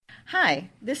Hi,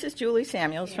 this is Julie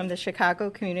Samuels from the Chicago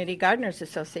Community Gardeners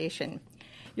Association.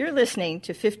 You're listening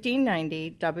to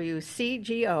 1590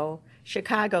 WCGO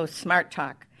Chicago Smart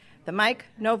Talk. The Mike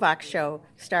Novak Show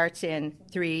starts in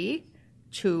 3,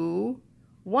 2,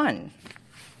 1.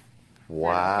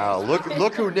 Wow,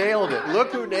 look who nailed it.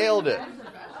 Look who nailed it.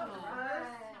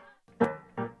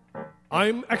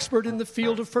 I'm expert in the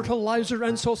field of fertilizer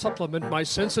and soil supplement. My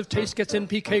sense of taste gets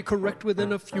NPK correct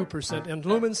within a few percent. And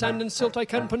lumen, sand, and silt I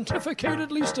can pontificate at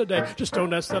least a day. Just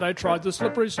don't ask that I tried the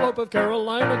slippery slope of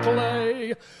Carolina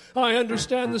clay. I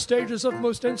understand the stages of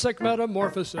most insect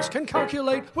metamorphosis. Can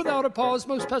calculate without a pause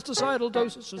most pesticidal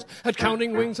dosages. At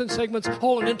counting wings and segments,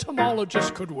 all an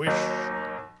entomologist could wish.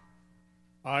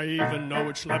 I even know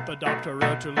which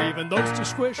lepidoptera to leave and those to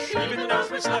squish. Even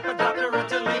knows which lepidoptera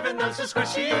to leave and those to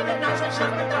squish. Even knows which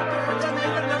lepidoptera to leave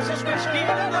and those to squish.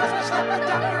 Even knows which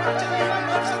lepidoptera to leave and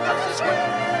those to squish.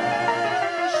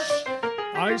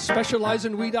 I specialize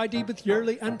in weed ID with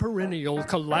yearly and perennial.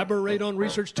 Collaborate on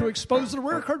research to expose the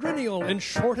rare cardrennial. In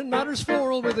short and matters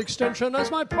floral with extension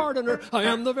as my partner. I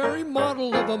am the very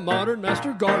model of a modern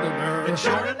master gardener. In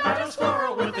short and matters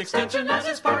floral with extension as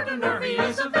his partner. He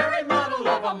is a very model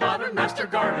of a modern master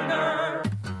gardener.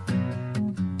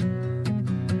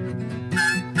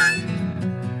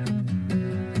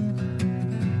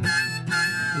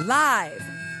 Live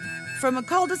from a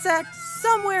cul-de-sac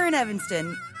somewhere in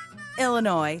Evanston,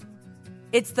 Illinois,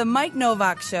 it's the Mike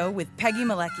Novak Show with Peggy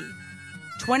Malecki.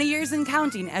 20 years and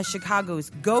counting as Chicago's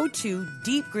go-to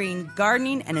deep green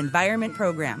gardening and environment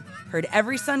program. Heard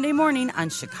every Sunday morning on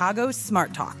Chicago's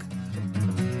Smart Talk.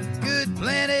 Good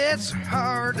planets are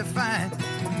hard to find.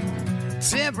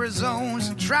 Temperate zones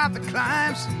and tropic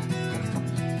climes.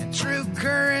 And true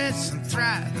currents and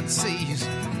thriving seas.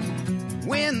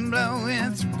 Wind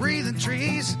blowing through breathing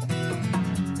trees.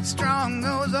 Strong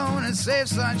ozone and safe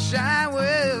sunshine.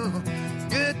 Well,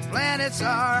 good planets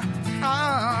are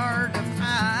hard to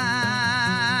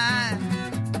find.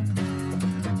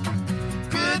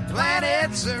 Good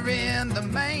planets are in the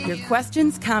main. Your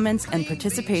questions, comments, and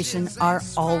participation are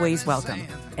always welcome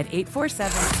at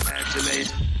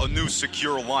 847. A new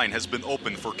secure line has been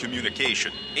opened for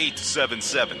communication.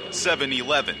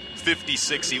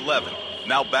 877-711-5611.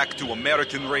 Now back to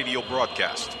American radio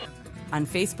broadcast. On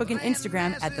Facebook and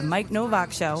Instagram at The Mike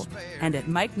Novak Show and at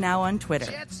Mike Now on Twitter.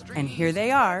 And here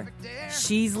they are.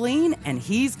 She's lean and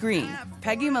he's green.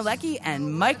 Peggy Malecki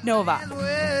and Mike Novak.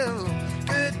 Well,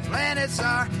 good planets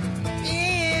are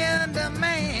in the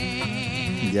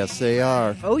main. Yes, they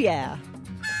are. Oh, yeah.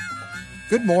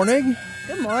 Good morning.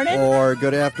 Good morning. Or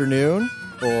good afternoon.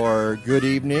 Or good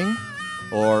evening.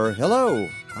 Or hello.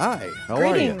 Hi. How are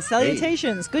you? Greetings,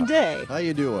 salutations, Hey. good day. How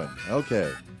you doing? Okay.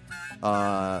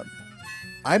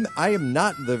 I am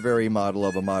not the very model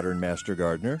of a modern master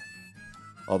gardener,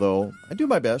 although I do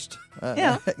my best.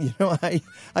 Yeah.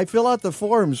 I fill out the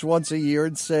forms once a year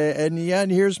and say, and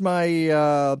here's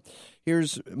my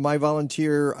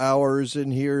volunteer hours,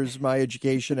 and here's my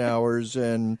education hours,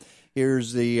 and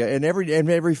here's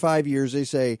every 5 years they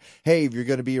say, hey, if you're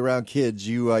going to be around kids,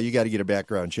 you got to get a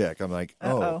background check. I'm like,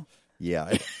 Uh-oh.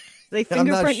 Yeah. They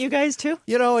fingerprint you guys too?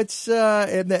 It's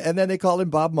and then they call him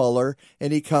Bob Mueller,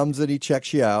 and he comes and he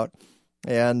checks you out,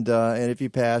 and if you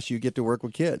pass, you get to work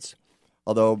with kids.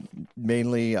 Although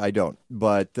mainly I don't,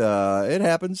 but it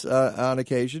happens on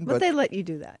occasion. But they let you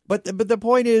do that. But the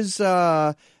point is,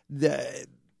 I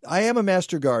am a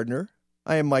master gardener.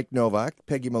 I am Mike Novak.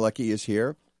 Peggy Malecki is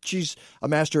here. She's a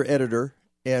master editor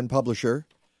and publisher.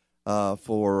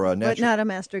 For natural... But not a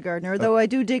master gardener, though I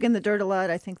do dig in the dirt a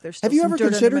lot. I think there's still Have you some ever dirt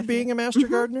considered being a master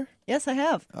gardener? Yes, I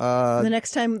have. The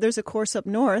next time there's a course up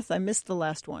north, I missed the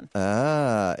last one.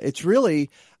 It's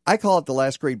really, I call it the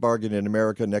last great bargain in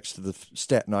America next to the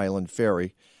Staten Island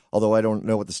Ferry, although I don't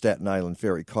know what the Staten Island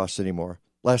Ferry costs anymore.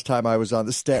 Last time I was on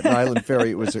the Staten Island Ferry,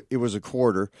 it was a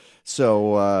quarter,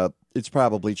 so it's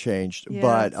probably changed. Yeah,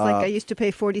 but it's like I used to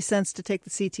pay 40 cents to take the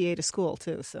CTA to school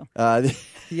too. So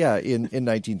yeah, in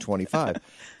 1925,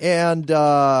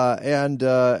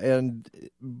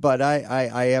 but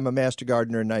I am a master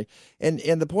gardener,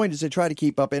 and the point is I try to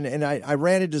keep up. And I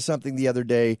ran into something the other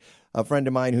day. A friend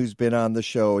of mine who's been on the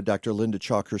show, Dr. Linda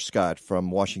Chalker-Scott from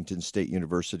Washington State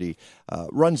University,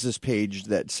 runs this page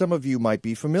that some of you might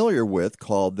be familiar with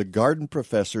called the Garden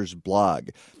Professor's Blog.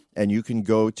 And you can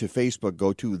go to Facebook,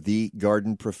 go to the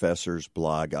Garden Professor's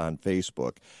Blog on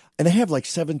Facebook. And they have like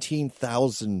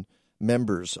 17,000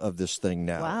 members of this thing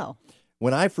now. Wow.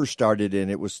 When I first started in,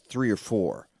 it was 3 or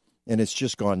 4, and it's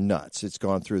just gone nuts. It's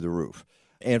gone through the roof.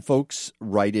 And folks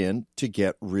write in to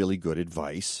get really good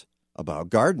advice about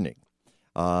gardening.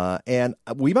 And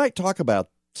we might talk about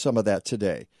some of that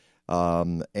today.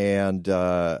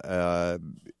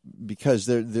 because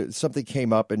there something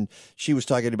came up, and she was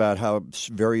talking about how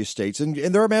various states, and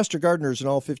there are master gardeners in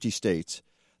all 50 states.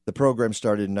 The program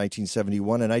started in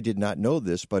 1971, and I did not know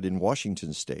this, but in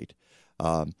Washington State.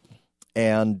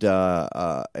 And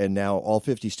now all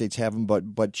 50 states have them,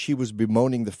 but she was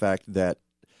bemoaning the fact that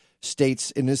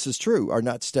states, and this is true, are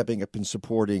not stepping up and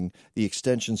supporting the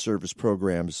extension service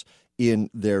programs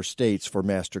in their states for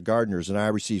master gardeners. And I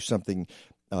received something,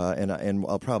 and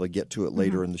I'll probably get to it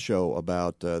later in the show,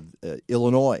 about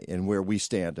Illinois and where we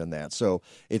stand on that. So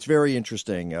it's very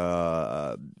interesting,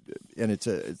 and it's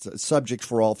a subject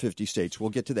for all 50 states.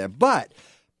 We'll get to that. But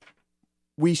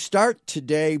we start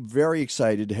today very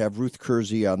excited to have Ruth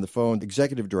Kerzee on the phone,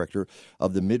 Executive Director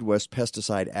of the Midwest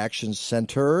Pesticide Action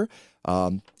Center.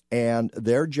 And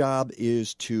their job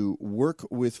is to work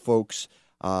with folks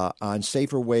on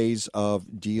safer ways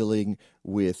of dealing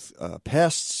with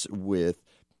pests, with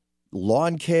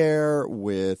lawn care,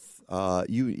 with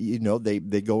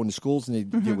they go into schools and they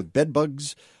deal with bed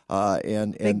bugs.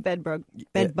 Big bed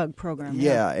bug program.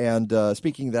 Yeah, and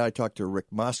speaking of that, I talked to Rick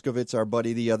Moskovitz, our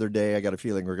buddy, the other day. I got a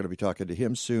feeling we're going to be talking to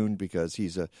him soon because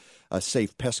he's a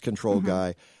safe pest control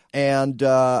guy. And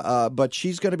but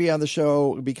she's going to be on the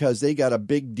show because they got a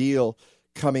big deal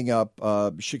coming up.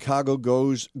 Chicago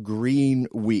Goes Green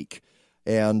Week,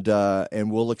 and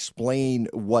we'll explain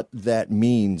what that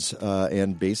means.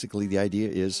 And basically, the idea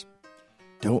is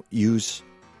don't use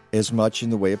as much in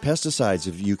the way of pesticides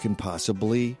if you can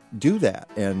possibly do that.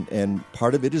 And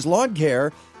part of it is lawn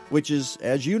care, which is,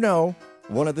 as you know,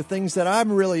 one of the things that I'm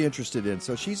really interested in.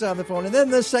 So she's on the phone. And then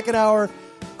the second hour,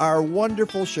 our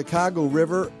wonderful Chicago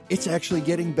River, it's actually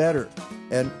getting better.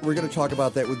 And we're going to talk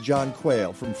about that with John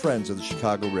Quail from Friends of the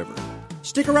Chicago River.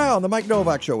 Stick around, The Mike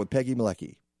Novak Show with Peggy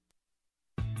Malecki.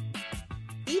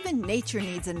 Even nature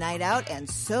needs a night out, and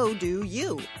so do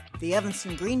you. The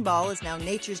Evanston Green Ball is now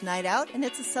Nature's Night Out, and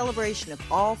it's a celebration of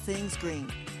all things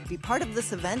green. Be part of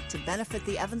this event to benefit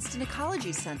the Evanston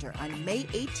Ecology Center on May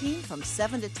 18 from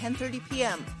 7 to 10:30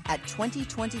 p.m. at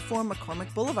 2024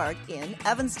 McCormick Boulevard in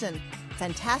Evanston.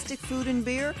 Fantastic food and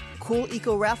beer, cool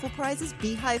eco-raffle prizes,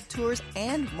 beehive tours,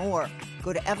 and more.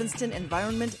 Go to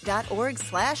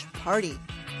evanstonenvironment.org/party.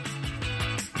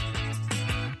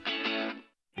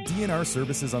 DNR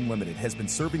Services Unlimited has been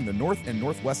serving the north and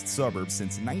northwest suburbs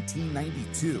since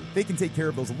 1992. They can take care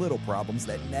of those little problems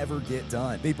that never get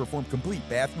done. They perform complete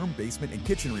bathroom, basement, and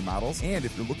kitchen remodels, and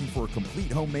if you're looking for a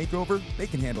complete home makeover, they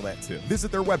can handle that too.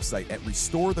 Visit their website at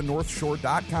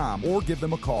restorethenorthshore.com or give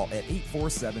them a call at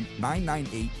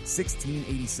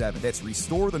 847-998-1687. That's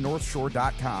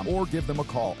restorethenorthshore.com or give them a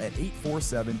call at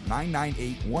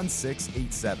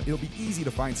 847-998-1687. It'll be easy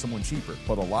to find someone cheaper,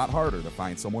 but a lot harder to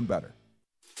find someone better.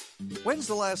 When's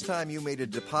the last time you made a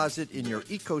deposit in your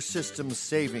ecosystem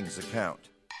savings account?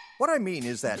 What I mean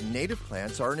is that native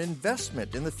plants are an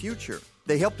investment in the future.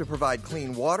 They help to provide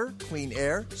clean water, clean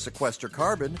air, sequester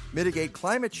carbon, mitigate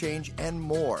climate change, and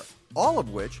more, all of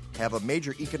which have a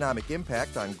major economic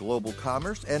impact on global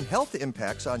commerce and health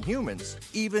impacts on humans,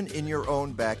 even in your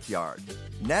own backyard.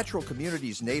 Natural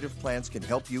Communities native plants can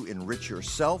help you enrich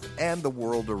yourself and the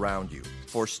world around you.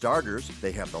 For starters,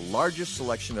 they have the largest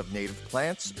selection of native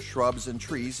plants, shrubs, and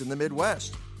trees in the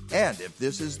Midwest. And if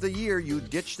this is the year you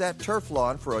ditch that turf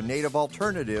lawn for a native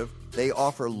alternative, they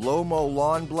offer low-mow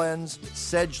lawn blends,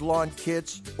 sedge lawn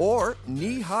kits, or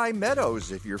knee-high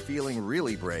meadows if you're feeling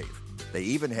really brave. They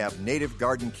even have native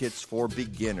garden kits for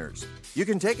beginners. You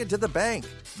can take it to the bank.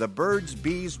 The birds,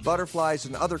 bees, butterflies,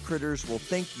 and other critters will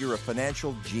think you're a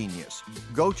financial genius.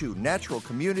 Go to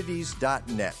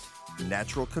naturalcommunities.net.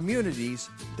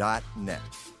 naturalcommunities.net.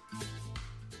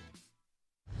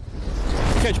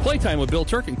 Catch Playtime with Bill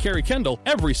Turk and Carrie Kendall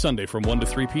every Sunday from 1 to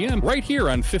 3 p.m. right here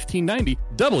on 1590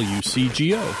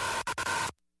 WCGO.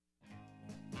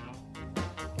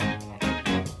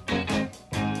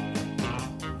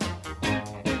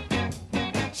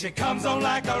 She comes on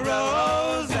like a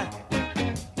rose,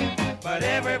 but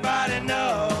everybody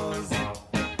knows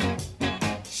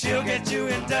she'll get you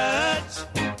in touch.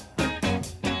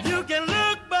 You can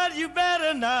look, but you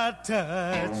better not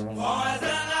touch.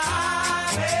 Poison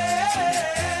ivy,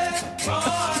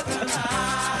 poison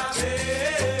ivy.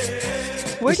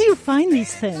 Where do you find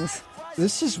these things?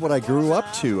 This is what I grew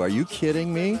up to. Are you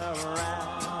kidding me?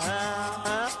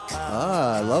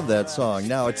 I love that song.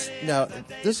 Now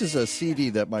this is a CD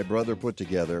that my brother put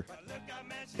together,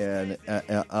 and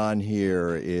on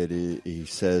here he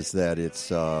says that it's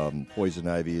Poison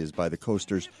Ivy is by the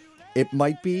Coasters. It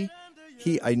might be.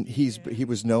 He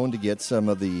was known to get some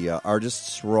of the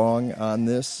artists wrong on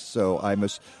this, so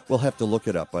we'll have to look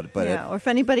it up. But yeah, or if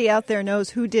anybody out there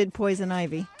knows who did Poison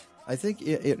Ivy. I think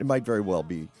it might very well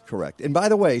be correct. And by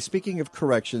the way, speaking of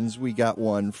corrections, we got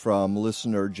one from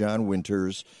listener John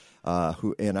Winters,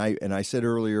 who I said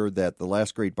earlier that the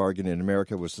last great bargain in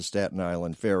America was the Staten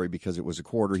Island Ferry because it was a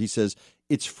quarter. He says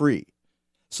it's free.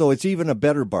 So it's even a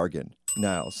better bargain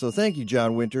now. So thank you,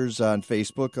 John Winters, on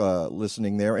Facebook,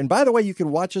 listening there. And by the way, you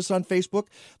can watch us on Facebook,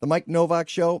 The Mike Novak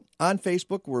Show. On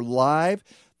Facebook, we're live.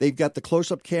 They've got the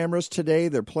close-up cameras today.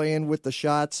 They're playing with the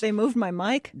shots. They moved my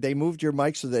mic. They moved your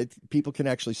mic so that people can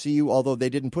actually see you, although they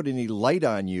didn't put any light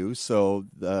on you. So,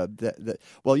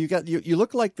 you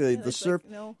look like the surf.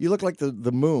 No. You look like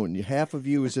the moon. Half of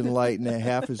you is in light and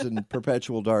half is in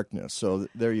perpetual darkness. So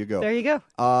there you go. There you go.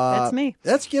 That's me.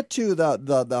 Let's get to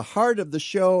the heart of the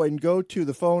show and go to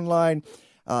the phone line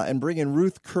and bring in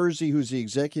Ruth Kerzee, who's the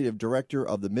executive director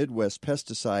of the Midwest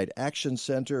Pesticide Action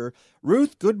Center.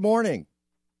 Ruth, good morning.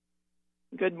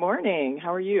 Good morning.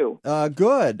 How are you?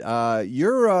 Good.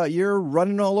 You're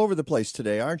running all over the place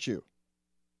today, aren't you?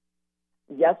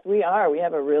 Yes, we are. We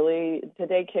have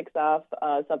today kicks off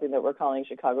something that we're calling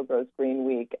Chicago Grows Green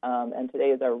Week, and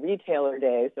today is our retailer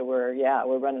day. So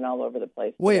we're running all over the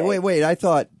place. Wait. I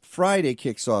thought Friday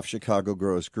kicks off Chicago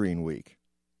Grows Green Week.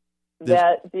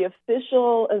 That the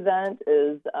official event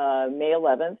is May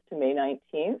 11th to May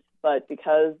 19th, but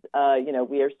because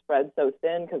we are spread so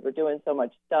thin because we're doing so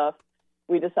much stuff,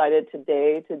 we decided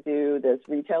today to do this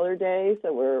retailer day.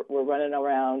 So we're running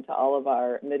around to all of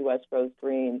our Midwest Grows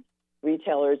Green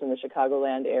retailers in the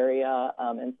Chicagoland area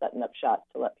and setting up shots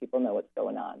to let people know what's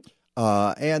going on.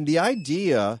 And the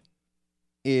idea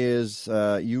is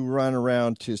you run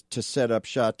around to set up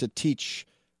shop to teach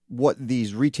what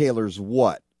these retailers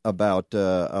about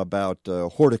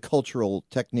horticultural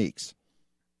techniques.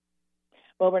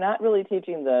 Well, we're not really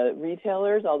teaching the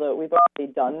retailers, although we've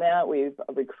already done that. We've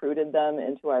recruited them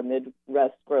into our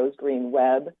Midwest Grows Green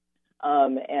web,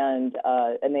 and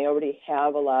they already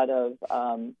have a lot of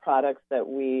products that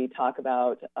we talk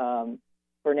about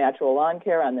for natural lawn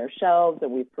care on their shelves,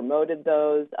 and we've promoted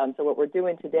those. So what we're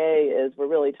doing today is we're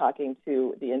really talking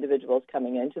to the individuals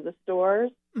coming into the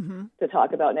stores to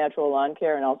talk about natural lawn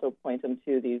care and also point them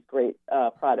to these great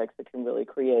products that can really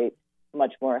create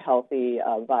much more healthy,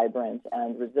 vibrant,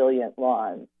 and resilient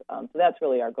lawns. So that's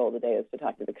really our goal today, is to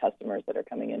talk to the customers that are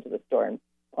coming into the store and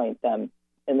point them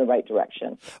in the right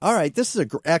direction. All right. This is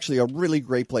actually a really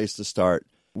great place to start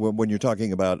when you're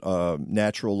talking about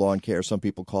natural lawn care. Some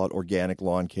people call it organic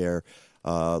lawn care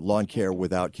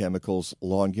without chemicals,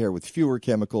 lawn care with fewer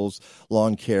chemicals,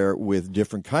 lawn care with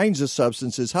different kinds of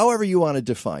substances, however you want to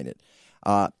define it.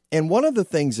 And one of the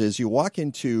things is you walk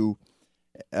into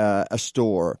a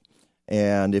store,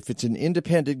 and if it's an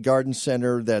independent garden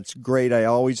center, that's great. I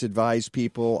always advise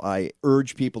people, I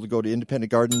urge people to go to independent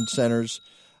garden centers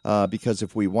because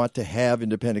if we want to have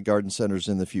independent garden centers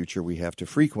in the future, we have to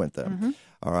frequent them.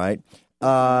 All right.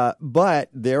 But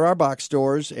there are box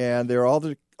stores, and there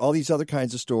are all these other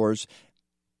kinds of stores,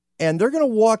 and they're going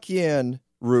to walk in,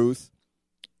 Ruth,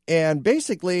 and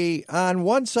basically on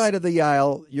one side of the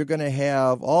aisle, you're going to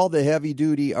have all the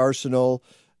heavy-duty arsenal,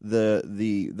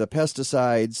 the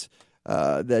pesticides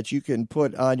that you can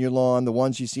put on your lawn, the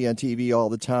ones you see on TV all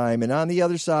the time. And on the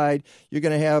other side, you're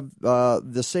going to have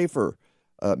the safer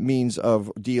means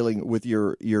of dealing with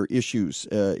your issues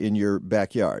in your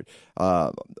backyard,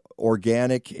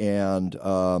 organic and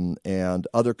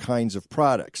other kinds of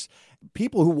products.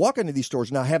 People who walk into these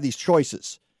stores now have these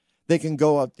choices. They can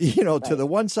go up, to the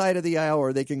one side of the aisle,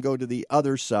 or they can go to the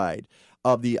other side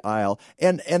of the aisle.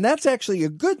 And that's actually a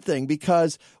good thing,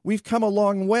 because we've come a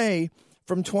long way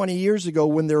from 20 years ago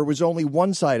when there was only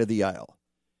one side of the aisle,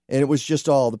 and it was just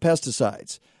all the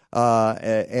pesticides.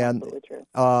 And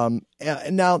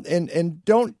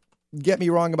don't get me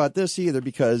wrong about this either,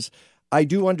 because I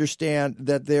do understand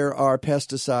that there are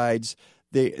pesticides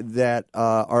that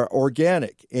are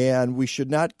organic, and we should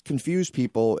not confuse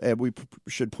people. And we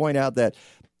should point out that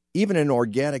even an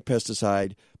organic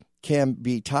pesticide can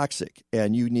be toxic,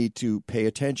 and you need to pay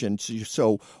attention.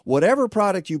 So whatever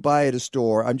product you buy at a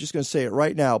store, I'm just going to say it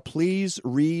right now, please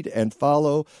read and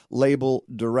follow label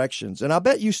directions. And I'll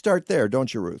bet you start there,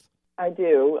 don't you, Ruth? I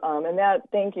do, and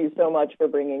thank you so much for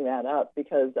bringing that up,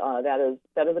 because that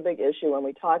is a big issue. When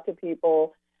we talk to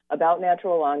people about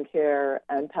natural lawn care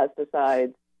and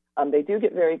pesticides, they do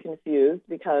get very confused,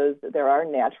 because there are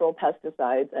natural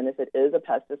pesticides, and if it is a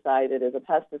pesticide, it is a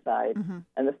pesticide.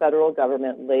 And the federal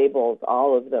government labels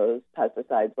all of those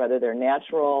pesticides, whether they're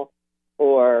natural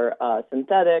or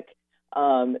synthetic.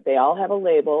 They all have a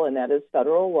label, and that is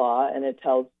federal law, and it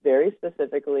tells very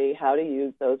specifically how to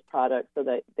use those products so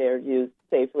that they're used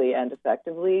safely and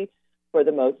effectively for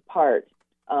the most part.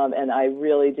 And I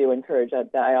really do encourage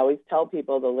that. I always tell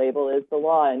people the label is the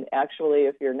law. And actually,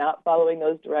 if you're not following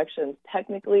those directions,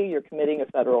 technically you're committing a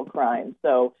federal crime.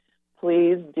 So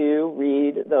please do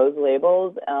read those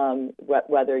labels,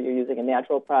 whether you're using a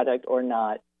natural product or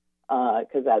not,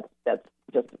 because that's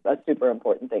just a super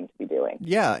important thing to be doing.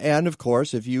 Yeah, and of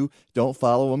course, if you don't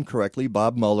follow them correctly,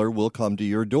 Bob Mueller will come to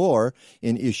your door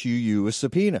and issue you a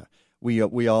subpoena. We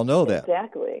all know that.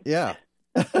 Exactly. Yeah.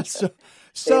 They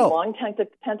have long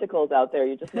tentacles out there.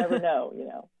 You just never know,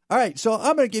 All right, so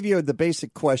I'm going to give you the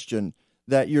basic question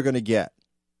that you're going to get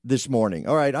this morning.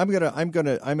 All right, I'm going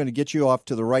to get you off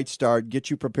to the right start, get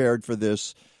you prepared for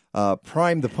this,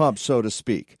 prime the pump, so to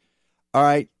speak. All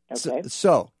right. Okay.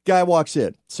 So guy walks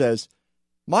in, says,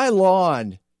 "My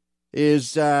lawn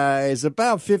is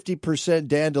about 50%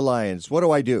 dandelions. What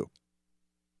do I do?"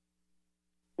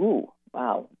 Ooh,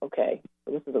 wow. Okay.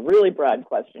 So this is a really broad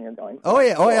question you're going for. Oh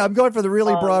yeah. I'm going for the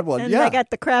really broad one. And yeah. I got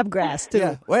the crabgrass too.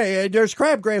 Yeah. Well, there's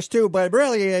crabgrass too, but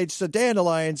really it's the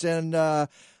dandelions, and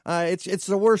it's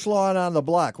the worst lawn on the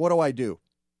block. What do I do?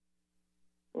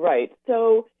 Right.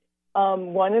 So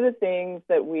one of the things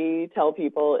that we tell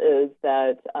people is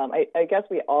that I guess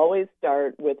we always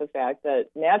start with the fact that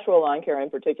natural lawn care in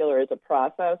particular is a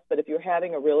process, but if you're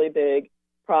having a really big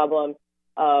problem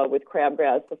with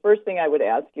crabgrass, the first thing I would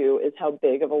ask you is how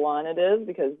big of a lawn it is,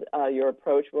 because your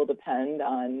approach will depend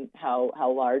on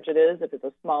how large it is. If it's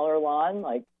a smaller lawn,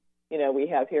 like we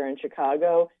have here in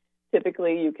Chicago,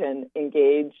 typically you can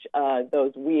engage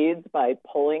those weeds by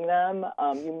pulling them.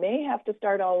 You may have to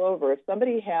start all over. If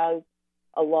somebody has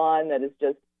a lawn that is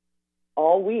just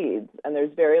all weeds and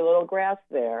there's very little grass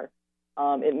there,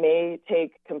 it may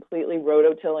take completely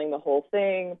rototilling the whole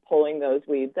thing, pulling those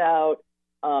weeds out,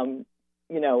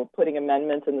 putting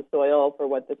amendments in the soil for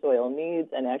what the soil needs,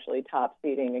 and actually top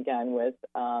seeding again with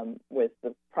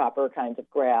the proper kinds of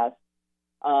grass,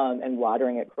 and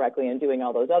watering it correctly and doing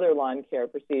all those other lawn care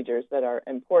procedures that are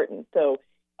important. So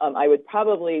I would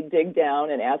probably dig down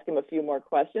and ask him a few more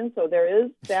questions. So there is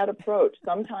that approach.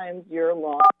 Sometimes your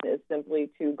lawn is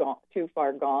simply too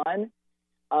far gone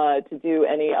to do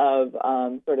any of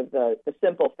sort of the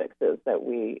simple fixes that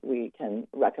we can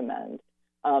recommend.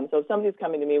 So if somebody's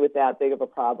coming to me with that big of a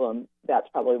problem, that's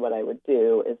probably what I would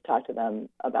do, is talk to them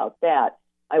about that.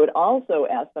 I would also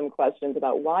ask them questions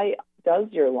about, why does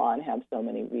your lawn have so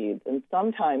many weeds? And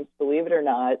sometimes, believe it or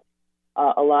not,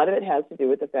 a lot of it has to do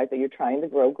with the fact that you're trying to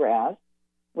grow grass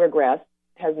where grass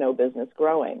has no business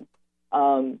growing.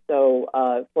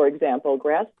 For example,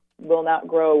 grass will not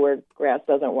grow where grass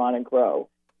doesn't want to grow.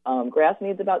 Grass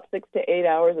needs about 6 to 8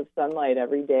 hours of sunlight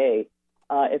every day.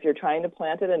 If you're trying to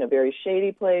plant it in a very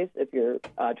shady place, if you're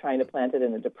trying to plant it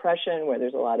in a depression where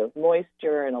there's a lot of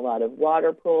moisture and a lot of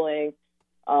water pooling,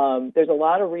 there's a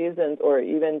lot of reasons, or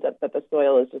even that the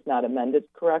soil is just not amended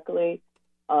correctly,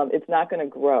 it's not going to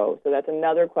grow. So that's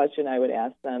another question I would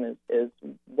ask them is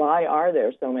why are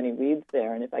there so many weeds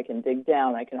there? And if I can dig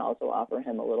down, I can also offer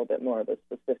him a little bit more of a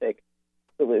specific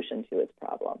solution to his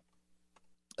problem.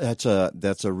 That's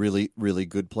a really, really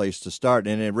good place to start,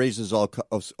 and it raises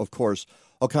of course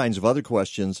all kinds of other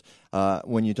questions.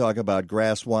 When you talk about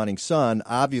grass wanting sun,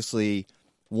 obviously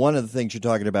one of the things you're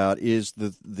talking about is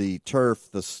the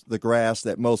turf, the grass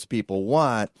that most people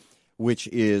want, which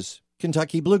is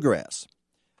Kentucky bluegrass,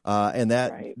 and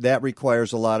that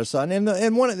requires a lot of sun.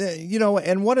 And one of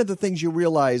the things you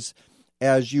realize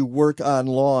as you work on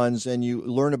lawns and you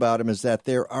learn about them is that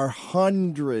there are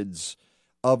hundreds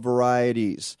of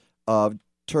varieties of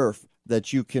turf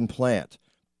that you can plant.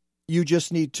 You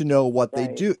just need to know what they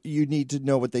do. You need to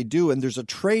know what they do, and there's a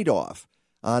trade-off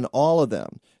on all of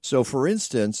them. So, for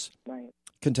instance,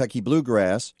 Kentucky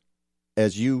bluegrass,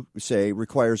 as you say,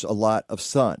 requires a lot of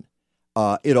sun.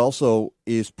 It also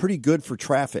is pretty good for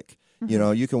traffic.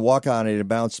 Mm-hmm. You can walk on it and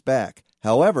bounce back.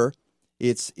 However,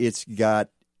 it's got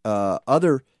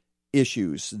other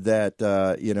issues that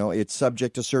it's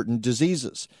subject to certain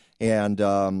diseases. And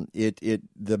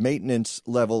the maintenance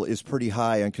level is pretty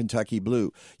high on Kentucky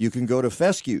blue. You can go to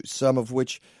fescues, some of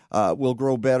which will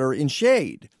grow better in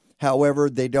shade. However,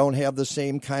 they don't have the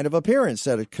same kind of appearance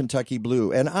that a Kentucky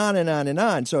blue, and on and on and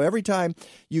on. So every time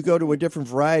you go to a different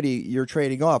variety, you're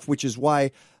trading off, which is why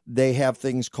they have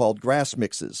things called grass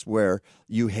mixes, where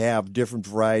you have different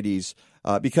varieties.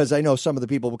 Because I know some of the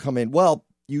people will come in, well,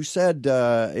 you said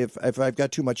if I've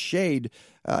got too much shade,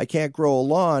 I can't grow a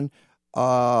lawn.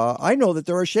 I know that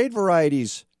there are shade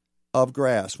varieties of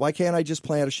grass. Why can't I just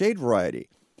plant a shade variety?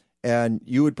 And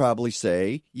you would probably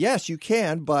say, yes, you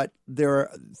can, but there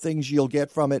are things you'll get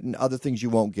from it and other things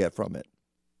you won't get from it.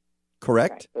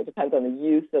 correct? Right. So it depends on the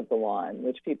use of the lawn,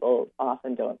 which people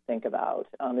often don't think about.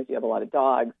 If you have a lot of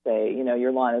dogs, say,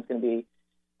 your lawn is going to be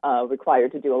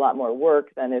required to do a lot more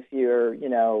work than if you're,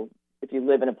 if you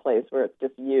live in a place where it's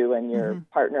just you and your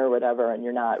partner or whatever, and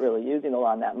you're not really using the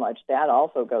lawn that much. That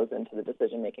also goes into the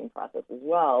decision-making process as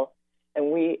well.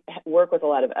 And we work with a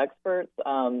lot of experts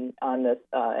on this,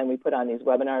 and we put on these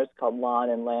webinars called Lawn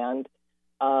and Land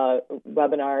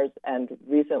webinars. And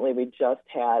recently we just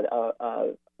had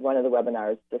one of the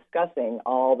webinars discussing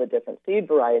all the different seed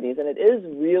varieties. And it is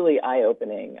really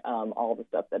eye-opening, all the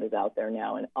stuff that is out there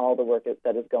now and all the work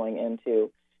that is going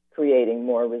into creating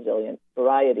more resilient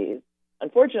varieties.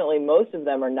 Unfortunately, most of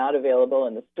them are not available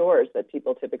in the stores that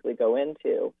people typically go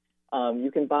into.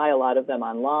 You can buy a lot of them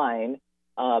online,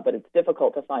 but it's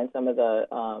difficult to find some of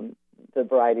the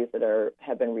varieties that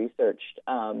have been researched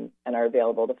and are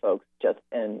available to folks just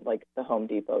in like the Home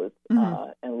Depots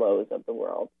and Lowe's of the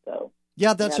world. So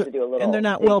yeah, that's and they're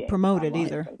not well promoted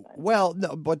either. Sometimes. Well,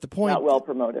 no, but the point not well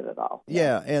promoted at all.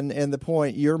 Yeah, and the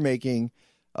point you're making,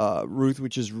 Ruth,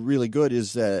 which is really good,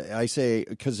 is that I say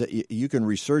because you can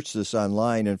research this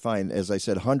online and find, as I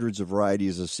said, hundreds of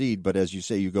varieties of seed. But as you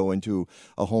say, you go into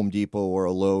a Home Depot or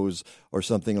a Lowe's or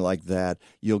something like that,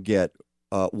 you'll get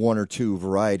one or two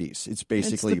varieties. It's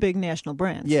basically the big national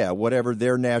brands. Yeah, whatever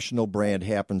their national brand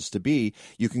happens to be.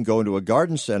 You can go into a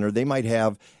garden center; they might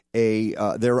have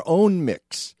their own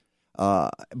mix.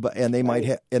 And they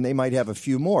might have a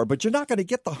few more, but you're not going to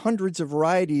get the hundreds of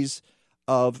varieties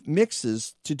of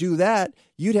mixes. To do that,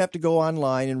 you'd have to go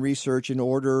online and research and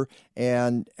order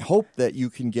and hope that you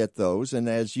can get those. And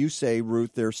as you say,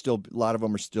 Ruth, a lot of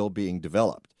them are still being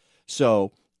developed.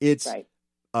 So it's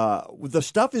the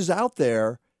stuff is out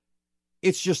there.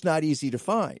 It's just not easy to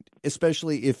find,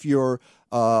 especially if you're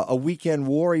a weekend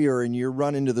warrior and you're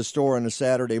running to the store on a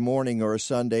Saturday morning or a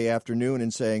Sunday afternoon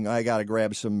and saying, I got to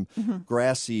grab some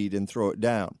grass seed and throw it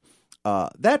down.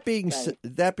 That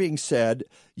being said,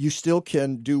 you still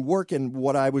can do work. And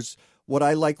what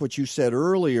I like what you said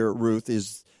earlier, Ruth,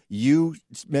 is you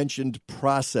mentioned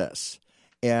process.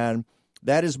 And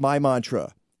that is my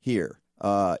mantra here,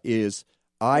 I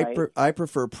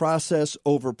prefer process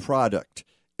over product.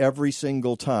 Every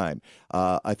single time.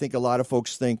 I think a lot of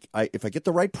folks think if I get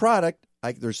the right product,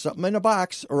 there's something in a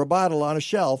box or a bottle on a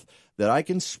shelf that I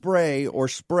can spray or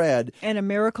spread. And a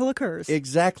miracle occurs.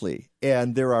 Exactly.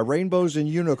 And there are rainbows and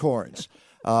unicorns.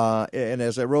 And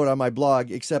as I wrote on my blog,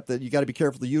 except that you got to be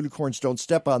careful the unicorns don't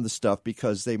step on the stuff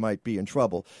because they might be in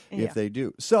trouble if they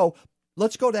do. So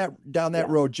let's go down that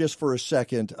road just for a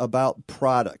second about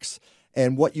products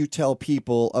and what you tell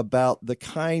people about the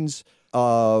kinds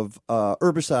of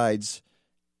herbicides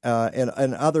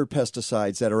and other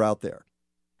pesticides that are out there.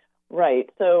 Right.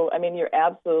 So, I mean, you're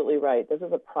absolutely right. This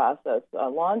is a process.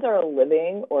 Lawns are a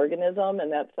living organism,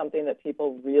 and that's something that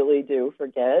people really do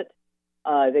forget.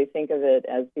 They think of it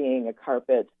as being a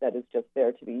carpet that is just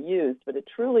there to be used, but it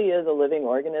truly is a living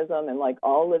organism, and like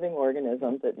all living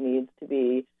organisms, it needs to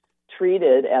be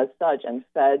treated as such and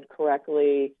fed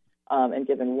correctly and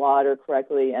given water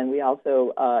correctly. And we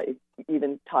also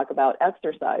even talk about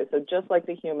exercise. So just like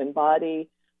the human body,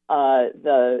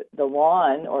 the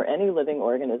lawn or any living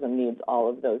organism needs all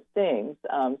of those things.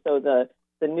 So the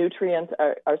nutrients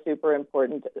are super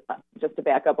important. Just to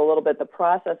back up a little bit, the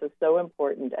process is so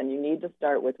important, and you need to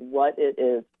start with what it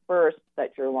is first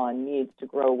that your lawn needs to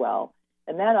grow well.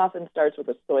 And that often starts with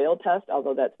a soil test,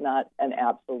 although that's not an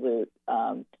absolute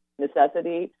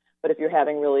necessity. But if you're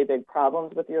having really big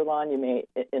problems with your lawn, you may,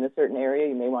 in a certain area,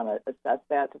 you may want to assess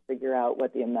that to figure out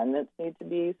what the amendments need to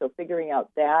be. So figuring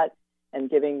out that and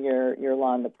giving your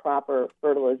lawn the proper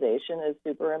fertilization is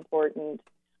super important.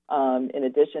 In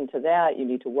addition to that, you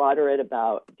need to water it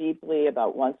about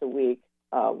once a week,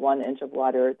 1 inch of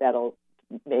water. That'll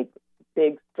make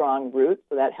big, strong roots,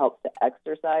 so that helps to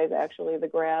exercise, actually, the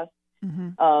grass.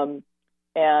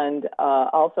 And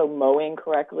also mowing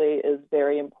correctly is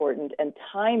very important. And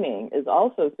timing is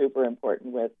also super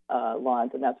important with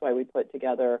lawns, and that's why we put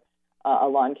together a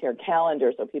lawn care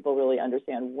calendar so people really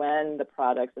understand when the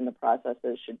products and the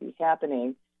processes should be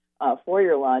happening for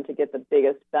your lawn to get the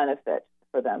biggest benefit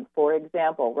for them. For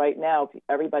example, right now,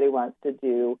 everybody wants to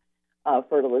do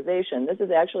fertilization. This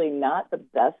is actually not the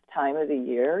best time of the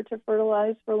year to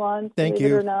fertilize for lawns, believe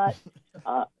it or not.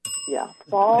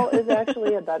 Fall is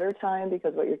actually a better time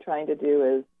because what you're trying to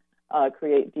do is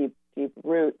create deep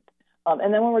roots.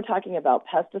 And then when we're talking about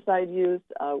pesticide use,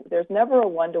 there's never a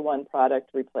one-to-one product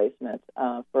replacement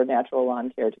for natural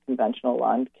lawn care to conventional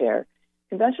lawn care.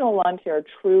 Conventional lawn care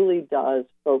truly does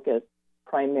focus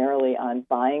primarily on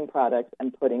buying products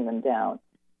and putting them down.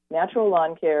 Natural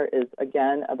lawn care is,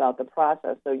 again, about the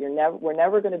process. So we're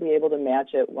never going to be able to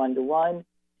match it one-to-one.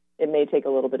 It may take a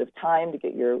little bit of time to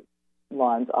get your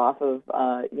lawns off of,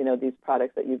 these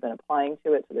products that you've been applying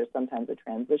to it. So there's sometimes a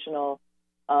transitional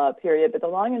period. But the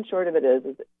long and short of it is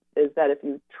that if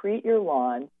you treat your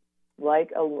lawn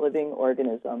like a living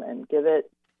organism and give it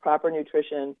proper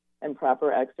nutrition and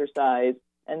proper exercise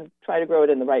and try to grow it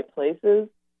in the right places,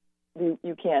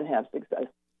 you can have success.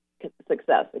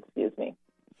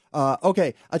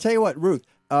 Okay, I'll tell you what, Ruth.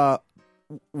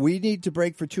 We need to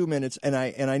break for 2 minutes, and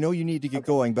I know you need to get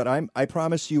going, but I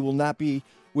promise you will not be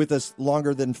with us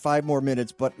longer than 5 more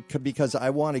minutes. But because I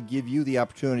want to give you the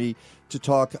opportunity to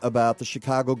talk about the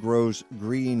Chicago Grows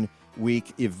Green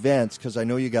Week events, because I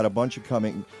know you got a bunch of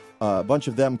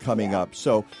them coming up.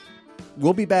 So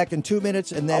we'll be back in 2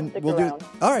 minutes, and then we'll do.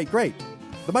 All right, great.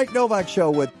 The Mike Novak Show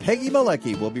with Peggy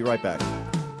Malecki. We'll be right back.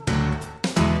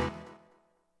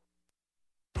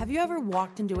 Have you ever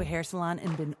walked into a hair salon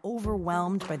and been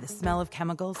overwhelmed by the smell of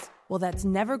chemicals? Well, that's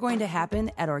never going to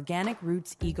happen at Organic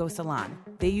Roots Eco Salon.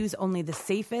 They use only the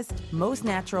safest, most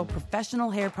natural,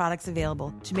 professional hair products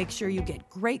available to make sure you get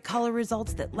great color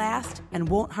results that last and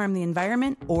won't harm the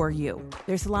environment or you.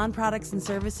 Their salon products and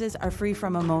services are free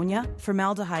from ammonia,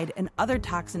 formaldehyde, and other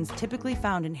toxins typically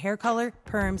found in hair color,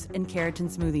 perms, and keratin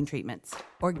smoothing treatments.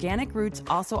 Organic Roots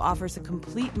also offers a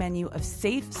complete menu of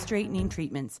safe straightening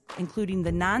treatments, including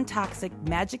the non-toxic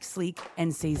Magic Sleek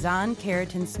and Cezanne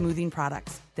keratin smoothing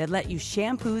products that let you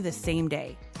shampoo the same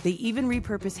day. They even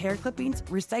repurpose hair clippings,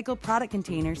 recycle product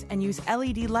containers, and use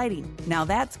LED lighting. Now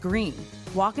that's green.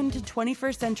 Walk into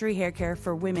 21st century hair care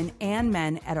for women and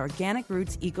men at Organic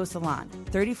Roots Eco Salon,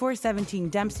 3417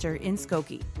 Dempster in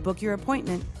Skokie. Book your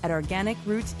appointment at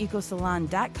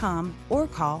organicrootsecosalon.com or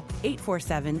call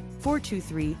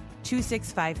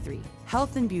 847-423-2653.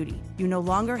 Health and beauty. You no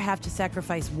longer have to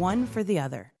sacrifice one for the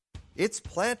other. It's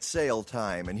plant sale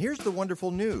time, and here's the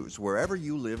wonderful news. Wherever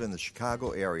you live in the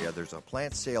Chicago area, there's a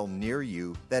plant sale near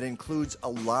you that includes a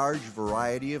large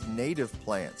variety of native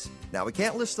plants. Now, we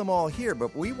can't list them all here,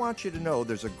 but we want you to know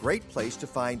there's a great place to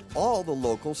find all the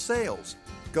local sales.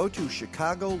 Go to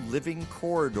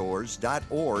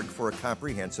ChicagoLivingCorridors.org for a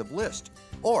comprehensive list.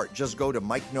 Or just go to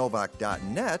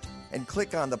MikeNovak.net and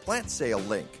click on the plant sale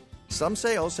link. Some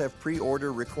sales have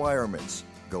pre-order requirements.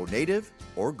 Go native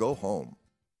or go home.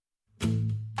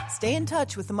 Stay in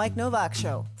touch with The Mike Novak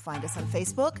Show. Find us on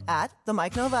Facebook at The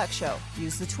Mike Novak Show.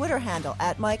 Use the Twitter handle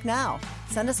at Mike Now.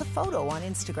 Send us a photo on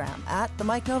Instagram at The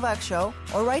Mike Novak Show,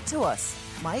 or write to us,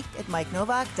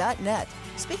 Mike@MikeNovak.net.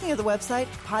 Speaking of the website,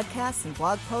 podcasts and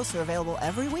blog posts are available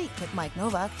every week at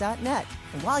MikeNovak.net.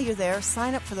 And while you're there,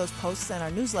 sign up for those posts and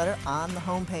our newsletter on the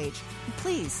homepage. And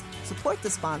please, support the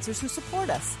sponsors who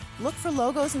support us. Look for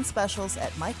logos and specials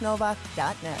at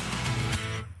MikeNovak.net.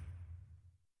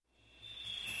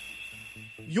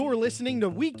 You're listening to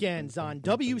Weekends on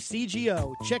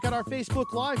WCGO. Check out our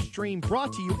Facebook live stream,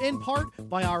 brought to you in part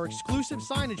by our exclusive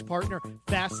signage partner,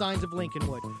 Fast Signs of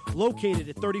Lincolnwood. Located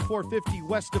at 3450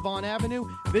 West Devon Avenue,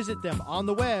 visit them on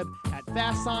the web at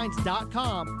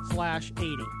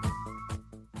fastsigns.com/80.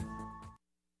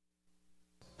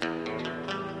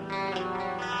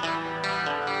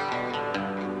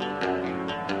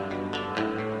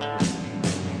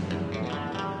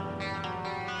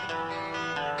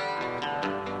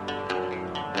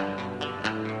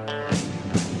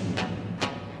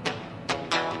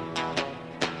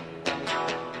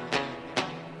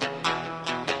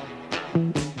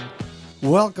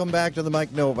 Welcome back to the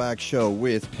Mike Novak Show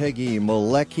with Peggy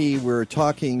Malecki. We're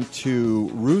talking to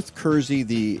Ruth Kerzee,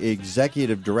 the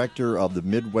Executive Director of the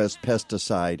Midwest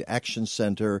Pesticide Action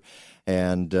Center.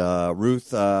 And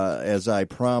Ruth, as I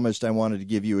promised, I wanted to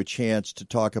give you a chance to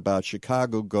talk about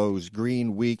Chicago Goes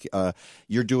Green Week.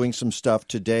 You're doing some stuff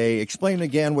today. Explain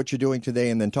again what you're doing today,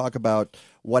 and then talk about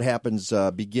what happens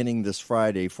beginning this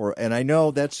Friday. And I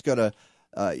know that's going to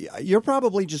you're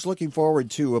probably just looking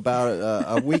forward to about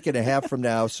a week and a half from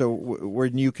now, so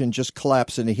when you can just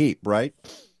collapse in a heap, right?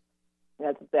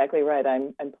 That's exactly right.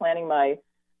 I'm planning my,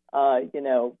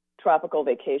 tropical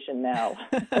vacation now.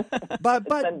 But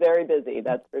it's been very busy,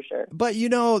 that's for sure. But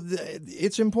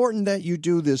it's important that you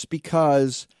do this,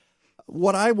 because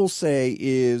what I will say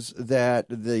is that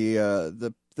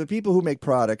the people who make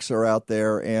products are out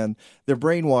there and they're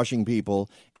brainwashing people.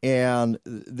 And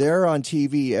they're on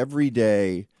TV every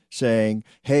day saying,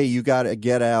 hey, you got to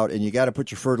get out and you got to put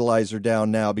your fertilizer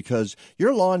down now because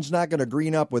your lawn's not going to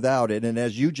green up without it. And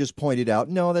as you just pointed out,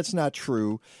 no, that's not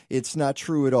true. It's not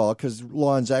true at all, because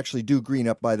lawns actually do green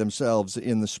up by themselves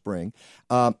in the spring.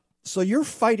 So you're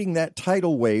fighting that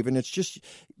tidal wave, and it's just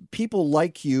people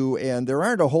like you, and there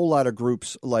aren't a whole lot of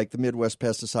groups like the Midwest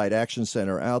Pesticide Action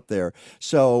Center out there.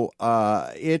 So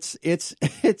it's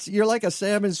you're like a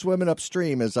salmon swimming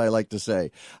upstream, as I like to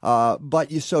say.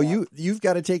 You've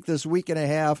got to take this week and a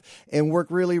half and work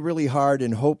really, really hard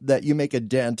and hope that you make a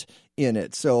dent in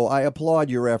it. So I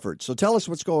applaud your efforts. So tell us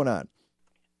what's going on.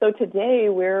 So today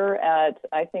we're at,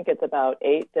 I think it's about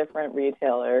 8 different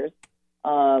retailers.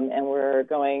 And we're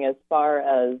going as far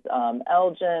as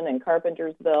Elgin and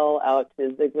Carpentersville out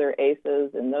to Ziegler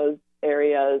Aces in those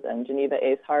areas and Geneva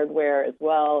Ace Hardware as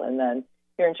well. And then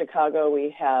here in Chicago,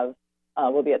 we have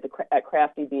we'll be at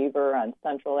Crafty Beaver on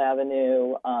Central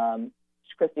Avenue,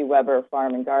 Christy Weber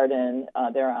Farm and Garden.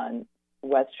 They're on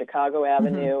West Chicago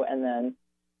Avenue, and then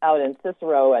out in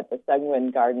Cicero at the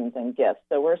Seguin Gardens and Gifts.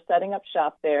 So we're setting up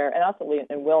shop there, and also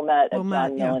in Wilmette at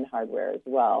John Millen Hardware as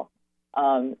well.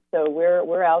 So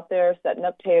we're out there setting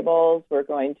up tables. We're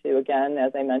going to, again,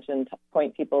 as I mentioned,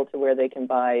 point people to where they can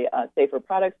buy safer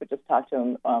products, but just talk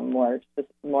to them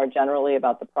more generally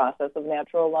about the process of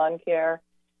natural lawn care.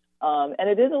 And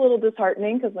it is a little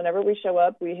disheartening because whenever we show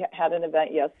up, we had an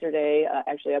event yesterday,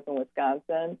 actually up in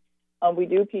Wisconsin. We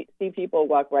do see people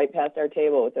walk right past our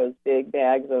table with those big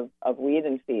bags of weed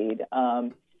and feed.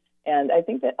 And I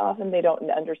think that often they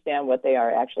don't understand what they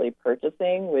are actually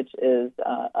purchasing, which is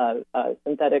a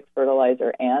synthetic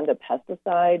fertilizer and a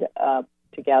pesticide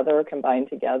combined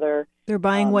together. They're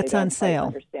buying what's on sale.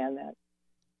 Understand that.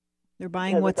 They're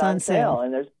buying what's on sale.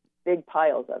 And there's big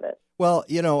piles of it. Well,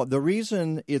 the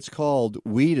reason it's called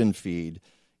weed and feed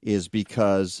is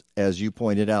because, as you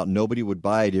pointed out, nobody would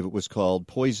buy it if it was called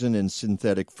poison and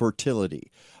synthetic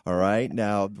fertility. All right.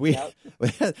 Now,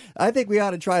 I think we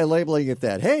ought to try labeling it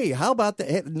that. Hey, how about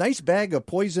the nice bag of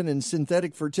poison and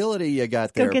synthetic fertility you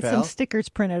got there, Go get pal? some stickers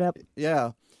printed up.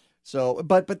 Yeah. So,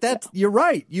 but that's you're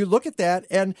right. You look at that,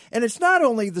 and it's not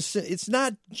only it's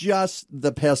not just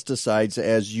the pesticides,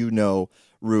 as you know,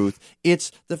 Ruth.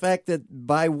 It's the fact that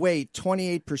by weight,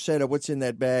 28% of what's in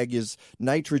that bag is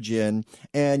nitrogen,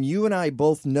 and you and I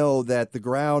both know that the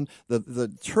ground,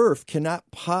 the turf, cannot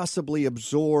possibly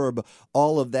absorb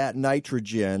all of that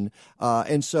nitrogen,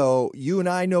 and so you and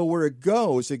I know where it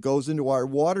goes. It goes into our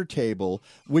water table,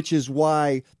 which is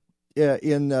why.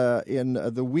 In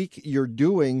the week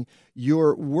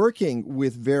you're working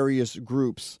with various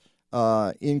groups,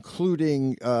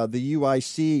 including the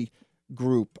UIC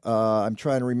group. I'm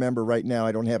trying to remember right now.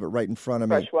 I don't have it right in front of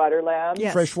me. Freshwater Lab.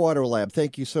 Yes. Freshwater Lab.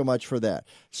 Thank you so much for that.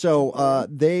 So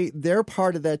they're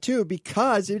part of that too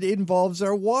because it involves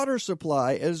our water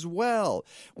supply as well.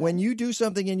 When you do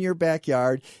something in your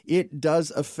backyard, it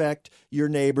does affect your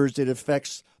neighbors. It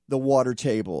affects the water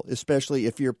table, especially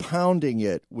if you're pounding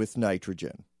it with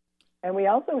nitrogen. And we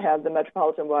also have the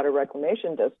Metropolitan Water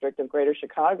Reclamation District of Greater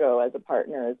Chicago as a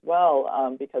partner as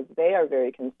well, because they are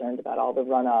very concerned about all the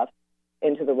runoff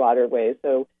into the waterways.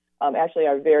 So actually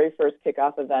our very first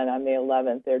kickoff event on May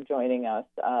 11th, they're joining us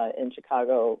in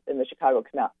Chicago, in the Chicago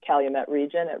Calumet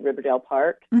region at Riverdale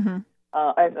Park. Mm-hmm.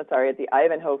 I'm sorry, at the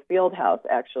Ivanhoe Fieldhouse,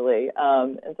 actually.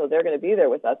 And so they're going to be there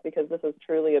with us because this is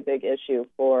truly a big issue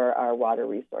for our water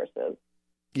resources.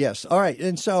 Yes. All right.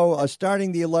 And so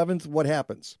starting the 11th, what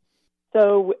happens?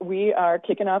 So we are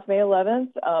kicking off May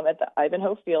 11th at the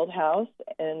Ivanhoe Fieldhouse,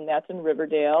 and that's in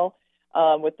Riverdale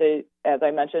with the, as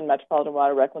I mentioned, Metropolitan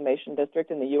Water Reclamation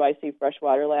District and the UIC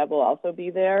Freshwater Lab will also be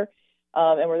there.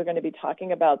 And we're going to be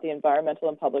talking about the environmental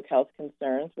and public health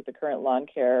concerns with the current lawn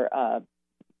care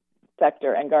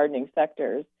sector and gardening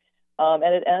sectors. And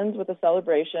it ends with a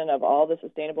celebration of all the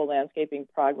sustainable landscaping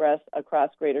progress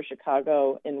across Greater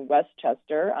Chicago in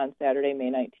Westchester on Saturday, May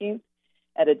 19th,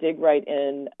 at a Dig Right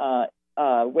In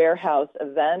warehouse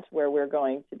event where we're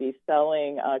going to be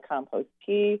selling compost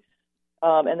tea.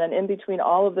 And then in between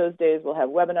all of those days, we'll have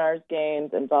webinars,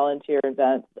 games, and volunteer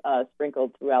events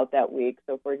sprinkled throughout that week.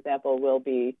 So, for example, we'll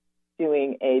be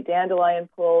doing a dandelion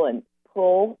pull in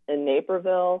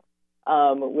Naperville.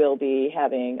 We'll be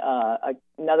having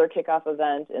another kickoff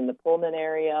event in the Pullman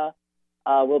area.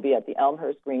 We'll be at the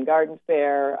Elmhurst Green Garden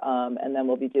Fair, and then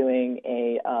we'll be doing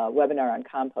a webinar on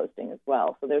composting as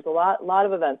well. So there's a lot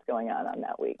of events going on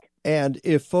that week. And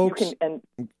if folks,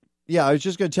 yeah, I was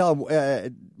just going to tell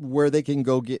them where they can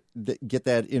go get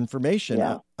that information.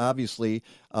 Yeah. Obviously,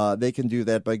 they can do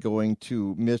that by going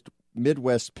to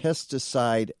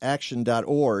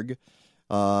MidwestPesticideAction.org.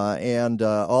 And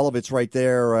all of it's right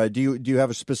there. Do you have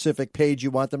a specific page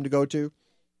you want them to go to?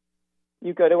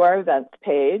 You go to our events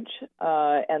page,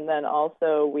 and then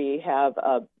also we have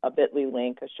a bit.ly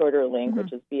link, a shorter link,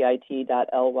 which is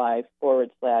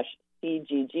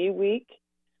bit.ly/CGG week.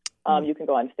 You can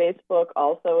go on Facebook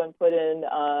also and put in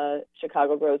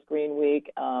Chicago Grows Green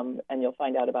Week, and you'll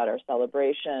find out about our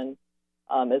celebration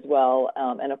as well.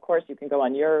 And, of course, you can go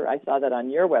on I saw that on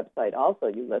your website also.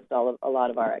 You list a lot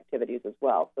of our activities as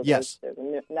well. So yes. There's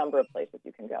a number of places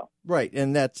you can go. Right,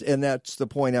 and that's the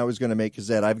point I was going to make, is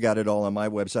that I've got it all on my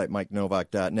website,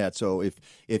 MikeNovak.net. So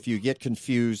if you get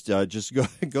confused, just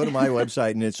go to my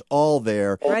website, and it's all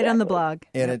there. Right on the blog.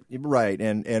 And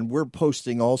and we're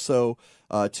posting also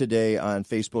today on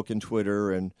Facebook and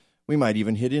Twitter, and we might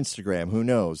even hit Instagram. Who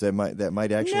knows? That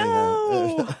might actually.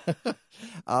 No!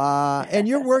 And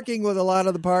you're working with a lot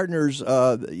of the partners,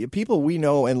 people we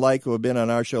know and like who have been on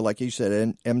our show, like you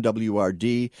said,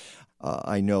 MWRD.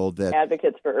 I know that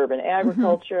Advocates for Urban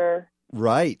Agriculture.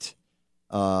 Right.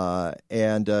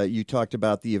 And you talked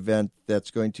about the event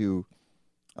that's going to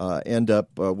end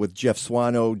up with Jeff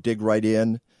Swano, Dig Right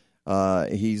In.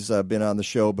 He's been on the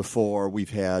show before. We've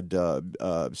had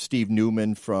Steve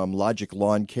Newman from Logic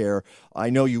Lawn Care. I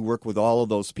know you work with all of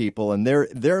those people, and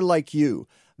they're like you.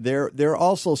 They're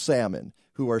also salmon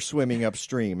who are swimming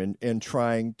upstream and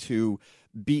trying to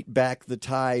beat back the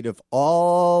tide of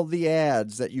all the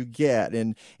ads that you get.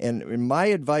 And my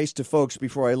advice to folks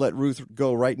before I let Ruth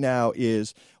go right now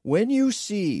is, when you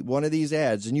see one of these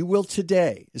ads, and you will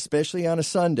today, especially on a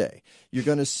Sunday, you're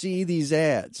going to see these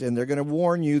ads, and they're going to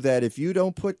warn you that if you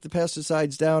don't put the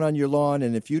pesticides down on your lawn,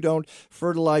 and if you don't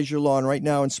fertilize your lawn right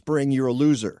now in spring, you're a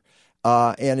loser.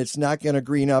 And it's not going to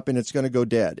green up, and it's going to go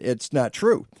dead. It's not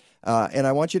true. And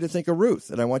I want you to think of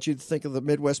Ruth, and I want you to think of the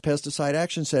Midwest Pesticide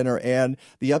Action Center and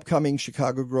the upcoming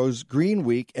Chicago Grows Green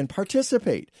Week, and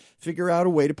participate. Figure out a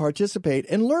way to participate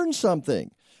and learn something.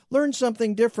 Learn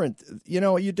something different.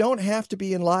 You don't have to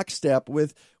be in lockstep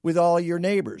with all your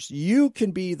neighbors. You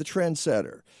can be the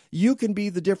trendsetter. You can be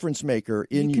the difference maker.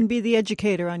 You can be the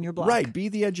educator on your block. Right, be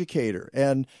the educator.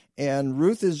 And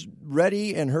Ruth is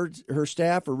ready, and her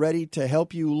staff are ready to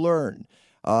help you learn.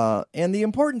 And the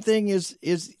important thing is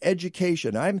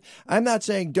education. I'm not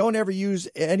saying don't ever use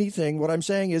anything. What I'm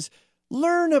saying is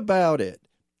learn about it.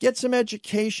 Get some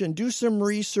education, do some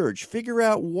research, figure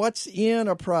out what's in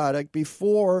a product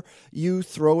before you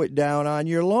throw it down on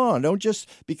your lawn. Don't just,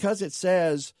 because it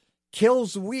says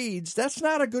kills weeds, that's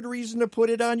not a good reason to put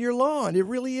it on your lawn. It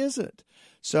really isn't.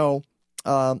 So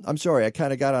I'm sorry, I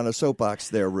kind of got on a soapbox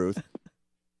there, Ruth.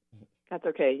 That's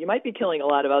okay. You might be killing a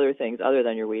lot of other things other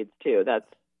than your weeds, too. That's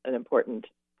an important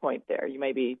point there. You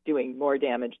may be doing more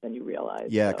damage than you realize.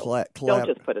 Yeah, so don't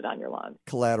just put it on your lawn.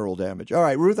 Collateral damage. All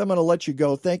right, Ruth, I'm going to let you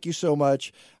go. Thank you so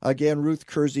much. Again, Ruth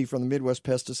Kerzee from the Midwest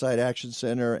Pesticide Action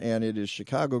Center, and it is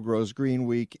Chicago Grows Green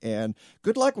Week. And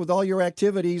good luck with all your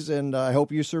activities, and I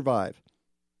hope you survive.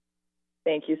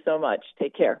 Thank you so much.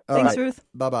 Take care. Thanks, Ruth.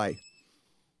 Bye-bye.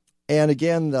 And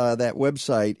again, that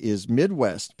website is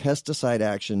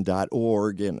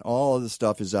MidwestPesticideAction.org, and all of the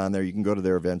stuff is on there. You can go to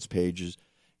their events pages.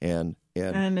 And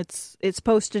it's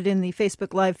posted in the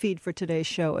Facebook Live feed for today's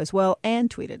show as well, and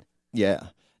tweeted. Yeah.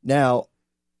 Now,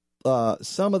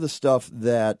 some of the stuff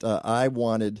that I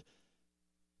wanted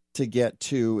to get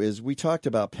to is, we talked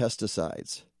about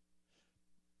pesticides.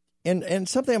 And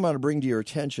something I'm going to bring to your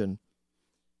attention.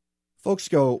 Folks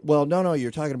go, well, no, you're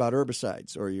talking about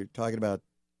herbicides, or you're talking about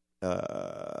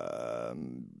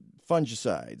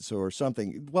fungicides or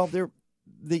something. Well, the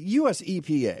U.S.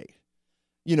 EPA,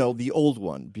 the old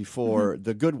one before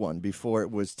the good one, before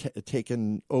it was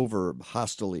taken over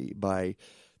hostily by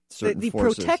certain the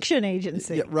forces. Protection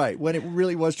Agency. Yeah, right, when it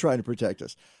really was trying to protect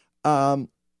us,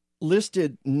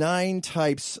 listed 9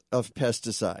 types of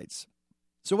pesticides.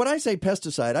 So when I say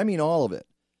pesticide, I mean all of it.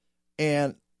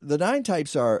 And the 9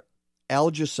 types are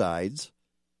algicides,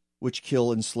 which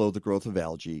kill and slow the growth of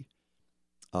algae.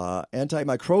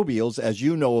 Antimicrobials, as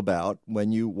you know about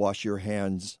when you wash your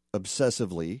hands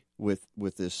obsessively with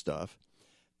this stuff.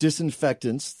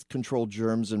 Disinfectants, control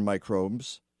germs and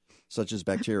microbes, such as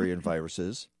bacteria and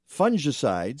viruses.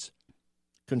 Fungicides,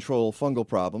 control fungal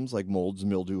problems like molds,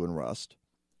 mildew, and rust.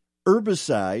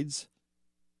 Herbicides,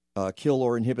 kill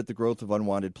or inhibit the growth of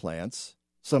unwanted plants,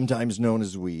 sometimes known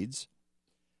as weeds.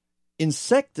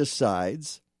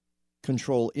 Insecticides,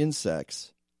 control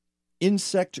insects.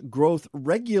 Insect growth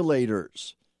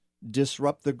regulators,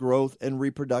 disrupt the growth and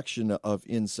reproduction of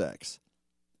insects.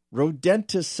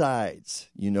 Rodenticides,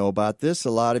 you know about this. A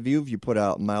lot of you, if you put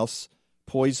out mouse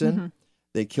poison,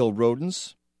 they kill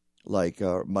rodents like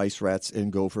mice, rats,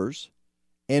 and gophers.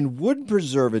 And wood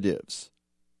preservatives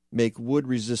make wood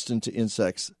resistant to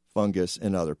insects, fungus,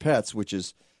 and other pests, which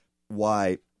is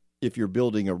why if you're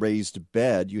building a raised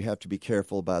bed, you have to be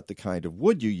careful about the kind of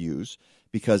wood you use,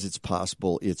 because it's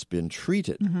possible it's been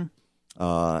treated,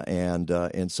 and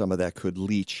some of that could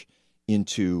leach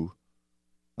into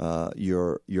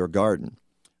your garden.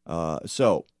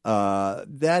 So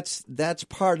that's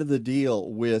part of the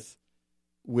deal with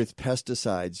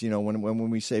pesticides. When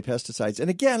we say pesticides, and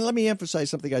again, let me emphasize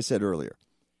something I said earlier.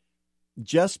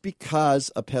 Just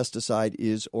because a pesticide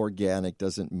is organic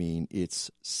doesn't mean it's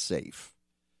safe.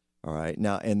 All right.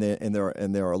 Now, and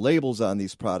there are labels on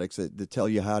these products that tell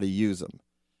you how to use them,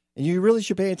 and you really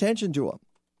should pay attention to them.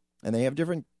 And they have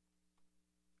different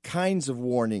kinds of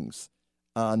warnings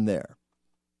on there.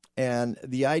 And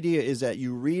the idea is that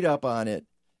you read up on it,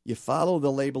 you follow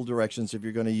the label directions if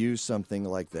you're going to use something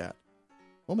like that.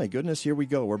 Oh my goodness, here we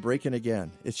go. We're breaking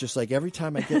again. It's just like every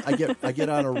time I get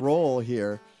on a roll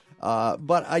here.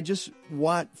 But I just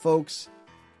want folks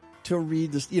to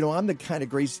read this. I'm the kind of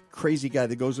crazy guy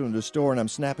that goes into the store and I'm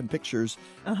snapping pictures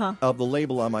of the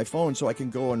label on my phone so I can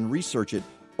go and research it.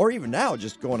 Or even now,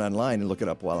 just going online and look it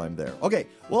up while I'm there. Okay,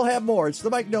 we'll have more. It's the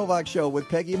Mike Novak Show with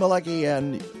Peggy Malecki,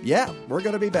 and yeah, we're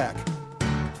going to be back.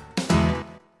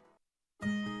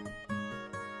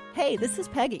 Hey, this is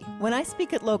Peggy. When I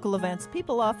speak at local events,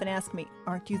 people often ask me,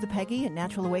 aren't you the Peggy in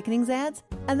Natural Awakenings ads?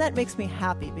 And that makes me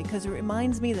happy because it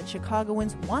reminds me that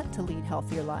Chicagoans want to lead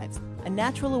healthier lives. And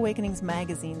Natural Awakenings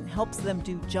magazine helps them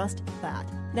do just that.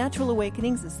 Natural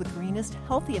Awakenings is the greenest,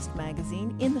 healthiest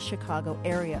magazine in the Chicago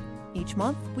area. Each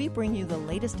month, we bring you the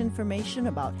latest information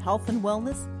about health and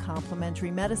wellness,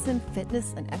 complementary medicine,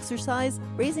 fitness and exercise,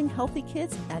 raising healthy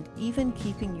kids, and even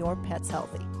keeping your pets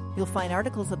healthy. You'll find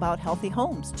articles about healthy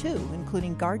homes, too,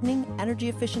 including gardening, energy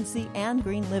efficiency, and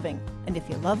green living. And if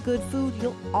you love good food,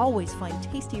 you'll always find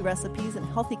tasty recipes and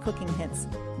healthy cooking hints.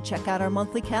 Check out our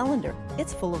monthly calendar.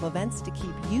 It's full of events to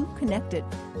keep you connected.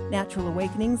 Natural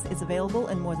Awakenings is available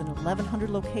in more than 1,100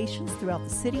 locations throughout the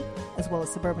city, as well as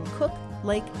suburban Cook,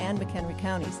 Lake, and McHenry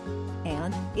counties.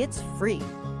 And it's free.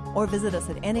 Or visit us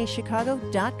at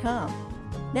nachicago.com.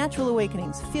 Natural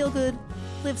Awakenings. Feel good,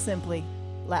 live simply,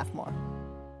 laugh more.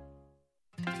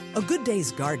 A good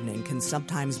day's gardening can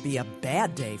sometimes be a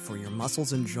bad day for your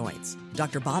muscles and joints.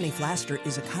 Dr. Bonnie Flaster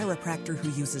is a chiropractor who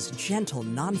uses gentle,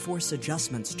 non-force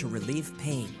adjustments to relieve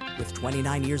pain. With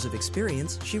 29 years of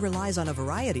experience, she relies on a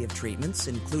variety of treatments,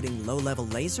 including low-level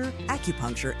laser,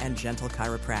 acupuncture, and gentle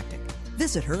chiropractic.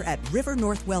 Visit her at River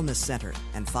North Wellness Center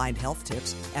and find health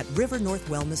tips at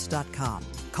rivernorthwellness.com.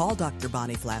 Call Dr.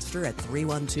 Bonnie Flaster at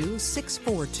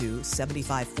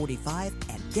 312-642-7545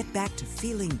 and get back to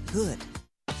feeling good.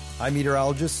 I'm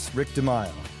meteorologist Rick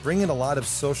DeMaio. Bringing a lot of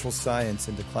social science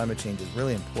into climate change is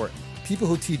really important. People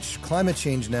who teach climate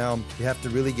change now, you have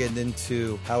to really get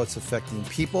into how it's affecting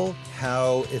people,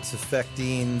 how it's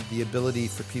affecting the ability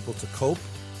for people to cope,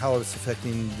 how it's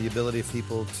affecting the ability of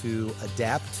people to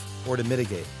adapt or to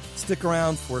mitigate. Stick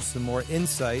around for some more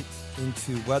insight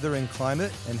into weather and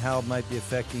climate and how it might be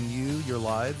affecting you, your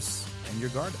lives, and your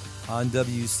garden. On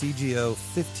WCGO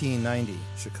 1590,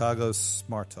 Chicago's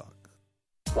Smart Talk.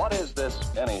 What is this,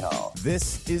 anyhow?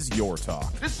 This is Your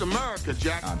Talk. This is America,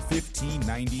 Jack. On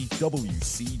 1590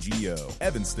 WCGO,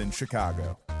 Evanston,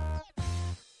 Chicago.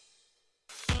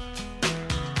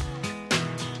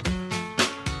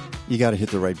 You got to hit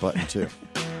the right button, too.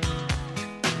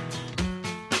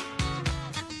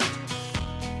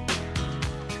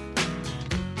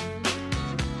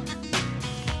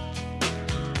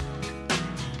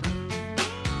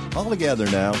 All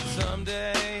together now.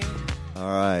 Someday.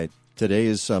 All right. Today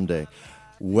is someday.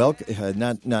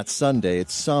 Not Sunday.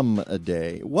 It's some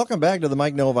day. Welcome back to the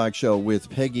Mike Novak Show with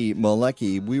Peggy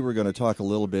Malecki. We were going to talk a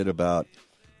little bit about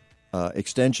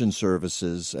extension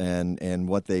services and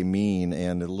what they mean,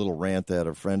 and a little rant that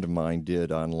a friend of mine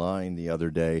did online the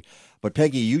other day. But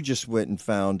Peggy, you just went and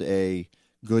found a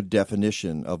good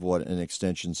definition of what an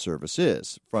extension service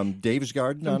is from Dave's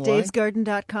Garden from online?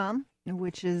 davesgarden.com.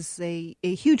 Which is a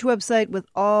huge website with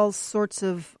all sorts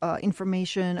of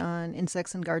information on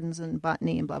insects and gardens and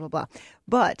botany and blah, blah, blah.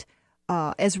 But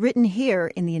as written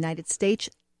here in the United States,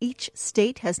 each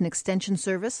state has an extension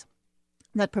service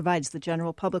that provides the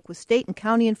general public with state and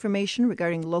county information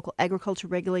regarding local agriculture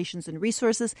regulations and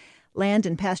resources, land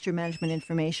and pasture management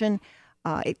information.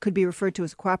 It could be referred to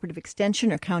as a cooperative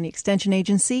extension or county extension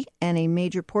agency, and a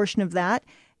major portion of that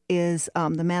is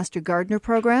the Master Gardener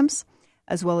programs,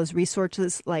 as well as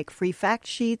resources like free fact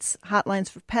sheets, hotlines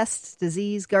for pests,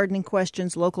 disease, gardening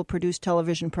questions, local produced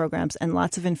television programs, and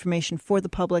lots of information for the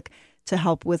public to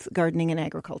help with gardening and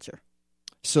agriculture.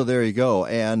 So there you go.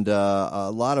 And a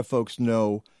lot of folks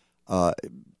know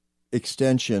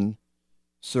extension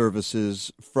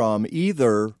services from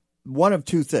either one of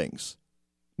two things,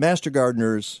 Master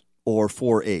Gardeners or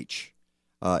 4-H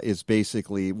is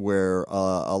basically where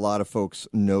a lot of folks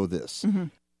know this. Mm-hmm.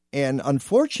 And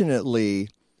unfortunately,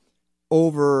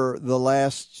 over the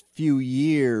last few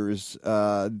years,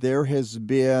 there has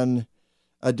been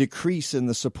a decrease in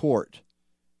the support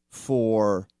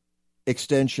for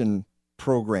extension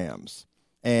programs.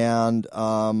 And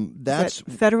that's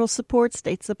federal support,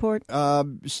 state support?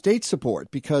 State support,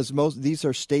 because these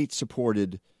are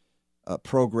state-supported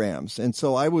programs. And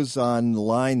so I was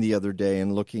online the other day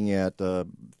and looking at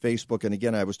Facebook, and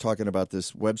again, I was talking about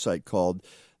this website called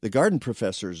the Garden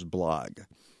Professor's Blog.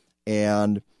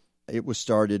 And it was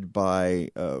started by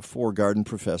 4 garden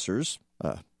professors,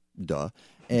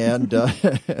 and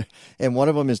and one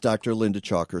of them is Dr. Linda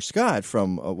Chalker Scott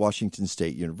from Washington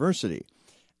State University.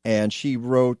 And she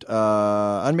wrote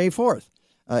on May 4th,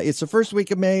 it's the first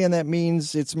week of May, and that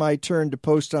means it's my turn to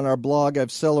post on our blog.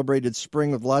 I've celebrated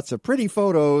spring with lots of pretty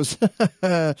photos,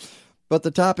 but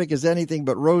the topic is anything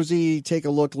but rosy. Take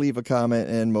a look, leave a comment,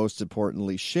 and most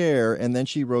importantly, share. And then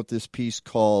she wrote this piece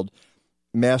called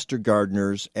Master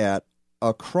Gardeners at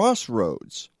a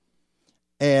Crossroads,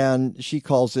 and she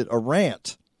calls it a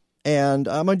rant. And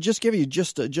I'm going to just give you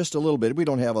just a little bit. We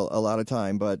don't have a lot of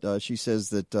time, but she says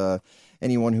that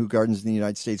anyone who gardens in the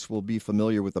United States will be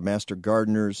familiar with the Master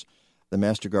Gardeners. The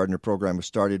Master Gardener program was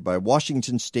started by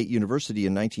Washington State University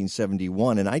in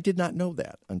 1971, and I did not know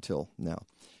that until now,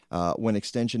 when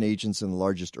extension agents in the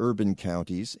largest urban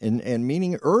counties, and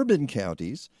meaning urban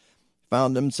counties,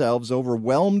 found themselves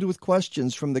overwhelmed with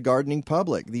questions from the gardening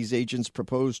public. These agents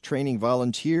proposed training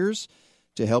volunteers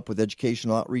to help with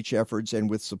educational outreach efforts, and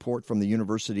with support from the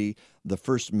university, the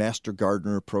first Master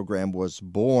Gardener program was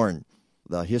born.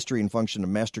 The history and function of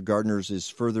Master Gardeners is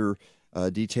further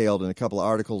detailed in a couple of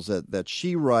articles that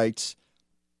she writes,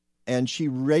 and she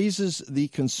raises the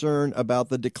concern about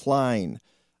the decline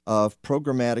of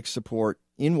programmatic support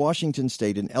in Washington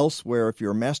State and elsewhere. If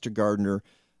you're a Master Gardener,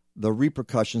 the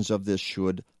repercussions of this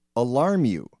should alarm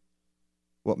you.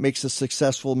 What makes a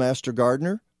successful Master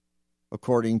Gardener?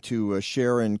 According to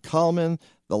Sharon Kallman,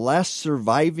 the last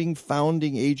surviving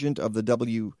founding agent of the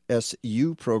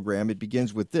WSU program, it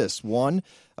begins with this. 1,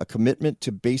 a commitment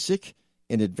to basic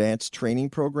and advanced training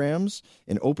programs,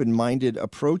 an open-minded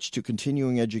approach to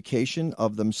continuing education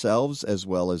of themselves as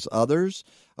well as others,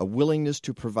 a willingness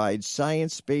to provide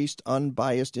science-based,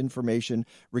 unbiased information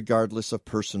regardless of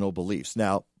personal beliefs.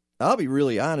 Now, I'll be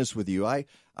really honest with you. I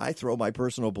throw my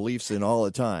personal beliefs in all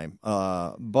the time,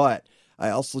 but I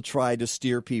also try to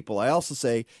steer people. I also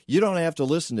say, you don't have to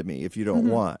listen to me if you don't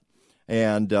want.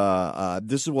 And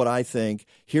this is what I think.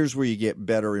 Here's where you get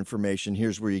better information.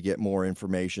 Here's where you get more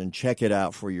information. Check it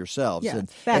out for yourselves. Yeah,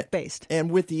 fact-based. And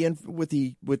with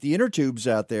the inner tubes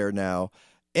out there now,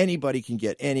 anybody can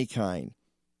get any kind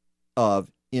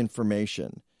of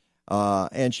information.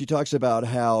 And she talks about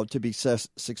how to be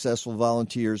successful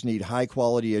volunteers need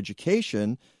high-quality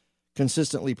education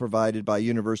consistently provided by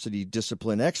university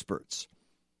discipline experts.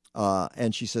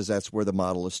 And she says that's where the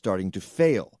model is starting to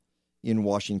fail in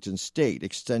Washington State.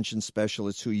 Extension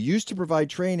specialists who used to provide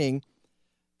training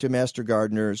to Master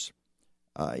Gardeners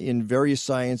in various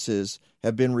sciences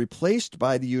have been replaced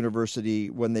by the university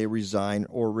when they resign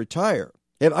or retire.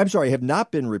 Have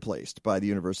not been replaced by the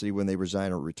university when they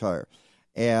resign or retire.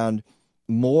 And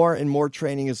more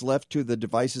training is left to the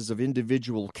devices of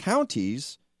individual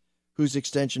counties whose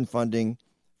extension funding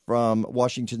from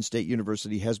Washington State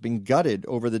University has been gutted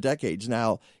over the decades.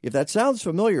 Now, if that sounds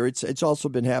familiar, it's also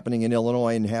been happening in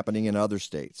Illinois and happening in other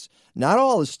states. Not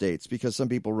all the states, because some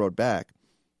people wrote back.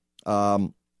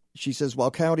 She says,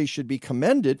 while counties should be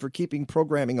commended for keeping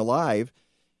programming alive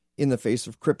in the face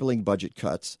of crippling budget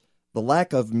cuts, the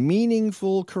lack of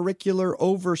meaningful curricular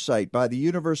oversight by the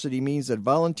university means that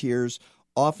volunteers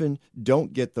often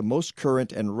don't get the most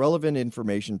current and relevant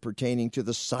information pertaining to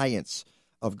the science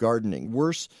of gardening.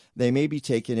 Worse, they may be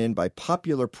taken in by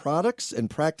popular products and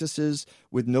practices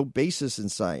with no basis in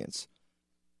science.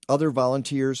 Other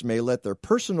volunteers may let their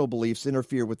personal beliefs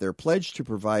interfere with their pledge to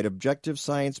provide objective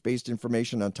science-based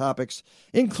information on topics,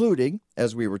 including,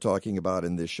 as we were talking about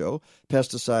in this show,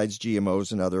 pesticides,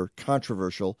 GMOs, and other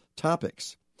controversial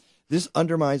topics. This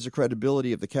undermines the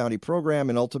credibility of the county program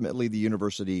and ultimately the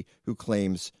university who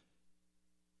claims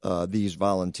these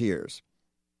volunteers.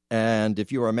 And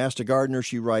if you are a Master Gardener,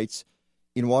 she writes,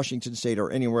 in Washington State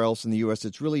or anywhere else in the U.S.,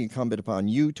 it's really incumbent upon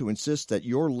you to insist that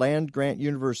your land-grant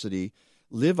university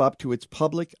live up to its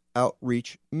public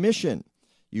outreach mission.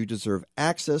 You deserve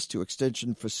access to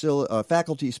extension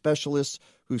faculty specialists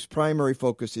whose primary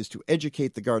focus is to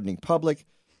educate the gardening public.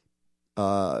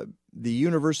 The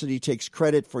university takes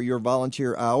credit for your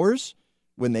volunteer hours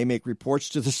when they make reports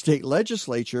to the state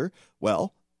legislature.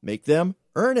 Well, make them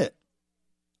earn it.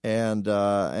 And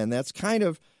that's kind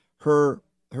of her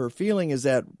feeling, is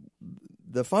that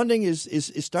the funding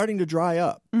is starting to dry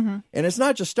up. Mm-hmm. And it's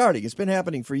not just starting. It's been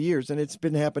happening for years, and it's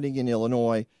been happening in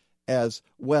Illinois as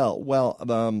well.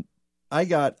 Well, I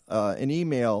got an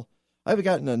email. I've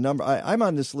gotten a number. I'm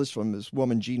on this list from this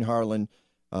woman, Jean Harlan,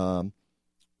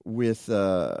 with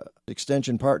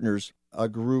Extension Partners, a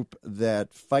group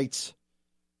that fights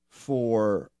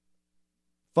for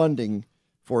funding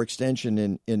for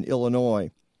extension in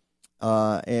Illinois.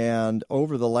 And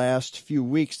over the last few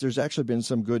weeks, there's actually been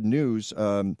some good news.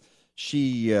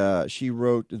 She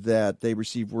wrote that they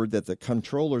received word that the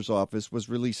comptroller's office was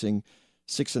releasing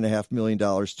 $6.5 million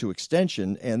to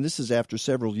extension, and this is after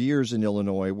several years in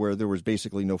Illinois where there was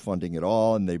basically no funding at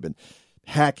all, and they've been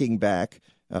hacking back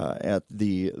at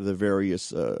the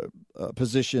various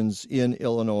positions in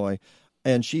Illinois.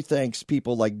 And she thanks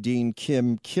people like Dean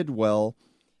Kim Kidwell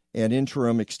and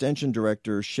interim extension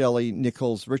director Shelley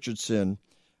Nichols Richardson,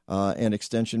 and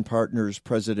extension partners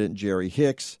president Jerry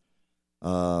Hicks,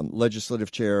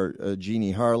 legislative chair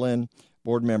Jeannie Harlan,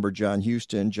 board member John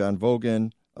Houston, John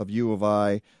Vogan of U of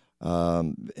I,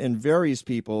 and various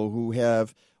people who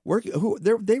have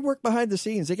they work behind the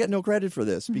scenes. They get no credit for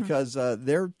this because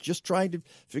they're just trying to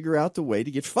figure out the way to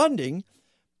get funding.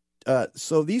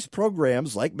 So these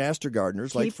programs like Master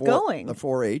Gardeners, like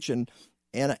 4-H, and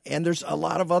there's a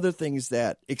lot of other things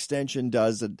that Extension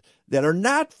does that are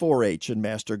not 4-H and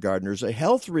Master Gardeners,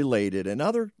 health related and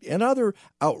other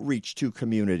outreach to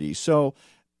communities. So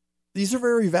these are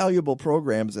very valuable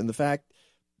programs, and the fact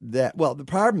that, well, the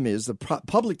problem is the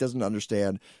public doesn't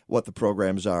understand what the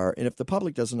programs are, and if the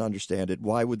public doesn't understand it,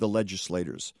 why would the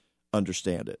legislators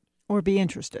understand it? Or be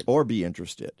interested.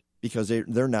 Because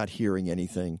they're not hearing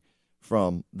anything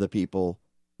from the people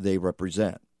they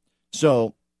represent.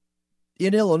 So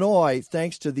in Illinois,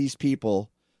 thanks to these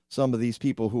people, some of these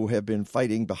people who have been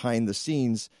fighting behind the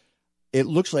scenes, it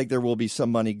looks like there will be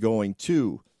some money going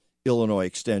to Illinois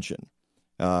Extension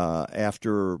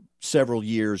after several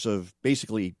years of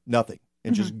basically nothing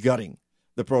and just gutting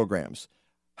the programs.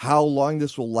 How long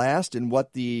this will last and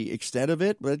what the extent of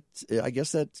it, but I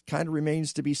guess that kind of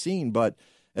remains to be seen. But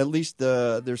at least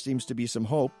there seems to be some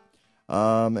hope.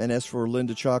 And as for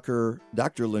Dr.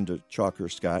 Linda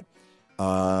Chalker Scott,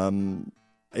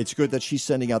 it's good that she's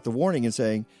sending out the warning and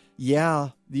saying, yeah,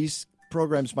 these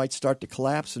programs might start to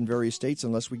collapse in various states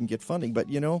unless we can get funding. But,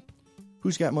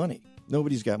 who's got money?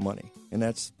 Nobody's got money. And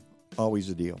that's always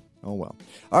a deal. Oh, well.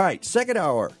 All right, second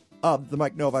hour of the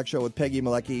Mike Novak Show with Peggy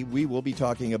Malecki. We will be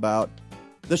talking about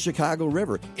the Chicago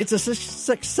River. It's a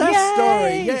success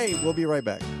story. Yay! We'll be right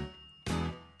back.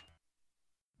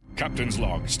 Captain's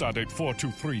log, stardate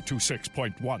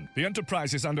 42326.1. The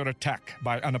Enterprise is under attack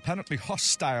by an apparently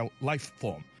hostile life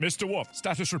form. Mr. Wolf,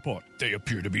 status report. They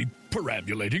appear to be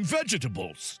perambulating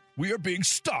vegetables. We are being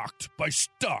stalked by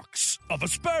stalks of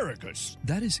asparagus.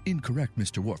 That is incorrect,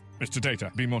 Mr. Wolf. Mr.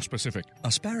 Data, be more specific.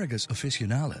 Asparagus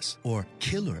officinalis, or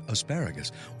killer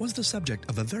asparagus, was the subject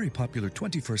of a very popular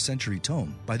 21st century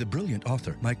tome by the brilliant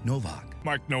author Mike Novak.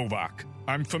 Mike Novak.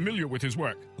 I'm familiar with his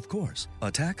work. Of course.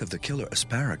 Attack of the Killer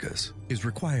Asparagus is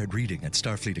required reading at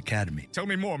Starfleet Academy. Tell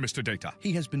me more, Mr. Data.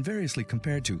 He has been variously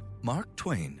compared to Mark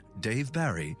Twain, Dave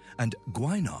Barry, and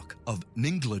Gwynok of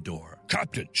Ninglador.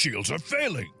 Captain, shields are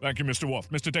failing. Thank you, Mr. Wolf.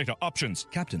 Mr. Data, options.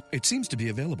 Captain, it seems to be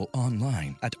available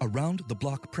online at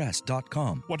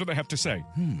aroundtheblockpress.com. What do they have to say?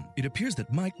 It appears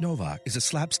that Mike Novak is a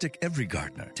slapstick every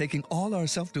gardener, taking all our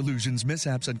self-delusions,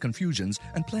 mishaps, and confusions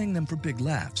and playing them for big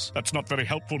laughs. That's not very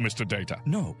helpful, Mr. Data.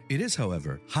 No, it is,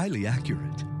 however, highly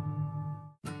accurate.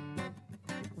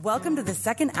 Welcome to the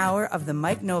second hour of the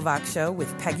Mike Novak Show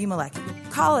with Peggy Malecki.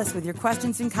 Call us with your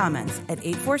questions and comments at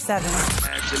 847-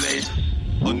 Activate.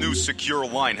 A new secure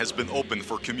line has been opened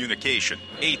for communication.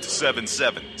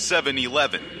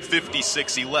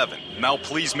 877-711-5611. Now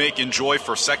please make enjoy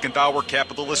for second hour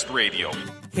capitalist radio.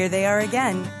 Here they are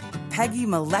again, Peggy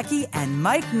Malecki and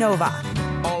Mike Novak.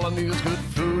 All I need is good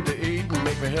food to eat and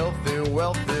make me healthy,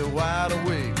 wealthy, wide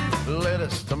awake.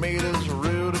 Lettuce, tomatoes,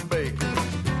 root and bacon.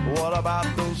 What about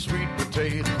those sweet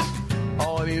potatoes?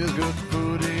 All I need is good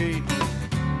food to eat.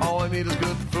 All I need is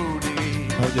good food to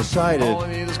eat. I decided all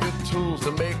I need is good tools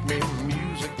to make me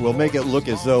music. We'll make it look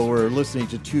as though we're listening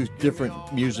to two different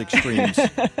music streams.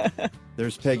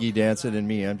 There's Peggy dancing and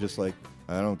me. I'm just like,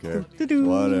 I don't care.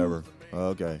 Whatever.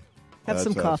 Okay. Have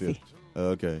some coffee. Good.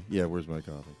 Okay. Yeah, where's my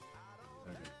coffee?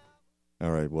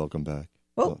 All right, welcome back.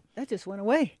 Oh, that just went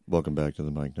away. Welcome back to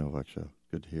the Mike Novak Show.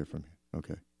 Good to hear from you.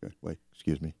 Okay, good. Wait,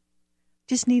 excuse me.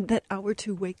 Just need that hour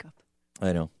to wake up.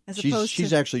 I know.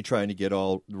 She's actually trying to get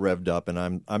all revved up, and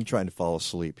I'm trying to fall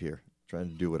asleep here, trying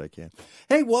to do what I can.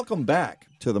 Hey, welcome back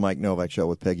to the Mike Novak Show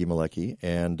with Peggy Malecki.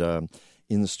 And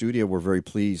in the studio, we're very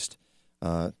pleased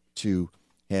to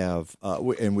have,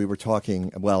 and we were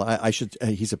talking. Well, I should.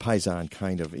 He's a paisan,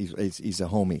 kind of. He's a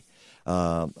homie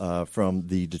from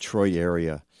the Detroit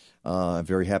area. I'm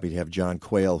very happy to have John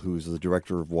Quail, who's the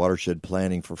director of watershed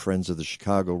planning for Friends of the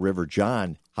Chicago River.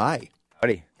 John, hi.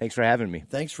 Howdy. Thanks for having me.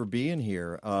 Thanks for being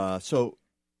here. So,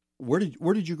 where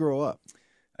did you grow up?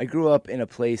 I grew up in a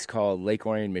place called Lake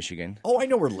Orion, Michigan. Oh, I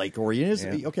know where Lake Orion is.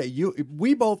 Yeah. Okay,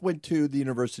 we both went to the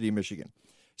University of Michigan,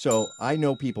 so I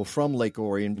know people from Lake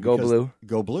Orion. Go Blue.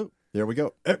 Go Blue. There we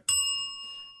go.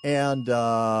 And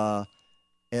Go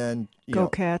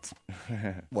Cats.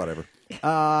 Whatever.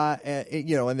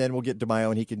 And then we'll get DeMaio,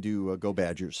 and he can do Go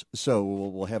Badgers. So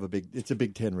we'll have it's a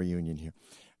Big Ten reunion here.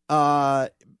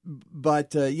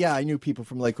 But I knew people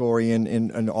from Lake Orion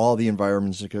and all the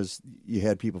environments because you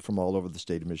had people from all over the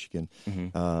state of Michigan,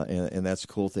 and that's a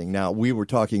cool thing. Now, we were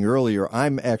talking earlier,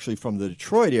 I'm actually from the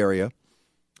Detroit area,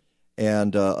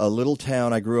 and a little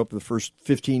town. I grew up the first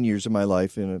 15 years of my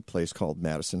life in a place called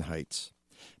Madison Heights,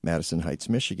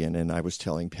 Michigan, and I was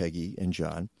telling Peggy and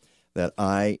John that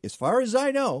as far as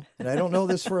I know, and I don't know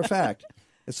this for a fact,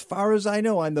 as far as I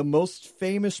know, I'm the most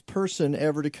famous person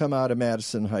ever to come out of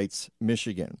Madison Heights,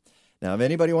 Michigan. Now, if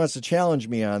anybody wants to challenge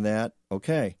me on that,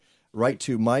 okay, write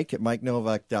to Mike at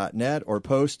MikeNovak.net or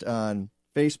post on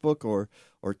Facebook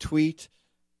or tweet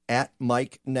at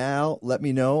Mike Now. Let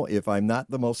me know if I'm not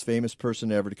the most famous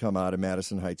person ever to come out of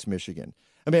Madison Heights, Michigan.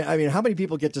 I mean, how many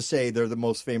people get to say they're the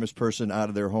most famous person out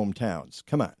of their hometowns?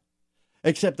 Come on.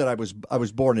 Except that I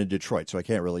was born in Detroit, so I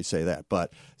can't really say that.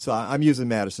 But so I'm using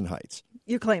Madison Heights.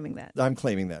 You're claiming that. I'm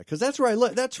claiming that because that's where I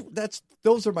live.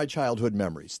 Those are my childhood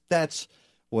memories. That's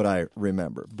what I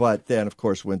remember. But then, of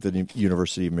course, went to the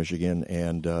University of Michigan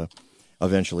and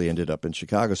eventually ended up in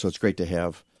Chicago. So it's great to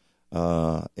have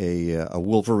a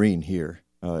Wolverine here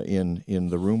in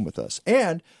the room with us.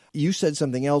 And you said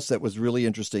something else that was really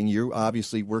interesting. You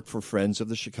obviously work for Friends of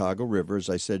the Chicago River. As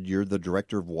I said, you're the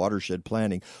director of watershed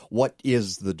planning. What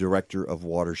is the director of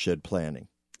watershed planning?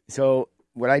 So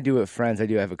what I do at Friends, I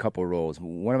have a couple of roles.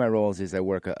 One of my roles is I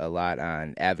work a lot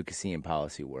on advocacy and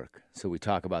policy work. So we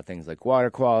talk about things like water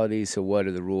quality. So what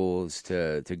are the rules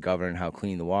to govern how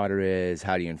clean the water is?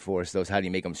 How do you enforce those? How do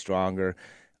you make them stronger?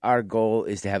 Our goal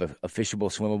is to have a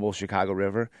fishable, swimmable Chicago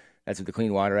River. That's what the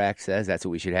Clean Water Act says. That's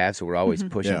what we should have. So we're always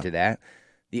pushing to that.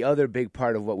 The other big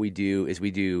part of what we do is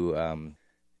a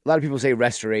lot of people say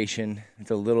restoration. It's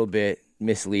a little bit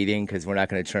misleading because we're not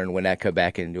going to turn Winnetka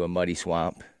back into a muddy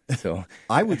swamp. So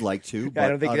I would like to. But I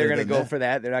don't think they're going to go for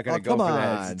that. They're not going to go for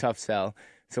that. It's a tough sell.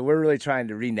 So we're really trying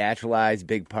to renaturalize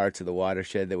big parts of the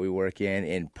watershed that we work in.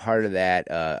 And part of that,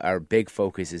 our big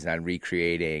focus is on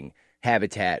recreating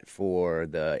habitat for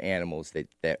the animals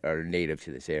that are native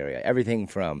to this area. Everything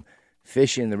from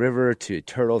fish in the river to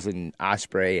turtles and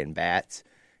osprey and bats.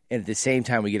 And at the same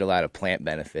time, we get a lot of plant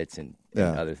benefits and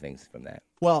other things from that.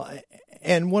 Well,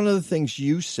 and one of the things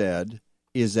you said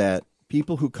is that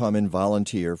people who come and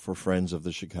volunteer for Friends of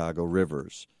the Chicago River,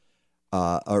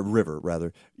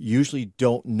 usually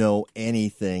don't know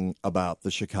anything about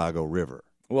the Chicago River.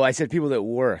 Well, I said people that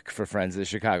work for Friends of the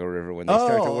Chicago River when they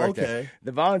start to work there.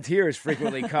 The volunteers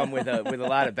frequently come with a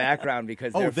lot of background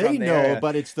because they're from the area.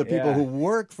 But it's the people who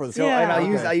work for the. So, and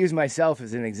I'll use myself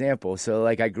as an example. So,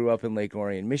 like, I grew up in Lake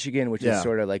Orion, Michigan, which is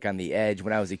sort of like on the edge.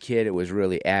 When I was a kid, it was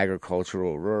really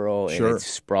agricultural, rural, and it's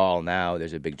sprawl now.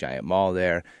 There's a big giant mall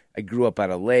there. I grew up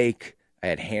on a lake. I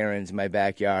had herons in my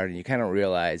backyard, and you kind of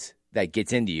realize that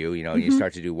gets into you, and you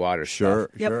start to do water stuff.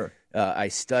 Sure. I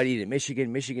studied at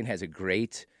Michigan. Michigan has a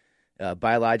great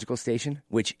biological station,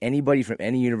 which anybody from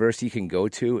any university can go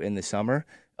to in the summer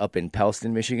up in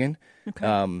Pellston, Michigan.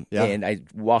 Okay. And I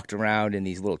walked around in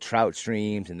these little trout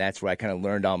streams, and that's where I kind of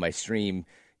learned all my stream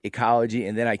ecology.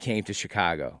 And then I came to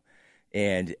Chicago.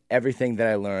 And everything that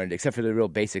I learned, except for the real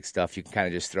basic stuff, you can kind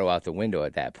of just throw out the window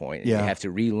at that point. And you have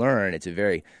to relearn. It's a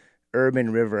very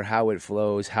urban river, how it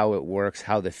flows, how it works,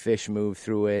 how the fish move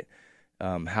through it,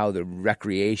 how the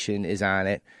recreation is on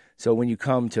it. So when you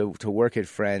come to work at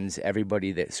Friends,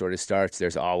 everybody that sort of starts,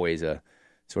 there's always a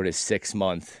sort of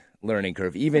 6-month learning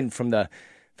curve, even from the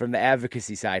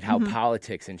advocacy side, how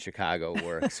politics in Chicago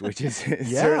works, which is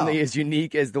certainly as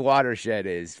unique as the watershed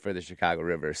is for the Chicago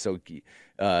River. So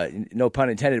no pun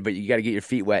intended, but you got to get your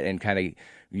feet wet and kind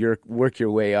of work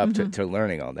your way up to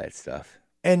learning all that stuff.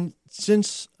 And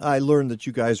since I learned that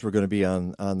you guys were going to be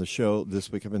on the show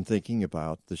this week, I've been thinking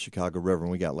about the Chicago River,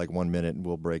 and we got like 1 minute, and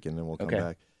we'll break and then we'll come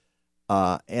back.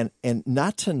 And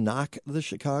not to knock the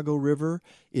Chicago River,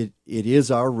 it is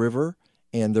our river,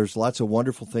 and there's lots of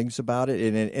wonderful things about it,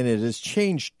 and it has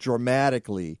changed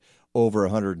dramatically over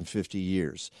 150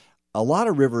 years. a lot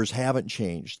of rivers haven't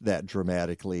changed that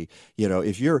dramatically. You know,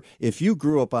 if you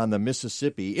grew up on the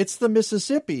Mississippi, it's the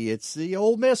Mississippi. It's the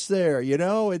Ole Miss there. You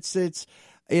know, it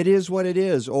is what it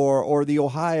is. Or the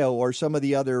Ohio, or some of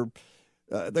the other,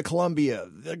 the Columbia,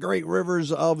 the great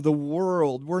rivers of the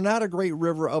world. We're not a great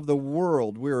river of the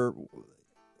world.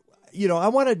 I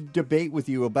want to debate with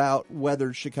you about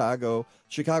whether Chicago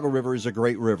River is a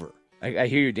great river. I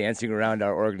hear you dancing around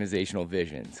our organizational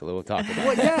vision, so we'll talk about it.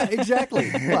 Well, yeah,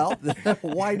 exactly. Well,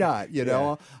 why not? You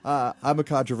know, I'm a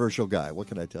controversial guy. What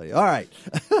can I tell you? All right.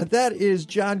 That is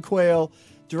John Quail,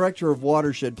 Director of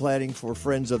Watershed Planning for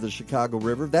Friends of the Chicago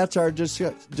River. That's our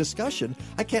discussion.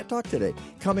 I can't talk today.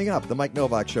 Coming up, The Mike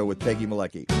Novak Show with Peggy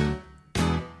Malecki.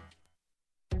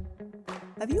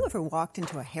 Have you ever walked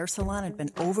into a hair salon and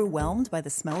been overwhelmed by the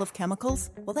smell of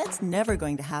chemicals? Well, that's never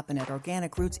going to happen at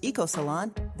Organic Roots Eco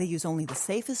Salon. They use only the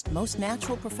safest, most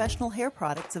natural professional hair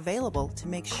products available to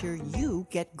make sure you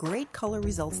get great color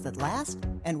results that last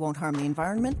and won't harm the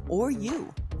environment or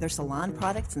you. Their salon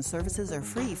products and services are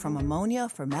free from ammonia,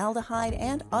 formaldehyde,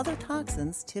 and other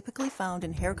toxins typically found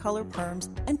in hair color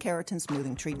perms and keratin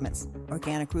smoothing treatments.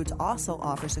 Organic Roots also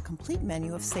offers a complete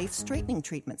menu of safe straightening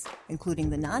treatments,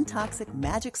 including the non-toxic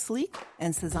Magic Sleek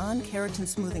and Cezanne keratin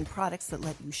smoothing products that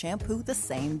let you shampoo the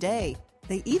same day.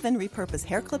 They even repurpose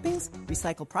hair clippings,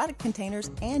 recycle product containers,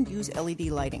 and use LED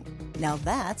lighting. Now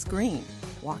that's green.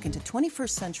 Walk into 21st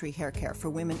century hair care for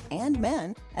women and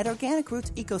men at Organic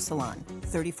Roots Eco Salon,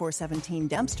 3417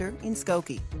 Dempster in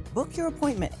Skokie. Book your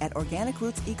appointment at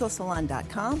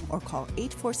organicrootsecosalon.com or call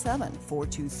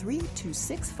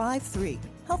 847-423-2653.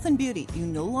 Health and beauty, you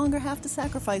no longer have to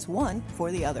sacrifice one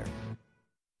for the other.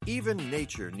 Even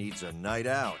nature needs a night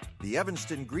out. The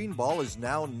Evanston Green Ball is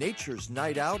now Nature's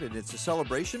Night Out, and it's a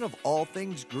celebration of all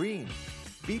things green.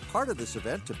 Be part of this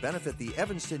event to benefit the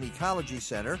Evanston Ecology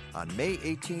Center on May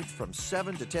 18th from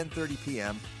 7 to 10:30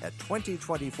 p.m. at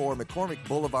 2024 McCormick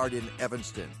Boulevard in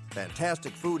Evanston.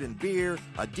 Fantastic food and beer,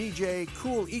 a DJ,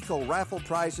 cool eco raffle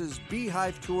prizes,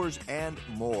 beehive tours, and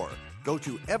more. Go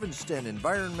to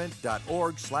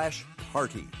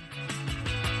evanstonenvironment.org/party.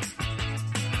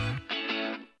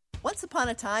 Once upon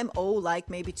a time, like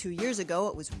maybe 2 years ago,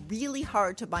 it was really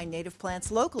hard to buy native plants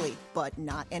locally, but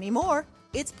not anymore.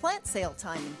 It's plant sale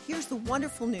time, and here's the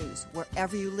wonderful news.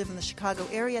 Wherever you live in the Chicago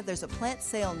area, there's a plant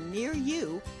sale near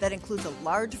you that includes a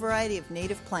large variety of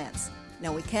native plants.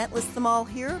 Now, we can't list them all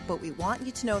here, but we want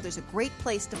you to know there's a great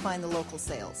place to find the local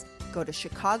sales. Go to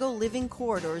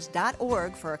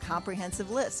ChicagoLivingCorridors.org for a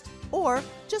comprehensive list, or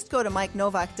just go to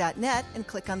MikeNovak.net and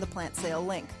click on the plant sale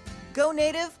link. Go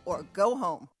native or go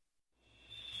home.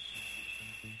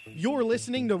 You're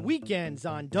listening to Weekends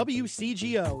on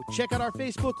WCGO. Check out our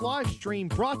Facebook live stream,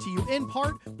 brought to you in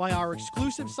part by our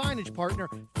exclusive signage partner,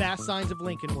 Fast Signs of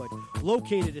Lincolnwood.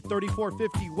 Located at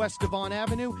 3450 West Devon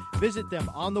Avenue, visit them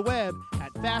on the web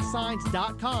at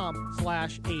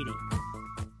fastsigns.com/80.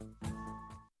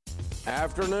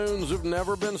 Afternoons have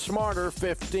never been smarter.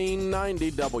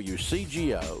 1590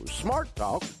 WCGO. Smart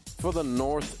Talk for the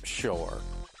North Shore.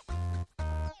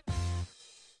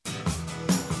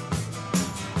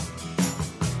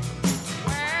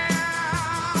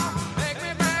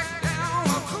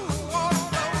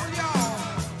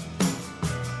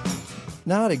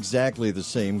 Not exactly the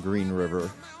same Green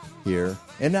River here.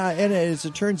 And as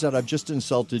it turns out, I've just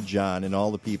insulted John and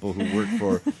all the people who work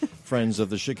for Friends of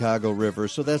the Chicago River.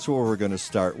 So that's where we're going to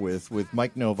start with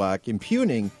Mike Novak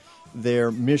impugning their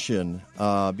mission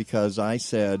because I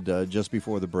said just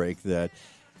before the break that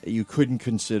you couldn't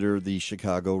consider the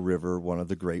Chicago River one of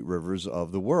the great rivers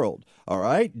of the world. All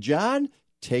right, John,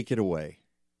 take it away.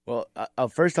 Well,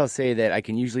 first I'll say that I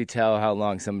can usually tell how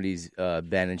long somebody's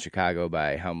been in Chicago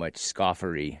by how much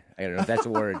scoffery, I don't know if that's a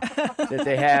word, that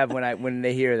they have when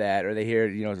they hear that, or they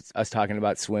hear us talking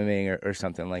about swimming or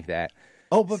something like that.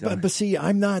 Oh, but see,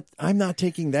 I'm not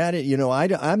taking that.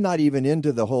 I'm not even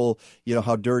into the whole,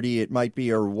 how dirty it might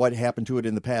be or what happened to it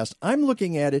in the past. I'm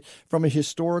looking at it from a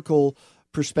historical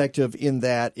perspective in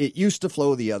that it used to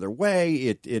flow the other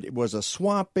way. It was a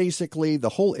swamp, basically. The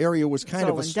whole area was kind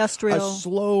of a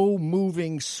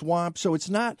slow-moving swamp. So it's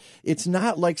not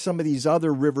like some of these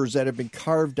other rivers that have been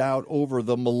carved out over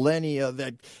the millennia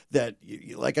that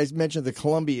like I mentioned, the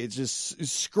Columbia is just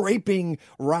scraping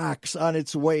rocks on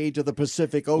its way to the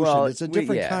Pacific Ocean. Well, it's a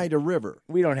different kind of river.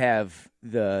 We don't have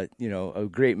a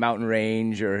great mountain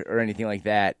range or anything like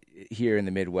that here in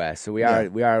the Midwest. So we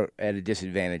are at a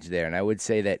disadvantage there. And I would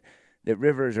say that that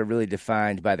rivers are really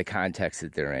defined by the context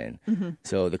that they're in. Mm-hmm.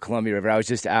 So the Columbia River, I was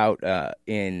just out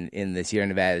in the Sierra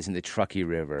Nevadas in the Truckee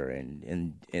River,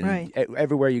 and Right.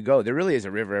 Everywhere you go, there really is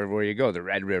a river everywhere you go. The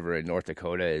Red River in North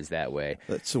Dakota is that way.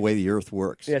 That's the way the earth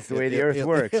works. That's the way the earth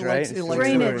works, right? It likes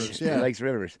rivers. Yeah. It likes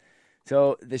rivers.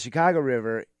 So the Chicago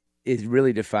River is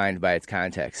really defined by its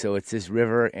context. So it's this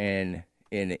river in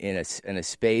a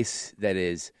space that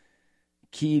is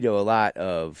key to a lot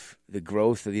of the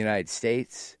growth of the United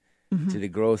States, to the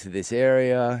growth of this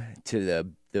area,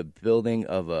 to the building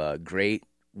of a great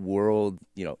world,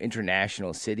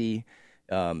 international city.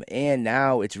 And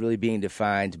now it's really being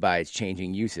defined by its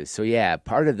changing uses. So yeah,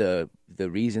 part of the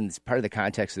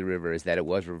context of the river is that it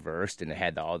was reversed and it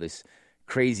had all this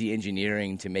crazy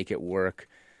engineering to make it work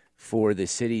for the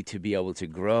city to be able to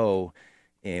grow.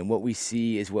 And what we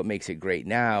see is what makes it great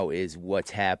now is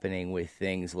what's happening with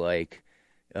things like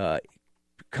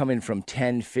coming from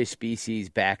 10 fish species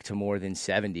back to more than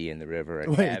 70 in the river.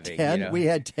 And Wait, having, 10? We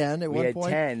had 10 at one point?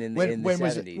 We had 10 in the 70s.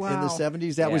 Was it? Wow. In the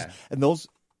 70s? That was, and those,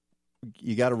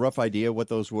 you got a rough idea what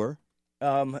those were?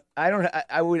 I'm not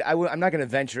going to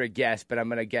venture a guess, but I'm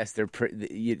going to guess they're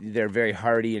very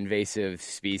hardy, invasive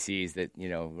species that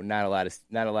not a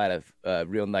lot of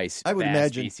real nice. I would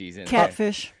imagine species in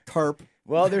catfish, carp.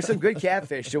 Well, there's some good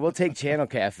catfish, so we'll take channel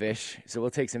catfish. So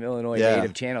we'll take some Illinois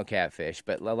native channel catfish,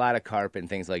 but a lot of carp and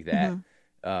things like that.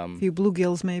 A few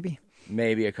bluegills,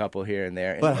 maybe a couple here and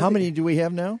there. But how many do we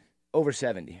have now? Over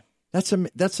 70. That's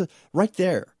a right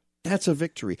there. That's a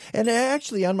victory. And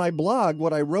actually, on my blog,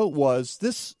 what I wrote was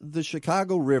the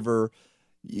Chicago River.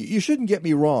 You shouldn't get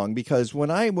me wrong, because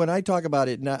when I talk about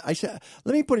it, I say,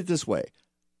 let me put it this way: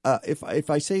 if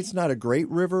I say it's not a great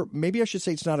river, maybe I should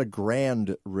say it's not a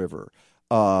grand river.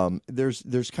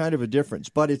 There's kind of a difference,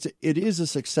 but it is a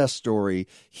success story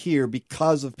here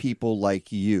because of people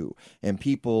like you and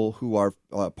people who are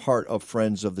part of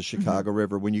Friends of the Chicago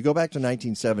River. When you go back to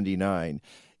 1979,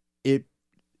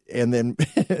 and then,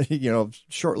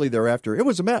 shortly thereafter, it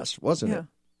was a mess, wasn't it?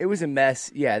 It was a mess.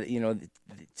 Yeah.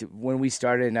 When we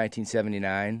started in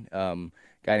 1979, a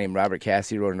guy named Robert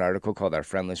Cassidy wrote an article called Our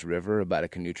Friendless River about a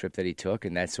canoe trip that he took.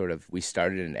 And that's we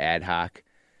started an ad hoc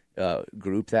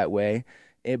group that way.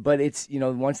 But it's,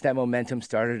 once that momentum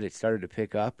started, it started to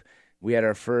pick up. We had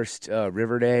our first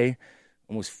River Day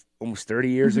almost 30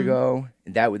 years ago.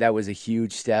 That was a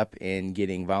huge step in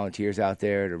getting volunteers out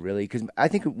there to really, because I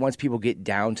think once people get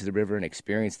down to the river and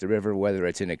experience the river, whether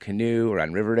it's in a canoe or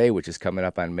on River Day, which is coming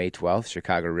up on May 12th,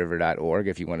 chicagoriver.org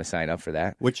if you want to sign up for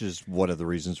that. Which is one of the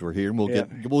reasons we're here. And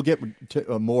we'll get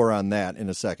to, more on that in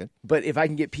a second. But if I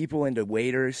can get people into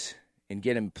waders and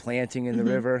get them planting in the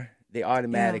river, they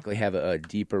automatically have a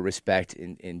deeper respect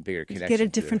and bigger connection. Get a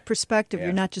different perspective.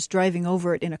 You're not just driving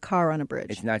over it in a car on a bridge.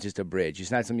 It's not just a bridge.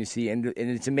 It's not something you see. And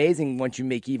it's amazing once you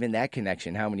make even that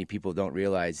connection, how many people don't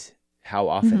realize how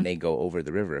often they go over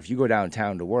the river. If you go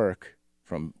downtown to work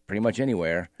from pretty much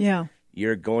anywhere,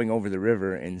 you're going over the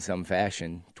river in some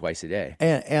fashion twice a day.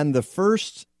 And the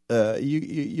first...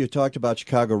 You talked about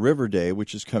Chicago River Day,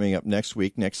 which is coming up next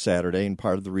week, next Saturday, and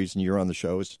part of the reason you're on the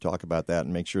show is to talk about that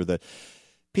and make sure that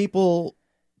people,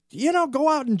 go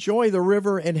out and enjoy the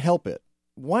river and help it.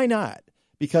 Why not?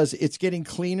 Because it's getting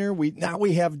cleaner. Now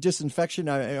we have disinfection.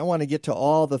 I want to get to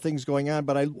all the things going on,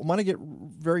 but I want to get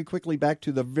very quickly back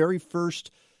to the very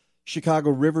first Chicago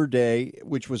River Day,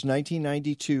 which was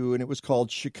 1992, and it was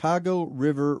called Chicago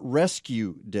River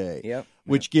Rescue Day,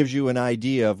 which gives you an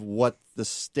idea of what the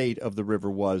state of the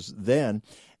river was then.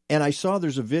 And I saw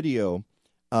there's a video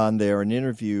on there, an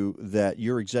interview that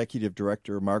your executive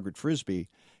director, Margaret Frisbee,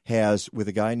 has with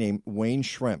a guy named Wayne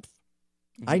Schrempf.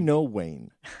 I know Wayne.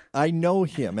 I know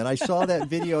him. And I saw that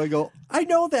video. I go, I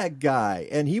know that guy.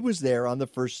 And he was there on the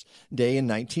first day in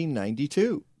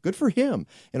 1992. Good for him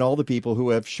and all the people who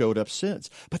have showed up since.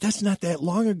 But that's not that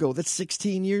long ago. That's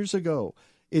 16 years ago.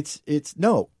 It's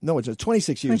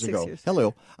 26 years ago. Years.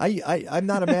 Hello. I'm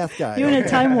not a math guy. You're in a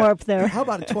time warp there. How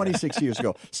about 26 years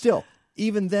ago? Still,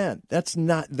 even then, that's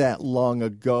not that long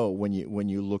ago when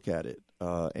you look at it.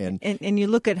 And you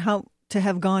look at how to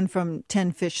have gone from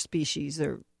 10 fish species,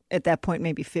 or at that point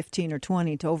maybe 15 or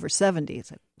 20, to over 70.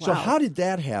 It's like, wow. So how did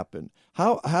that happen?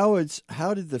 How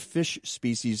did the fish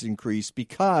species increase?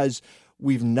 Because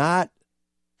we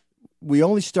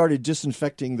only started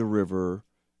disinfecting the river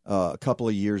a couple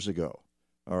of years ago.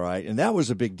 All right, and that was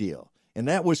a big deal. And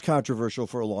that was controversial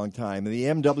for a long time. And the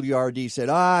MWRD said,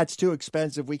 it's too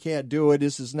expensive. We can't do it.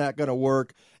 This is not going to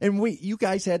work. And you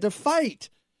guys had to fight.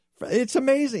 It's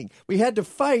amazing. We had to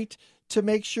fight to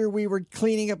make sure we were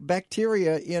cleaning up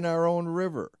bacteria in our own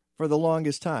river for the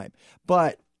longest time.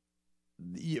 But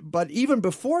but even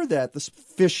before that, the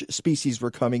fish species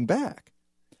were coming back.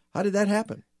 How did that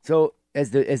happen? So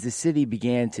as the city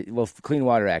began to, the Clean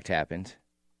Water Act happened.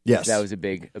 Yes, that was a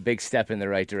big step in the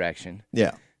right direction.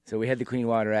 Yeah. So we had the Clean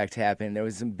Water Act happen. There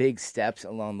was some big steps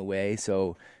along the way.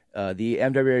 So the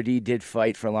MWRD did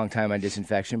fight for a long time on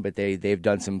disinfection, but they've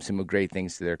done some great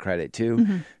things to their credit too.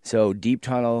 Mm-hmm. So deep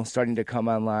tunnel starting to come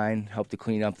online, help to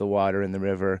clean up the water in the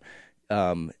river.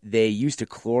 They used to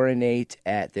chlorinate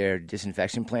at their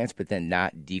disinfection plants, but then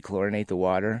not dechlorinate the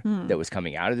water that was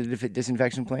coming out of the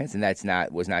disinfection plants, and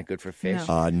was not good for fish.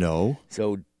 No.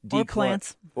 So or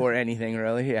plants or anything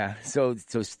really, yeah. So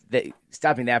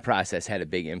stopping that process had a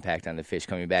big impact on the fish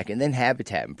coming back, and then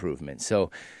habitat improvement.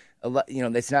 So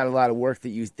that's not a lot of work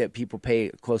that people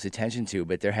pay close attention to,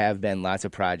 but there have been lots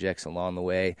of projects along the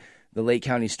way. The Lake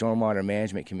County Stormwater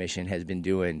Management Commission has been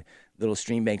doing little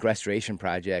stream bank restoration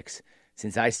projects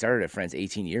since I started at Friends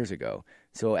 18 years ago.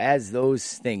 So as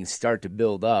those things start to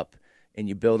build up and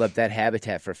you build up that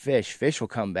habitat for fish will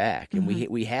come back. And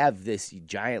we have this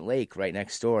giant lake right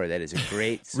next door that is a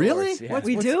great source. Really? Yeah.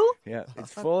 We do? Yeah,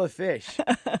 it's full of fish.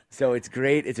 So it's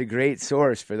great. It's a great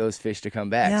source for those fish to come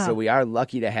back. Yeah. So we are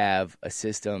lucky to have a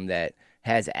system that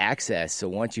has access. So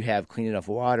once you have clean enough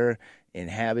water and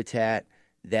habitat,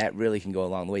 that really can go a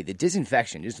long way. The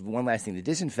disinfection, just one last thing, the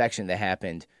disinfection that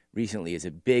happened recently is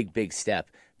a big, big step,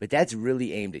 but that's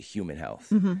really aimed at human health.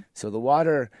 Mm-hmm. So the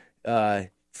water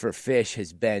for fish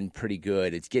has been pretty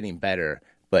good. It's getting better,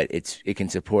 but it can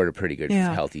support a pretty good,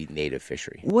 healthy native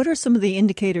fishery. What are some of the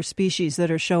indicator species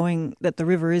that are showing that the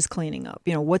river is cleaning up?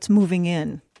 What's moving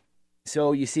in?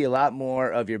 So you see a lot more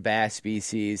of your bass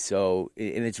species. So,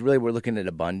 and it's really, we're looking at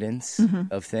abundance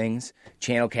of things.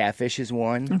 Channel catfish is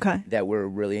one that we're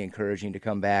really encouraging to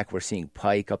come back. We're seeing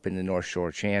pike up in the North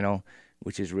Shore Channel,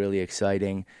 which is really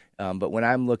exciting. But when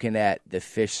I'm looking at the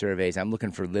fish surveys, I'm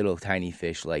looking for little tiny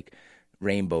fish like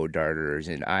rainbow darters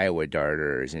and Iowa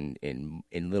darters and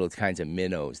little kinds of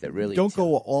minnows that really don't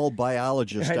go all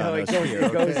biologist on us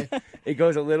here. It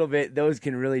goes a little bit. Those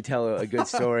can really tell a good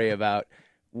story about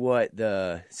what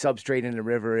the substrate in the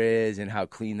river is and how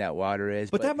clean that water is.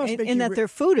 But that must make and that their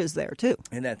food is there too.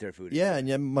 And that their food is and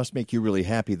it must make you really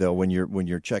happy though when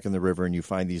you're checking the river and you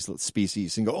find these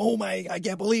species and go, oh my, I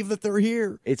can't believe that they're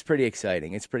here. It's pretty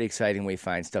exciting. It's pretty exciting when we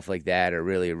find stuff like that, or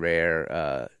really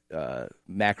rare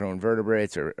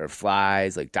macroinvertebrates or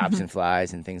flies like Dobson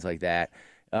flies and things like that.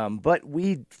 But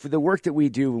for the work that we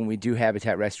do when we do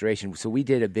habitat restoration, so we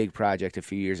did a big project a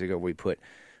few years ago where we put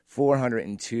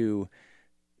 402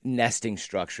 nesting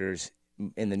structures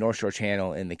in the North Shore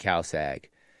Channel in the Calsag,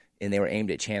 and they were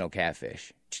aimed at channel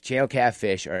catfish. Channel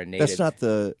catfish are a native. That's not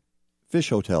the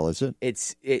fish hotel, is it?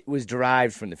 It was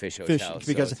derived from the fish hotel.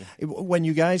 Because when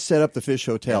you guys set up the fish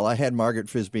hotel, I had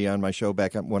Margaret Fisby on my show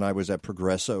back when I was at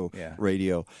Progresso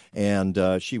Radio,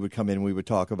 and she would come in and we would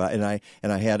talk about, and I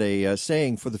had a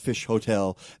saying for the fish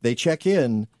hotel: they check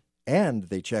in and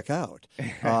they check out,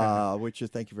 which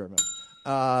is thank you very much.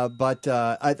 But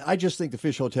I just think the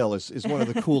Fish Hotel is one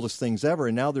of the coolest things ever,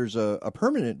 and now there's a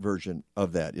permanent version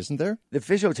of that, isn't there? The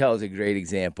Fish Hotel is a great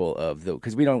example of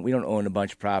because we don't own a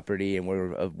bunch of property, and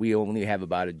we only have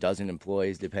about a dozen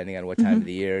employees depending on what time of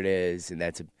the year it is, and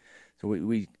so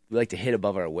we like to hit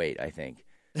above our weight, I think.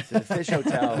 So the Fish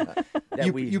Hotel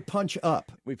you punch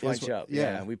up. We punch up.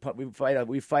 Yeah. We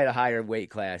fight a higher weight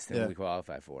class than we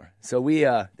qualify for. So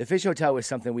the Fish Hotel was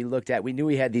something we looked at. We knew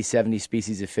we had these 70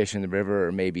 species of fish in the river,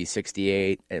 or maybe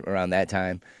 68 around that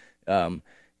time.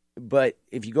 But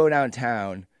if you go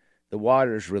downtown, the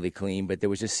water is really clean, but there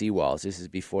was just seawalls. This is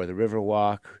before the river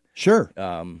walk. Sure.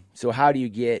 So how do you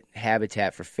get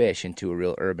habitat for fish into a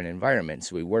real urban environment?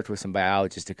 So we worked with some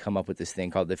biologists to come up with this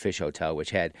thing called the Fish Hotel, which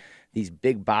had these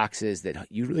big boxes that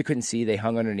you really couldn't see. They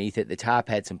hung underneath it. The top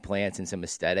had some plants and some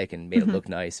aesthetic and made it look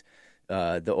nice.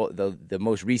 The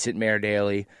most recent Mayor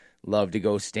Daley loved to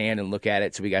go stand and look at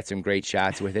it, so we got some great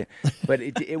shots with it. But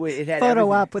it had photo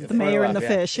everything. op with the mayor and the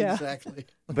fish. Yeah, exactly.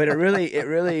 But it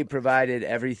really provided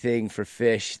everything for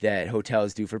fish that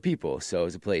hotels do for people. So it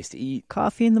was a place to eat,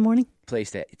 coffee in the morning,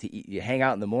 place to eat. You hang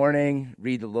out in the morning,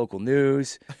 read the local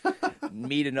news,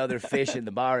 meet another fish in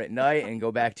the bar at night, and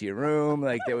go back to your room.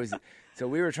 So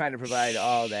we were trying to provide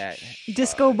all that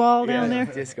disco ball down there,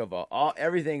 disco ball,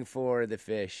 everything for the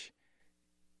fish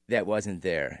that wasn't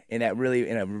there in a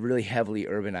really heavily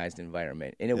urbanized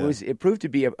environment, and it proved to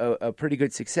be a pretty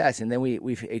good success. And then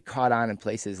it caught on in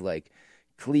places like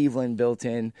Cleveland built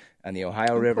in on the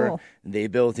Ohio River. Cool. They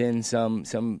built in some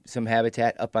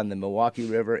habitat up on the Milwaukee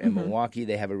River. In Milwaukee,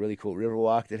 they have a really cool river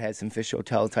walk that has some fish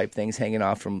hotel type things hanging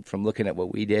off from looking at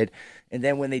what we did. And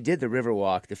then when they did the river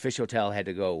walk, the fish hotel had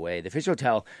to go away. The fish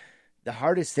hotel the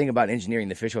hardest thing about engineering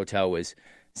the fish hotel was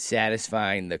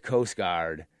satisfying the Coast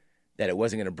Guard that it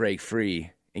wasn't going to break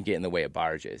free and get in the way of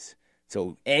barges.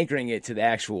 So anchoring it to the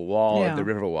actual wall of the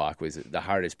Riverwalk was the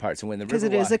hardest part. So when the because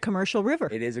it is a commercial river.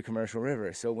 It is a commercial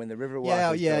river. So when the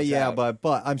Riverwalk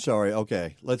but I'm sorry.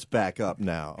 Okay, let's back up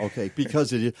now. Okay,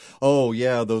 because it is.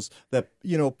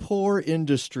 Poor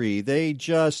industry. They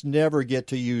just never get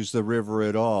to use the river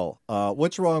at all.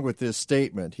 What's wrong with this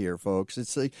statement here, folks?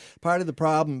 It's part of the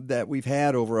problem that we've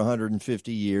had over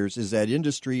 150 years is that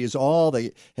industry is all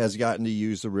that has gotten to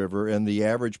use the river, and the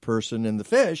average person and the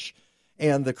fish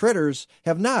and the critters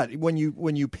have not. When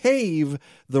you pave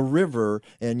the river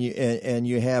and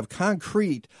you have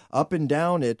concrete up and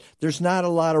down it, there's not a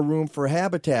lot of room for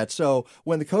habitat. So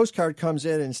when the Coast Guard comes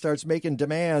in and starts making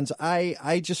demands,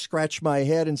 I just scratch my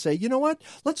head and say, you know what?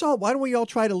 Why don't we all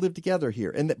try to live together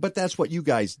here? But that's what you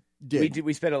guys did.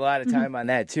 We spent a lot of time on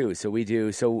that too. So we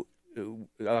do. So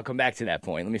I'll come back to that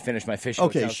point. Let me finish my fish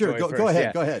hotel story first. Go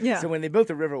ahead. Yeah. So when they built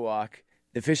the Riverwalk,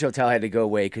 the fish hotel had to go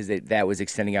away because that was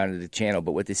extending out into the channel.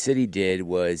 But what the city did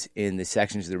was in the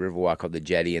sections of the Riverwalk called the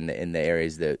jetty in the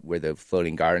areas where the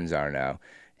floating gardens are now,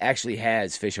 actually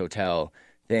has fish hotel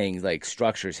things like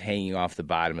structures hanging off the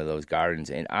bottom of those gardens.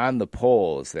 And on the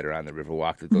poles that are on the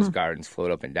Riverwalk that those gardens float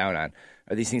up and down on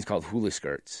are these things called hula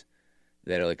skirts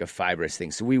that are like a fibrous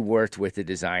thing. So we worked with the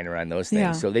designer on those things.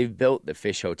 Yeah. So they've built the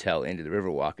fish hotel into the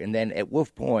Riverwalk. And then at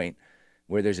Wolf Point,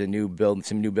 where there's some new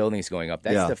buildings going up,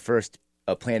 that's the first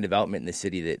planned development in the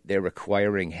city that they're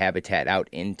requiring habitat out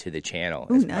into the channel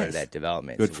as part of that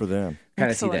development. Good for them.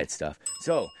 Kind of see that stuff.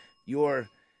 So your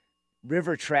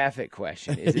river traffic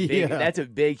question is a big, that's a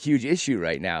big, huge issue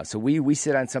right now. So we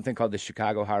sit on something called the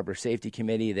Chicago Harbor Safety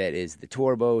Committee that is the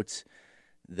tour boats,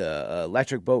 the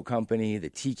electric boat company, the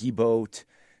tiki boat,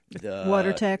 the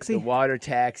water taxi,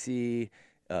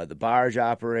 the barge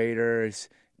operators.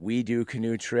 We do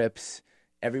canoe trips.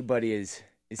 Everybody is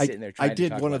sitting there trying to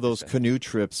talk I did one of those canoe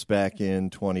trips back in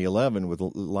 2011 with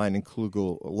Line and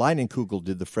Kugel. Line and Kugel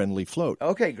did the friendly float.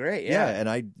 Okay, great. Yeah, and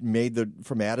I made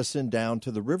from Addison down to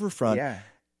the riverfront. Yeah.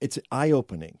 It's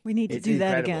eye-opening. We need to do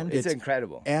that again. It's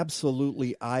incredible.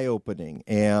 Absolutely eye-opening.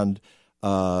 And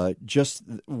just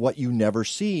what you never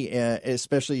see,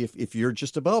 especially if you're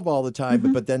just above all the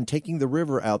time, but then taking the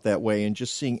river out that way and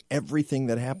just seeing everything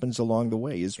that happens along the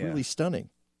way is really stunning.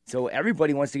 So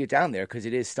everybody wants to get down there because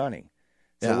it is stunning.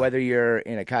 So whether you're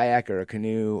in a kayak or a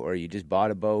canoe or you just bought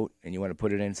a boat and you want to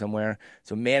put it in somewhere,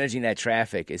 so managing that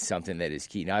traffic is something that is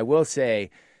key. Now, I will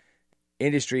say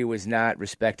industry was not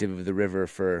respective of the river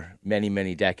for many,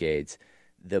 many decades.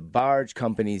 The barge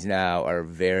companies now are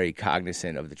very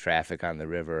cognizant of the traffic on the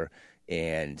river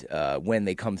and when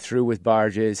they come through with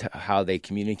barges, how they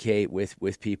communicate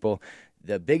with people.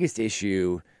 The biggest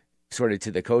issue, sort of to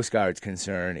the Coast Guard's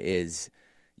concern, is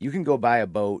you can go buy a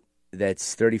boat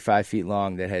that's 35 feet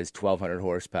long that has 1,200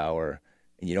 horsepower,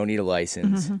 and you don't need a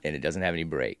license, and it doesn't have any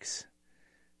brakes.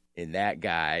 And that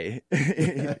guy's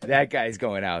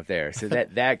going out there, so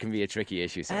that can be a tricky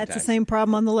issue sometimes. That's the same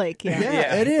problem on the lake.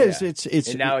 Yeah, it is. Yeah. It's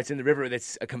and now it's in the river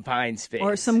that's a confined space,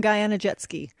 or some guy on a jet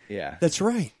ski. Yeah, that's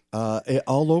right.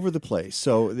 All over the place.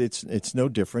 So it's no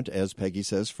different, as Peggy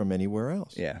says, from anywhere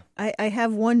else. Yeah. I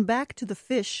have one back to the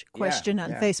fish question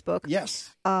on Facebook.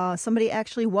 Yes. Somebody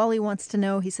actually, Wally wants to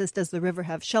know, he says, does the river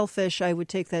have shellfish? I would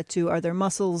take that to, are there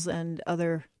mussels and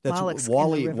other mollusks in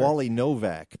the river? Wally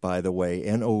Novak, by the way,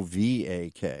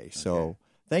 Novak. So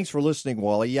thanks for listening,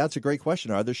 Wally. Yeah, it's a great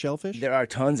question. Are there shellfish? There are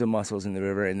tons of mussels in the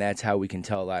river, and that's how we can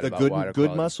tell a lot about water quality. The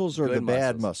good mussels or the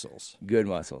bad mussels? Good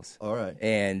mussels. All right.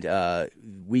 And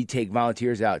we take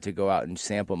volunteers out to go out and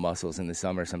sample mussels in the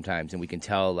summer sometimes, and we can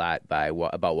tell a lot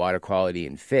about water quality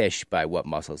and fish by what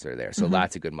mussels are there. So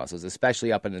lots of good mussels,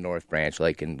 especially up in the North Branch,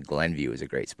 like in Glenview is a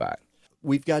great spot.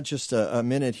 We've got just a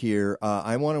minute here.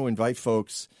 I want to invite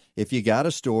folks, if you got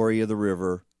a story of the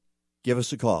river, give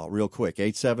us a call real quick,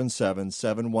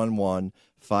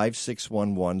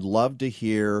 877-711-5611. Love to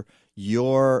hear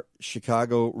your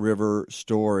Chicago River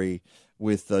story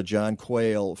with John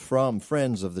Quail from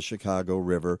Friends of the Chicago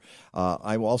River.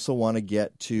 I also want to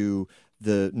get to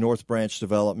the North Branch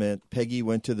development. Peggy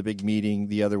went to the big meeting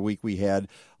the other week. We had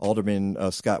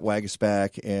Alderman Scott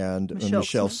Wagasback and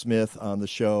Michelle Smith on the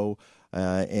show.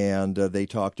 And they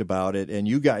talked about it. And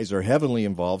you guys are heavily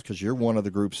involved because you're one of the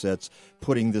groups that's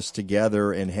putting this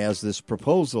together and has this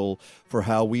proposal for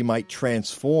how we might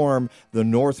transform the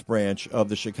North Branch of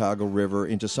the Chicago River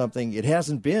into something it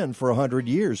hasn't been for 100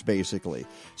 years, basically.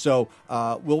 So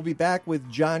we'll be back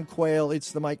with John Quail.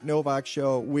 It's the Mike Novak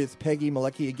Show with Peggy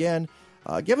Malecki again.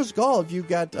 Give us a call if you've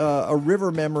got a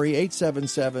river memory,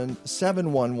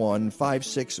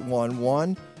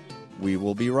 877-711-5611. We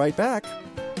will be right back.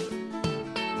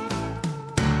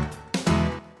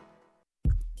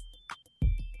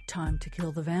 Time to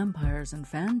kill the vampires and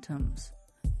phantoms.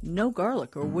 No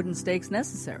garlic or wooden stakes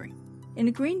necessary. In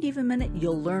a Green Diva Minute,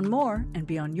 you'll learn more and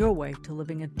be on your way to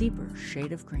living a deeper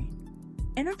shade of green.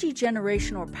 Energy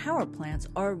generation or power plants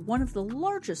are one of the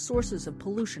largest sources of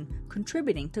pollution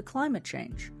contributing to climate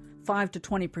change. 5 to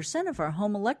 20% of our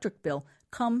home electric bill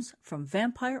comes from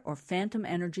vampire or phantom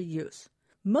energy use.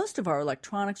 Most of our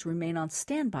electronics remain on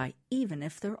standby even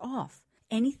if they're off.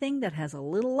 Anything that has a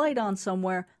little light on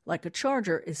somewhere, like a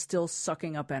charger, is still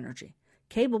sucking up energy.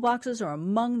 Cable boxes are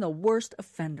among the worst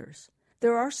offenders.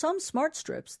 There are some smart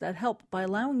strips that help by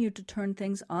allowing you to turn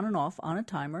things on and off on a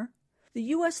timer. The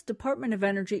U.S. Department of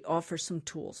Energy offers some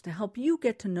tools to help you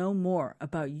get to know more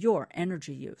about your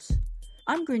energy use.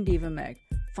 I'm Green Diva Meg.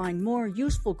 Find more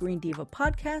useful Green Diva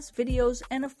podcasts, videos,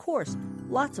 and of course,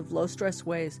 lots of low-stress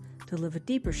ways to live a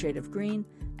deeper shade of green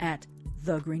at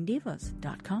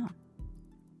thegreendivas.com.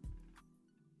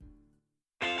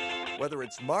 Whether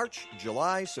it's March,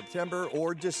 July, September,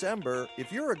 or December,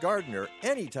 if you're a gardener,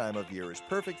 any time of year is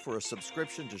perfect for a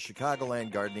subscription to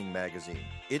Chicagoland Gardening Magazine.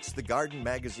 It's the garden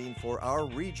magazine for our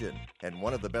region and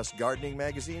one of the best gardening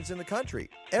magazines in the country.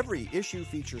 Every issue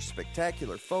features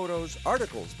spectacular photos,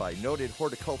 articles by noted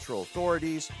horticultural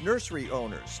authorities, nursery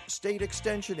owners, state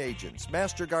extension agents,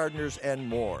 master gardeners, and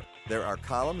more. There are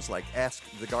columns like Ask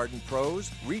the Garden Pros,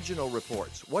 regional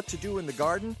reports, what to do in the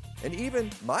garden, and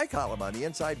even my column on the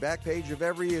inside back page of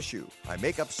every issue. I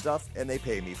make up stuff and they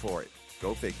pay me for it.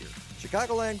 Go figure.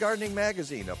 Chicagoland Gardening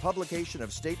Magazine, a publication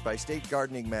of state-by-state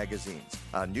gardening magazines,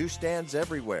 on newsstands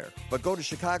everywhere. But go to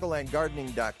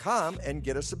chicagolandgardening.com and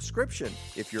get a subscription.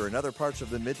 If you're in other parts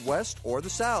of the Midwest or the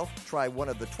South, try one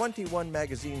of the 21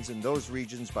 magazines in those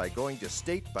regions by going to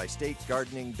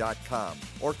statebystategardening.com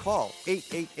or call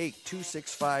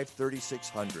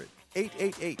 888-265-3600.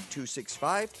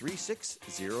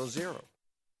 888-265-3600.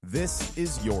 This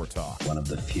is Your Talk. One of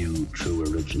the few true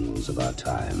originals of our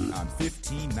time. On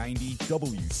 1590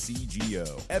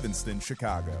 WCGO, Evanston,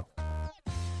 Chicago.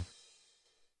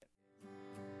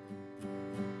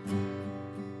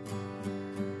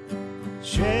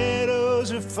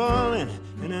 Shadows are falling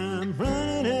and I'm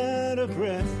running out of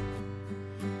breath.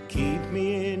 Keep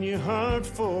me in your heart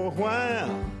for a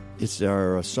while. It's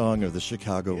our song of the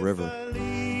Chicago River. If I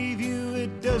leave you,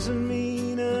 it doesn't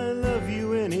mean I love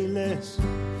you any less.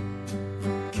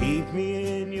 Keep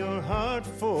me in your heart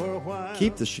for a while.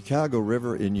 Keep the Chicago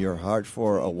River in your heart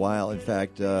for a while. In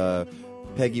fact,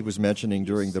 Peggy was mentioning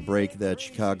during the break that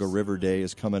Chicago River Day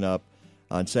is coming up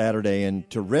on Saturday, and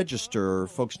to register,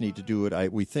 folks need to do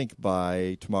it, we think,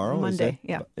 by tomorrow. Monday,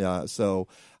 yeah.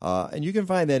 And you can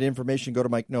find that information. Go to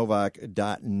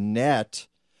MikeNovak.net,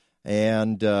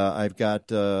 and I've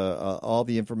got all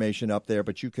the information up there,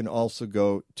 but you can also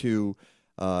go to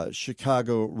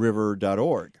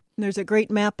ChicagoRiver.org. There's a great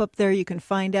map up there. You can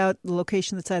find out the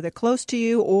location that's either close to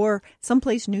you or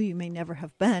someplace new you may never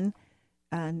have been.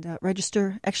 And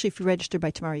register. Actually, if you register by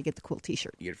tomorrow, you get the cool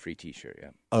T-shirt. You get a free T-shirt, yeah.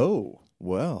 Oh,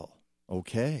 well,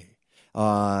 okay.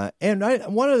 And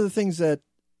one of the things that,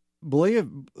 believe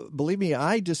me,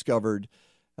 I discovered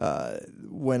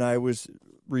when I was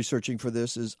researching for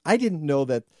this is I didn't know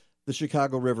that the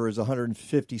Chicago River is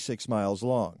 156 miles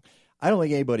long. I don't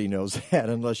think anybody knows that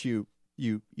unless you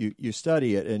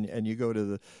study it and you go to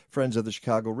the Friends of the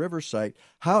Chicago River site.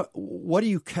 What do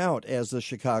you count as the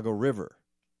Chicago River?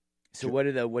 So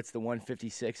what's the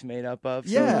 156 made up of?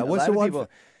 Yeah, so what's the one?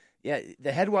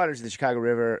 The headwaters of the Chicago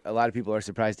River, a lot of people are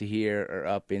surprised to hear, are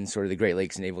up in sort of the Great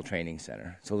Lakes Naval Training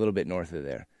Center, so a little bit north of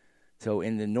there. So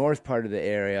in the north part of the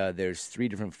area, there's 3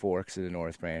 different forks of the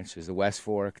North Branch. There's the West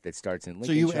Fork that starts in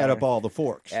Lincolnshire. So you add up all the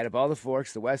forks. Add up all the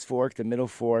forks. The West Fork, the Middle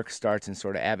Fork starts in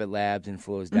sort of Abbott Labs and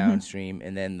flows downstream,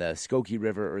 and then the Skokie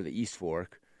River or the East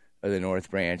Fork of the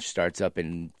North Branch starts up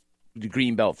in the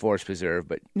Greenbelt Forest Preserve,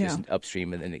 but just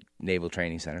upstream of the Naval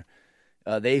Training Center.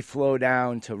 They flow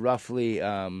down to roughly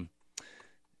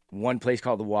one place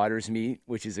called the Waters Meet,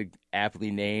 which is aptly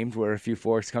named, where a few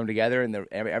forks come together, and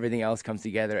everything else comes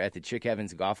together at the Chick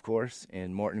Evans Golf Course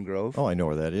in Morton Grove. Oh, I know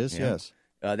where that is, yes.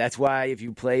 That's why if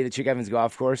you play the Chick Evans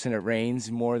Golf Course and it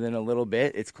rains more than a little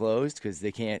bit, it's closed because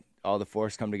all the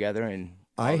forks come together. And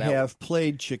I have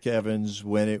played Chick Evans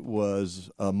when it was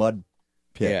a mud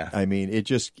pit. Yeah. I mean, it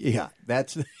just,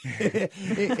 that's,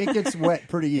 it gets wet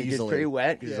pretty easily. It gets pretty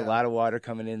wet because there's a lot of water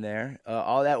coming in there.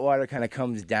 All that water kind of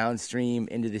comes downstream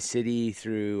into the city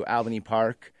through Albany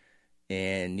Park,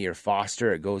 and near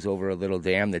Foster, it goes over a little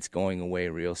dam that's going away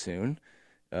real soon.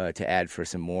 to add for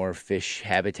some more fish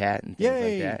habitat and things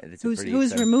Yay! like that. It's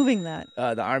Who's removing that?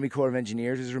 The Army Corps of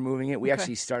Engineers is removing it. We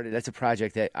actually started. That's a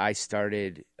project that I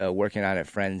started working on at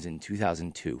Friends in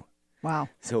 2002. Wow.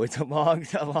 So it's a long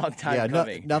time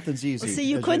coming. Nothing's easy. Well, see,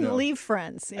 you couldn't leave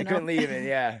Friends. I couldn't leave it.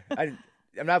 Yeah,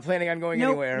 I'm not planning on going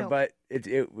anywhere, but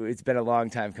it's been a long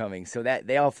time coming. So that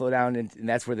they all flow down, and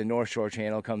that's where the North Shore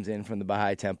Channel comes in from the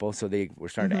Baha'i Temple. So we're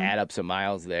starting to add up some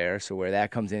miles there. So where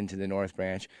that comes into the North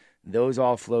Branch, those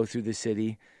all flow through the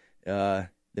city. The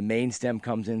main stem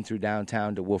comes in through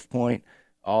downtown to Wolf Point.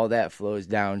 All that flows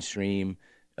downstream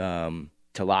to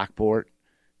Lockport.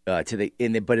 But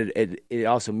it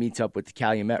also meets up with the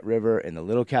Calumet River and the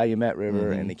Little Calumet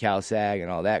River and the Cal-Sag, and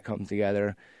all that comes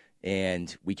together,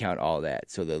 and we count all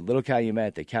that. So the Little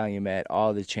Calumet, the Calumet,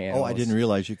 all the channels. Oh, I didn't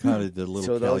realize you counted the Little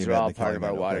Calumet. So those are all and the part of our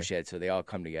Calumet. watershed, so they all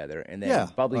come together. And then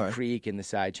Bubbly right. Creek and the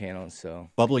side channels. So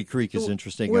Bubbly Creek is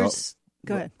interesting.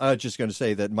 Go ahead. I was just going to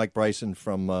say that Mike Bryson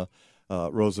from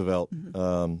Roosevelt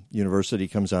University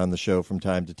comes on the show from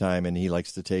time to time, and he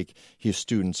likes to take his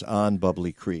students on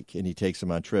Bubbly Creek, and he takes them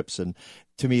on trips. And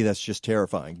to me, that's just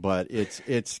terrifying. But it's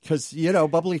because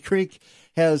Bubbly Creek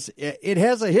has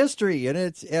a history, and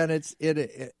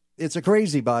it's a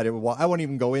crazy body. I won't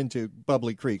even go into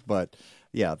Bubbly Creek, but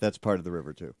yeah, that's part of the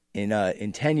river too.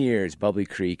 In 10 years, Bubbly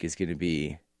Creek is going to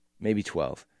be maybe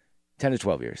 12. 10 to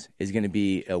 12 years is going to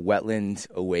be a wetland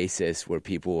oasis where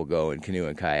people will go and canoe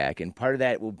and kayak. And part of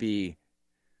that will be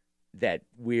that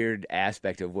weird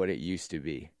aspect of what it used to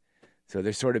be. So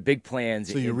there's sort of big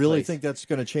plans. So you really think that's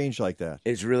going to change like that?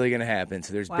 It's really going to happen.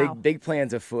 So there's big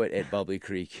plans afoot at Bubbly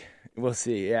Creek. We'll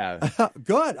see, yeah.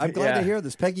 Good. I'm glad to hear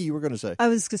this. Peggy, you were going to say. I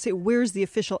was going to say, where's the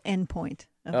official endpoint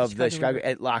of the Chicago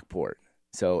at Lockport?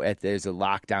 So there's a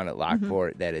lock down at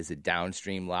Lockport that is a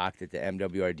downstream lock that the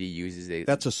MWRD uses.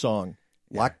 That's a song.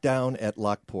 Lockdown at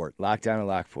Lockport. Lockdown at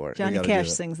Lockport. Johnny Cash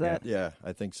sings that. Yeah,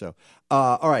 I think so.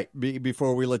 All right.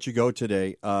 Before we let you go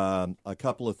today, a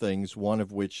couple of things, one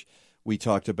of which we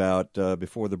talked about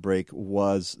before the break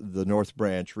was the North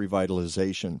Branch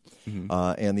revitalization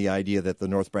and the idea that the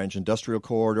North Branch Industrial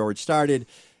Corridor, it started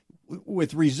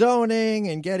with rezoning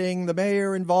and getting the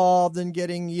mayor involved and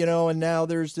getting, and now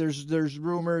there's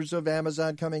rumors of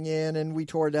Amazon coming in, and we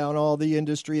tore down all the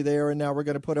industry there, and now we're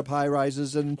going to put up high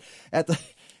rises. And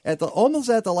almost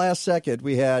at the last second,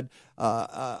 we had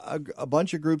a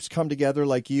bunch of groups come together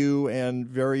like you and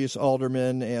various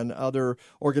aldermen and other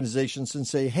organizations and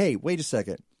say, hey, wait a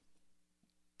second.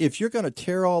 If you're going to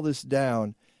tear all this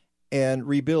down and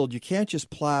rebuild, you can't just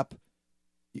plop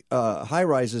high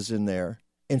rises in there.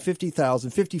 And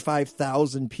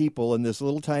 55,000 people in this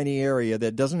little tiny area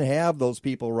that doesn't have those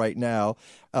people right now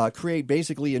create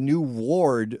basically a new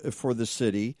ward for the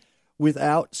city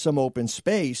without some open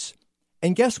space.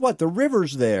 And guess what? The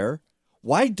river's there.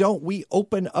 Why don't we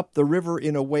open up the river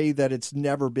in a way that it's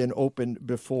never been opened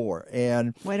before?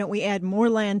 And why don't we add more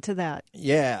land to that?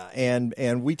 Yeah,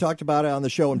 and we talked about it on the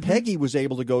show, and Peggy was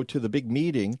able to go to the big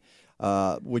meeting,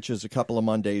 which is a couple of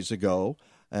Mondays ago.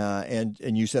 And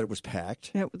you said it was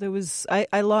packed. Yeah, there was.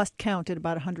 I lost count at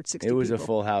about 160 It was people. A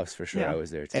full house for sure. Yeah. I was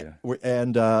there too.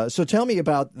 And so tell me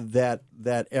about that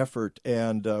effort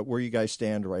and where you guys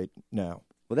stand right now.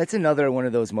 Well, that's another one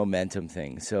of those momentum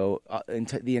things. So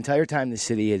the entire time the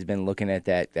city has been looking at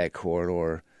that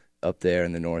corridor up there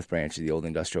in the North Branch of the old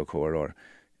industrial corridor,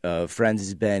 Friends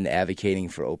has been advocating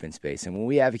for open space. And when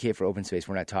we advocate for open space,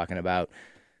 we're not talking about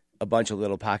a bunch of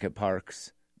little pocket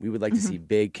parks. We would like to see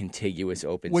big, contiguous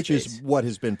open Which space. Which is what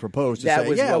has been proposed.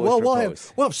 We'll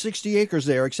have 60 acres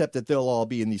there, except that they'll all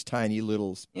be in these tiny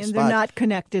little spots. And they're not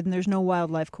connected, and there's no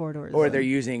wildlife corridors. Or they're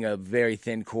using a very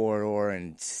thin corridor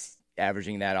and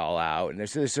averaging that all out. And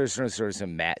there's sort of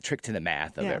some trick to the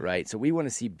math of it, right? So we want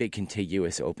to see big,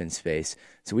 contiguous open space.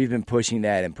 So we've been pushing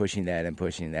that and pushing that and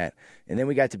pushing that. And then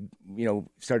we got to,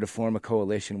 start to form a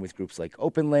coalition with groups like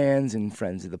Open Lands and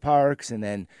Friends of the Parks, and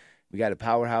then we got a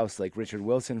powerhouse like Richard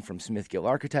Wilson from Smith Gill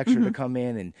Architecture to come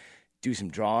in and do some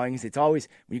drawings. It's always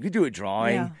when you could do a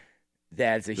drawing,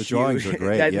 that's a drawings are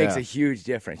great. That makes a huge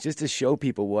difference just to show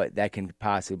people what that can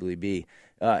possibly be.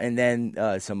 And then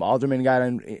some aldermen got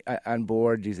on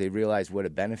board because they realized what a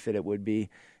benefit it would be.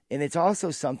 And it's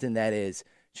also something that is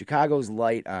Chicago's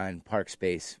light on park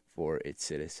space for its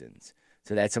citizens.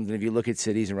 So that's something. If you look at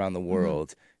cities around the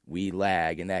world. We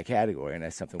lag in that category, and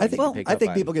that's something we need to pick up on. I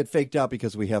think people get faked out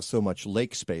because we have so much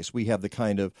lake space. We have the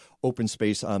kind of open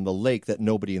space on the lake that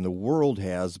nobody in the world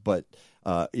has, but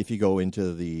if you go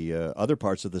into the other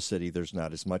parts of the city, there's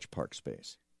not as much park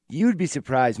space. You'd be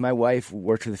surprised. My wife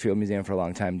worked for the Field Museum for a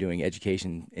long time doing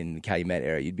education in the Calumet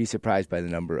area. You'd be surprised by the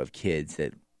number of kids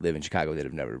that live in Chicago that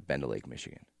have never been to Lake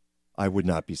Michigan. I would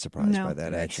not be surprised by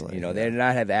that, actually. They do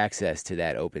not have access to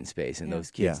that open space, and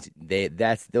those kids,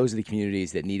 those are the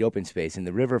communities that need open space, and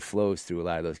the river flows through a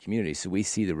lot of those communities. So we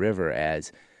see the river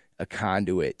as a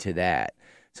conduit to that.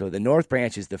 So the North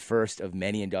Branch is the first of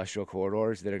many industrial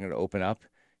corridors that are going to open up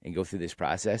and go through this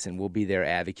process, and we'll be there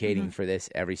advocating for this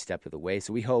every step of the way.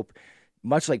 So we hope,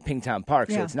 much like Pingtown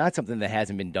Park, so it's not something that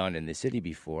hasn't been done in the city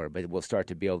before, but we'll start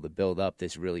to be able to build up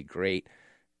this really great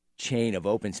chain of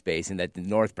open space, and that the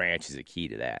North Branch is a key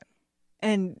to that.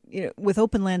 And with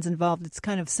open lands involved, it's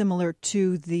kind of similar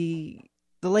to the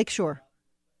Lakeshore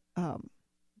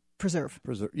Preserve.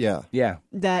 Yeah.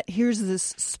 That here's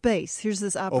this space, here's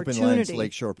this opportunity. Open Lands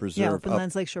Lakeshore Preserve. Yeah, Open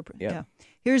Lands Lakeshore. Yeah.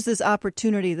 Here's this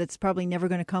opportunity that's probably never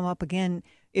going to come up again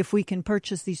if we can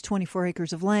purchase these 24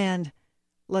 acres of land.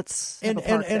 Let's have a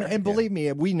park there. And believe me,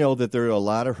 we know that there are a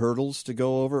lot of hurdles to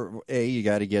go over. You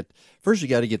got to get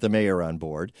the mayor on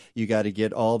board. You got to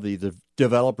get all the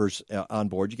developers on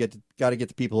board. You got to get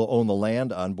the people who own the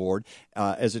land on board.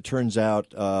 As it turns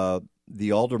out,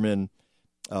 the alderman,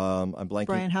 I'm blanking.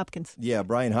 Brian Hopkins. Yeah,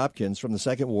 Brian Hopkins from the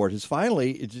 2nd Ward has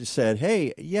finally just said,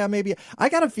 "Hey, yeah, maybe." I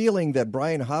got a feeling that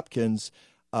Brian Hopkins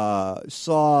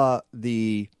saw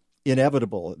the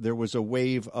inevitable. There was a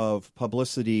wave of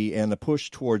publicity and a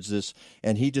push towards this,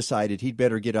 and he decided he'd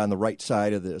better get on the right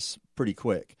side of this pretty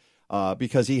quick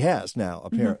because he has now,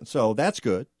 apparently. So that's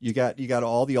good. You got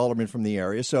all the aldermen from the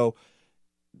area. So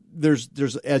there's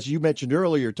as you mentioned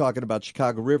earlier, talking about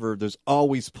Chicago River, there's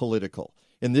always political.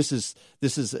 And this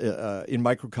is in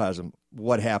microcosm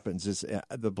what happens is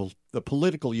the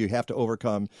political you have to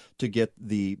overcome to get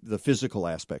the physical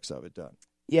aspects of it done.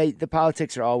 Yeah, the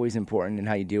politics are always important and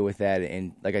how you deal with that.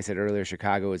 And like I said earlier,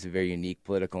 Chicago is a very unique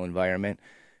political environment.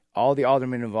 All the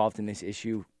aldermen involved in this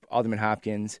issue, Alderman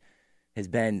Hopkins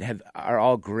are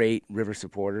all great river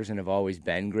supporters and have always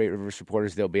been great river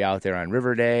supporters. They'll be out there on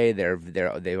River Day.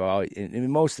 They've always,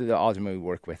 and most of the aldermen we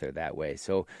work with are that way.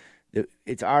 So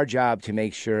it's our job to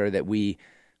make sure that we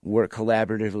work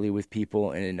collaboratively with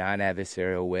people in a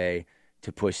non-adversarial way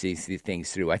to push these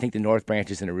things through. I think the North Branch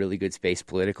is in a really good space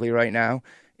politically right now.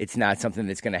 It's not something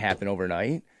that's going to happen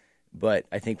overnight, but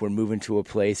I think we're moving to a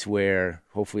place where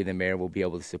hopefully the mayor will be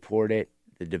able to support it,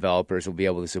 the developers will be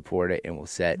able to support it, and we'll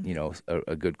set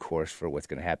a good course for what's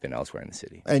going to happen elsewhere in the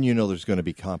city. And there's going to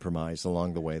be compromise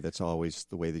along the way. That's always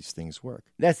the way these things work.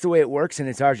 That's the way it works, and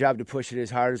it's our job to push it as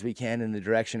hard as we can in the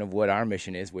direction of what our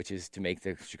mission is, which is to make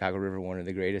the Chicago River one of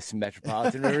the greatest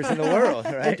metropolitan rivers in the world,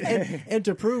 right? and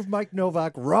to prove Mike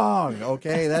Novak wrong,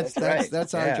 okay? That's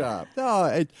our job.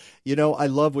 No, I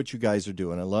love what you guys are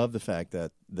doing. I love the fact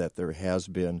that there has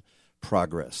been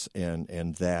progress and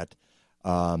that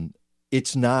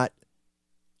it's not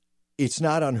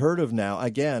unheard of now.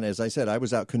 Again, as I said, I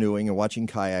was out canoeing and watching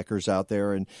kayakers out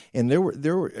there, and there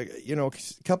were a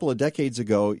couple of decades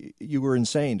ago, you were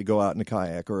insane to go out in a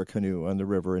kayak or a canoe on the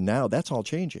river, and now that's all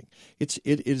changing. It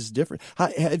is different.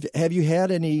 Have you had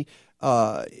any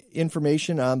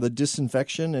information on the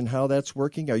disinfection and how that's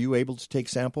working? Are you able to take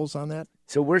samples on that?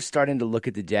 So we're starting to look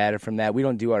at the data from that. We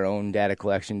don't do our own data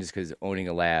collection just because owning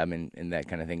a lab and that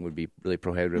kind of thing would be really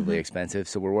prohibitively expensive.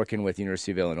 So we're working with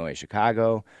University of Illinois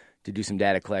Chicago to do some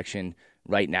data collection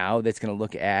right now that's going to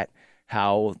look at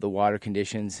how the water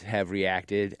conditions have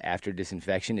reacted after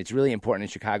disinfection. It's really important in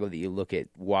Chicago that you look at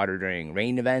water during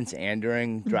rain events and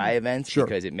during dry events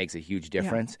because it makes a huge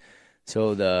difference. Yeah.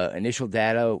 So the initial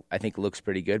data, I think, looks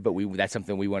pretty good, but that's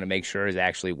something we want to make sure is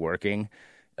actually working.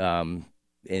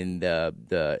 And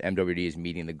the MWD is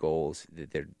meeting the goals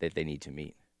that they need to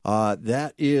meet.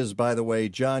 That is, by the way,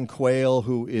 John Quail,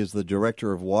 who is the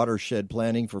Director of Watershed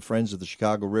Planning for Friends of the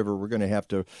Chicago River. We're going to have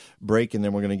to break, and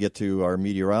then we're going to get to our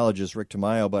meteorologist, Rick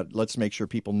Tamayo, but let's make sure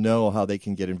people know how they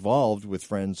can get involved with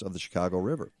Friends of the Chicago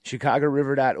River.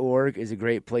 ChicagoRiver.org is a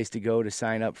great place to go to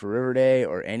sign up for River Day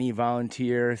or any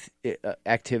volunteer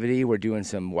activity. We're doing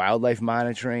some wildlife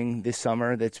monitoring this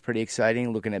summer that's pretty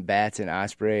exciting, looking at bats and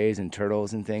ospreys and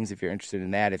turtles and things if you're interested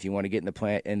in that. If you want to get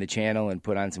in the channel and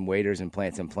put on some waders and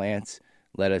plant some plants,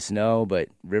 let us know. But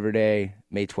River Day,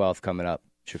 May 12th coming up,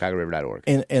 ChicagoRiver.org.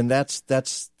 And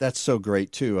that's so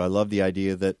great too. I love the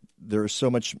idea that there's so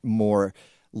much more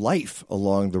life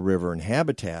along the river and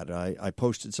habitat. I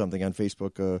posted something on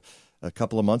Facebook a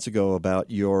couple of months ago about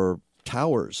your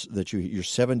towers your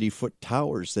 70-foot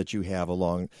towers that you have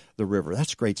along the river.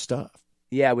 That's great stuff.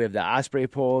 Yeah, we have the osprey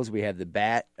poles. We have the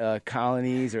bat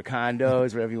colonies or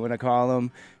condos, whatever you want to call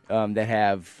them. that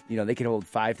have, they can hold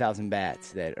 5,000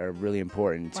 bats that are really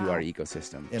important to our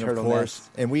ecosystem. And Turtle of course, nests.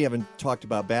 and we haven't talked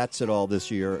about bats at all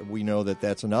this year. We know that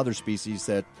that's another species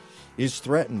that is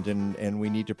threatened, and we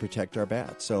need to protect our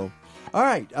bats. So, all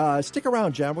right, stick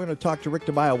around, John. We're going to talk to Rick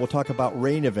DeMaio. We'll talk about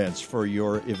rain events for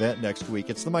your event next week.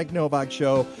 It's the Mike Novak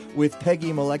Show with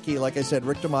Peggy Malecki, like I said,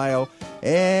 Rick DeMaio,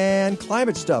 and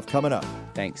climate stuff coming up.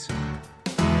 Thanks.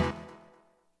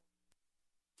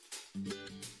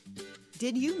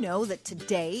 Did you know that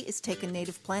today is Take a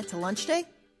Native Plant to Lunch Day?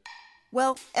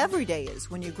 Well, every day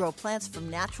is when you grow plants from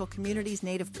Natural Communities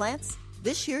native plants.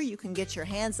 This year, you can get your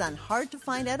hands on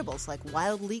hard-to-find edibles like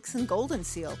wild leeks and golden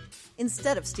seal,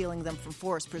 instead of stealing them from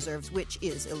forest preserves, which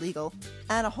is illegal,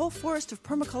 and a whole forest of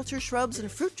permaculture shrubs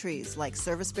and fruit trees like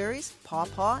serviceberries,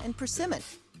 pawpaw, and persimmon,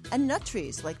 and nut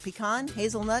trees like pecan,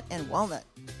 hazelnut, and walnut.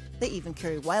 They even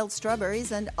carry wild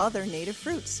strawberries and other native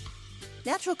fruits.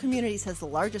 Natural Communities has the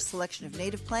largest selection of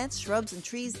native plants, shrubs, and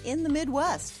trees in the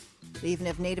Midwest. They even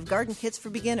have native garden kits for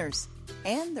beginners.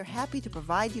 And they're happy to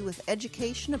provide you with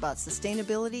education about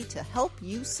sustainability to help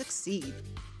you succeed.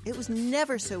 It was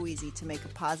never so easy to make a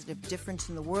positive difference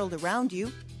in the world around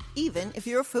you, even if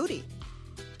you're a foodie.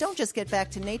 Don't just get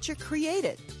back to nature, create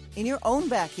it in your own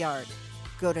backyard.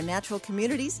 Go to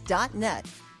naturalcommunities.net.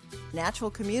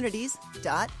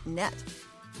 Naturalcommunities.net.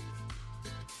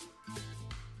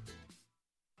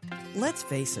 Let's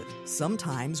face it,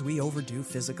 sometimes we overdo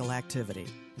physical activity.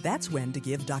 That's when to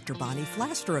give Dr. Bonnie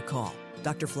Flaster a call.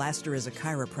 Dr. Flaster is a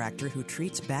chiropractor who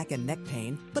treats back and neck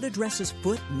pain, but addresses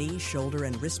foot, knee, shoulder,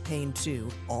 and wrist pain too,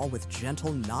 all with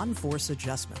gentle, non-force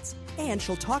adjustments. And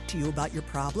she'll talk to you about your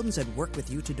problems and work with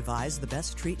you to devise the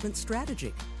best treatment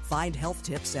strategy. Find health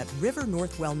tips at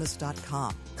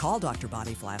rivernorthwellness.com. Call Dr.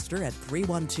 Bonnie Flaster at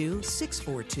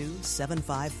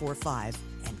 312-642-7545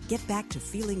 and get back to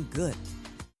feeling good.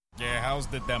 Yeah, how's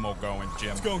the demo going,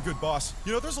 Jim? It's going good, boss.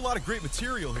 There's a lot of great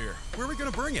material here. Where are we going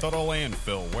to bring it? To the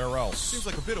landfill. Where else? Seems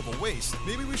like a bit of a waste.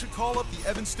 Maybe we should call up the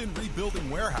Evanston Rebuilding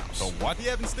Warehouse. The what? The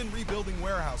Evanston Rebuilding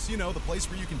Warehouse. The place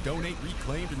where you can donate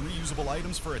reclaimed and reusable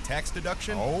items for a tax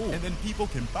deduction. Oh. And then people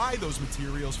can buy those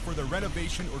materials for their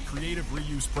renovation or creative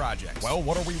reuse projects. Well,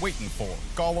 what are we waiting for?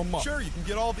 Call them up. Sure, you can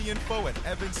get all the info at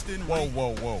Evanston...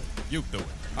 Whoa. You do it.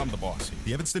 I'm the boss here.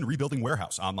 The Evanston Rebuilding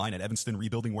Warehouse. Online at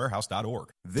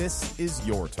evanstonrebuildingwarehouse.org. This is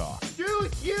Your Talk.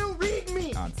 Dude, you read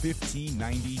me! On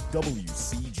 1590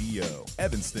 WCGO,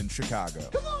 Evanston, Chicago.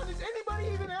 Come on, is anybody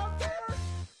even out there?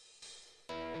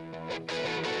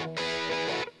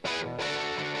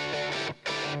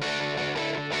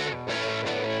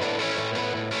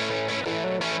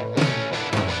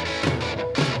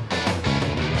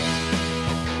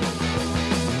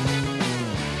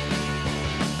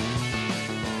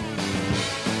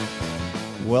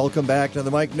 Welcome back to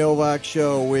the Mike Novak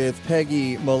Show with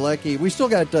Peggy Malecki. We still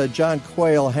got John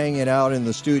Quail hanging out in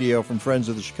the studio from Friends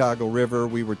of the Chicago River.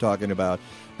 We were talking about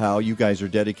how you guys are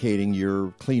dedicating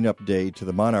your cleanup day to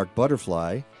the monarch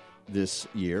butterfly this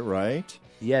year, right?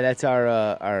 Yeah, that's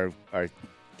our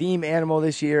theme animal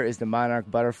this year is the monarch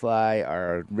butterfly.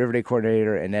 Our River Day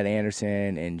coordinator, Annette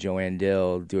Anderson, and Joanne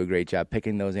Dill do a great job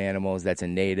picking those animals. That's a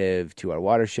native to our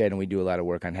watershed, and we do a lot of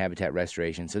work on habitat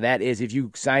restoration. So that is, if you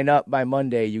sign up by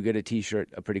Monday, you get a T-shirt,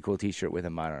 a pretty cool T-shirt with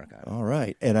a monarch on it. All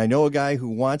right. And I know a guy who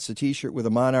wants a T-shirt with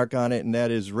a monarch on it, and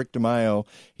that is Rick DeMaio.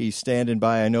 He's standing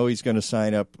by. I know he's going to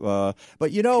sign up. But,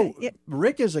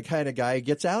 Rick is the kind of guy who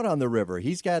gets out on the river.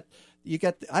 You got,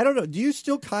 I don't know, do you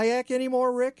still kayak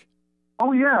anymore, Rick?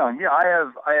 Oh yeah.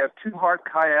 I have 2 hard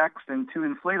kayaks and 2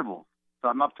 inflatables, so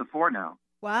I'm up to 4 now.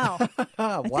 Wow!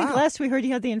 I think last we heard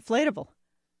you had the inflatable.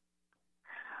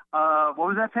 What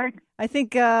was that, Peg? I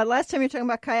think last time you were talking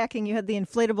about kayaking, you had the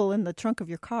inflatable in the trunk of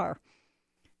your car.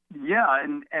 Yeah,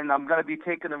 and I'm going to be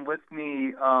taking them with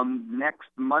me next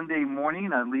Monday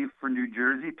morning. I leave for New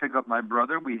Jersey, pick up my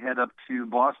brother. We head up to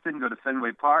Boston, go to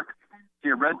Fenway Park, see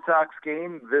a Red Sox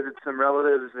game, visit some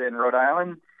relatives in Rhode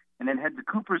Island, and then head to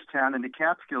Cooperstown in the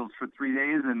Catskills for 3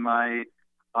 days. And my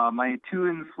 2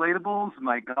 inflatables,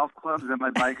 my golf clubs, and my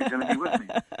bike are going to be with me.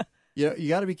 You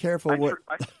got to be careful.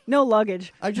 No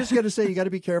luggage. I'm just going to say you got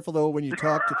to be careful though when you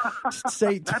talk to That's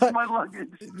my luggage.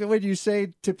 When you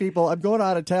say to people, "I'm going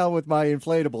out of town with my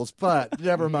inflatables," but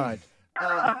never mind.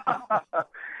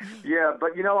 Yeah,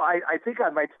 but I think I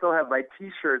might still have my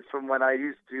T-shirts from when I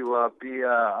used to be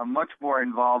a much more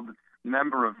involved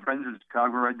member of Friends of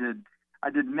Chicago. I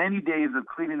did many days of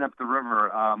cleaning up the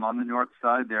river on the north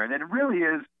side there, and it really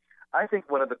is, I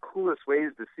think, one of the coolest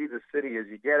ways to see the city is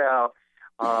you get out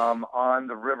on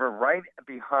the river right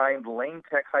behind Lane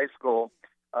Tech High School.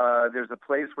 There's a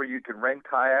place where you can rent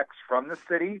kayaks from the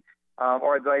city,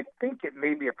 or I think it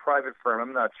may be a private firm.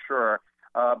 I'm not sure.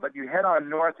 But you head on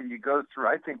north and you go through,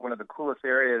 I think, one of the coolest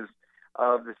areas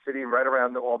of the city, right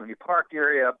around the Albany Park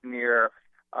area up near,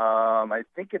 I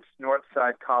think it's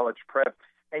Northside College Prep.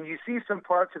 And you see some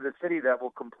parts of the city that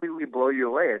will completely blow you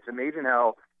away. It's amazing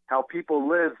how people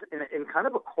live in kind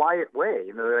of a quiet way.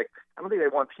 You know, like, I don't think they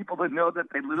want people to know that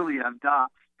they literally have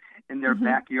docks in their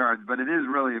backyards, but it is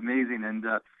really amazing, and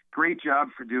great job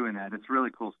for doing that. It's really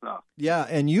cool stuff. Yeah,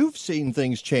 and you've seen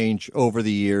things change over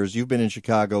the years. You've been in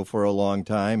Chicago for a long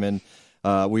time, and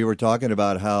we were talking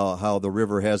about how the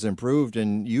river has improved,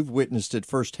 and you've witnessed it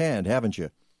firsthand, haven't you?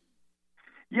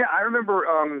 Yeah, I remember,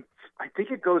 I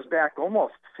think it goes back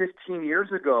almost 15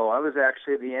 years ago. I was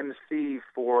actually the MC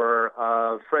for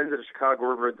Friends of the Chicago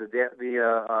River,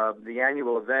 the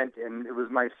annual event, and it was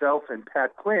myself and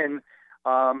Pat Quinn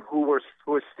who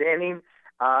was standing,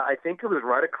 I think it was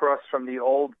right across from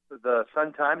the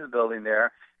Sun-Times building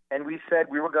there, and we said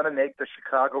we were going to make the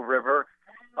Chicago River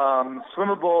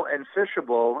swimmable and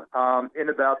fishable in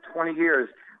about 20 years.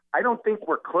 I don't think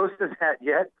we're close to that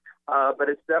yet, but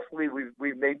it's definitely,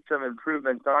 we've made some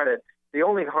improvements on it. The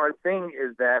only hard thing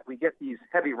is that we get these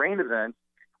heavy rain events,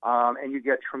 and you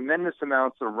get tremendous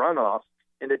amounts of runoff.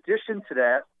 In addition to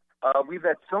that, we've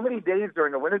had so many days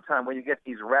during the wintertime when you get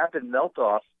these rapid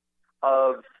melt-offs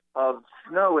of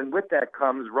snow, and with that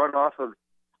comes runoff of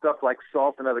stuff like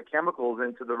salt and other chemicals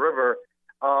into the river,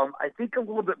 I think a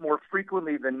little bit more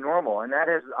frequently than normal, and that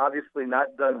has obviously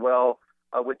not done well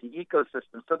with the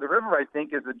ecosystem. So the river, I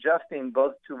think, is adjusting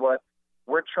both to what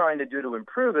we're trying to do to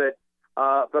improve it,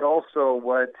 but also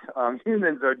what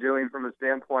humans are doing from a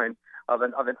standpoint of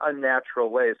an unnatural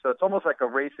way. So it's almost like a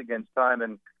race against time,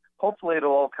 and hopefully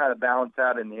it'll all kind of balance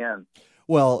out in the end.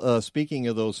 Well, speaking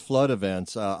of those flood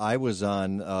events, I was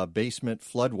on basement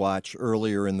flood watch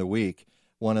earlier in the week.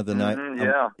 One of the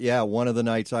one of the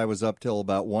nights I was up till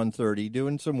about 1:30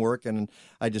 doing some work, and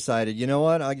I decided, you know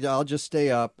what, I'll just stay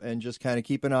up and just kind of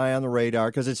keep an eye on the radar,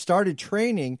 because it started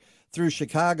training through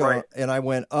Chicago, right. And I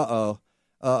went, right.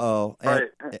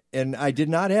 And I did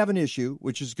not have an issue,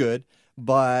 which is good,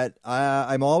 but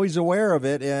I'm always aware of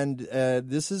it, and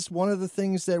this is one of the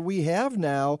things that we have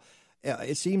now.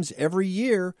 It seems every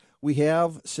year we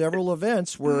have several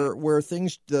events where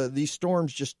these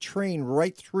storms just train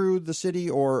right through the city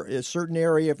or a certain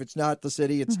area. If it's not the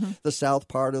city, it's the south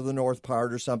part or the north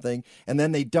part or something, and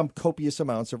then they dump copious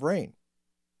amounts of rain.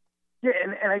 Yeah,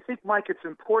 and I think, Mike, it's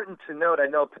important to note, I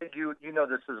know, Pig, you know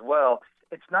this as well,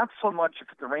 it's not so much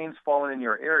if the rain's fallen in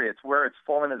your area, it's where it's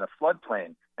fallen in the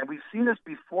floodplain. And we've seen this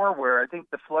before where I think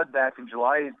the flood back in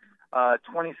July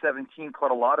 2017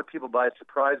 caught a lot of people by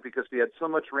surprise because we had so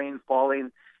much rain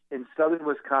falling in southern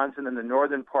Wisconsin and the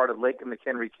northern part of Lake and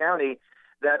McHenry County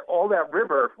that all that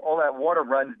water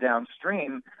runs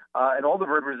downstream, and all the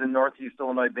rivers in northeast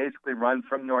Illinois basically run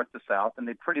from north to south, and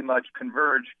they pretty much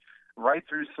converge right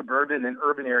through suburban and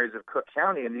urban areas of Cook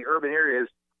County, and the urban areas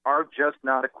are just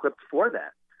not equipped for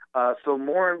that. So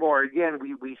more and more, again,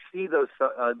 we see those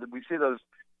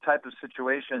type of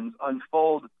situations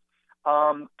unfold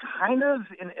kind of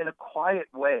in a quiet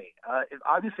way.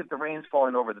 Obviously, if the rain's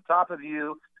falling over the top of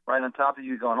you, right on top of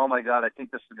you, going, oh my God, I think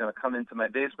this is going to come into my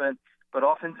basement. But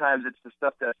oftentimes it's the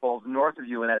stuff that falls north of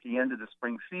you and at the end of the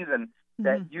spring season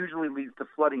that usually leads to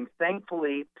flooding.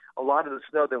 Thankfully, a lot of the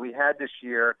snow that we had this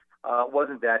year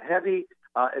wasn't that heavy.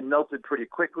 It melted pretty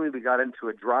quickly. We got into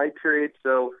a dry period,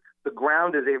 so the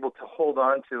ground is able to hold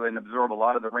on to and absorb a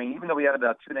lot of the rain. Even though we had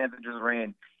about 2.5 inches of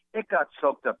rain, it got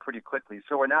soaked up pretty quickly.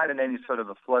 So we're not in any sort of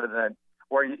a flood event,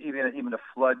 or even a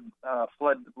flood.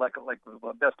 Like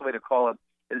the best way to call it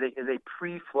is a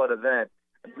pre-flood event.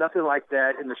 Nothing like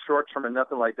that in the short term, and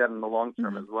nothing like that in the long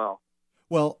term as well.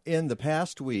 Well, in the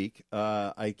past week,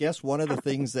 I guess one of the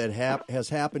things that has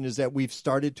happened is that we've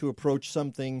started to approach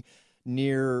something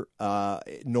near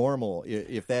normal,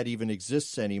 if that even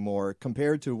exists anymore,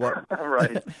 compared to what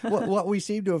what we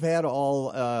seem to have had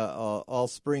all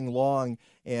spring long,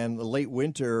 and the late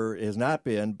winter has not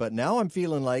been. But now I'm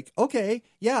feeling like, okay,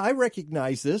 yeah, I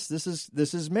recognize this. This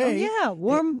is May. Oh, yeah,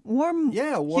 warm,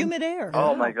 humid air.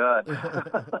 Oh my God.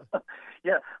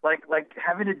 Yeah, like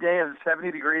having a day of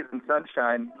 70 degrees and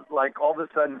sunshine, like all of a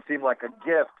sudden seemed like a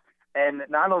gift. And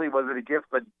not only was it a gift,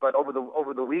 but over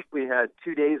the week we had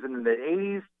 2 days in the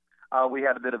mid-80s. We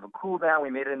had a bit of a cool down. We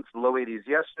made it into the low 80s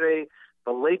yesterday.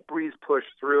 The lake breeze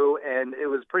pushed through, and it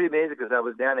was pretty amazing because I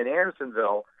was down in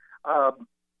Andersonville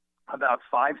about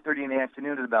 5:30 in the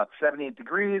afternoon at about 78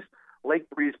 degrees. Lake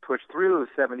breeze pushed through. It was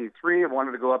 73. I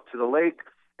wanted to go up to the lake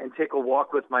and take a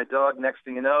walk with my dog. Next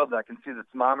thing you know, I can see the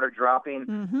thermometer dropping,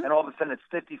 and all of a sudden it's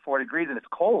 54 degrees and it's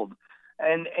cold.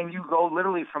 And you go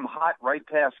literally from hot right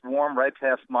past warm, right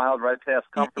past mild, right past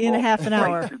comfortable. In a half an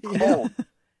hour. Right to cold.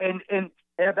 And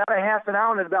about a half an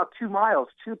hour and about 2 miles,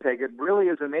 too, Peg. It really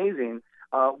is amazing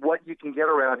what you can get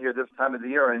around here this time of the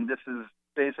year. And this is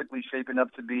basically shaping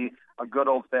up to be a good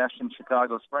old-fashioned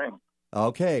Chicago spring.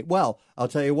 Okay. Well, I'll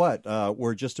tell you what,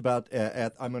 we're just about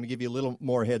I'm going to give you a little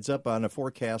more heads up on a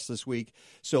forecast this week.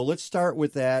 So let's start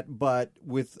with that, but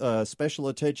with special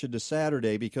attention to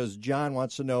Saturday, because John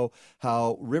wants to know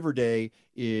how River Day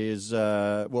is,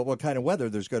 what kind of weather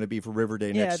there's going to be for River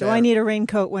Day next Saturday. Do I need a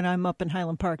raincoat when I'm up in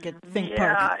Highland Park at Fink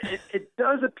Park? Yeah, it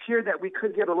does appear that we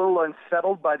could get a little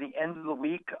unsettled by the end of the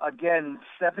week. Again,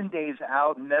 7 days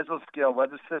out, mesoscale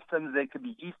weather systems, they could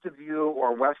be east of you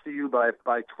or west of you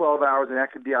by 12 hours, and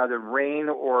that could be either rain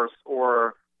or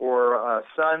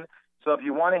sun. So if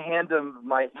you want to hand them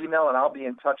my email, and I'll be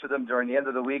in touch with them during the end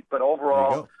of the week. But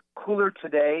overall, cooler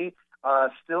today,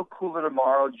 still cooler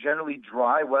tomorrow, generally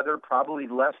dry weather, probably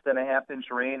less than a half-inch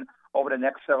rain over the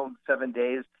next 7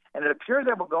 days. And it appears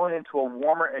that we're going into a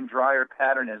warmer and drier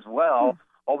pattern as well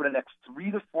over the next 3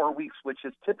 to 4 weeks, which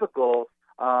is typical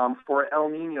for El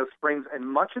Nino springs. And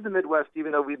much of the Midwest,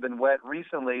 even though we've been wet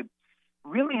recently,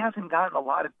 really hasn't gotten a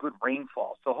lot of good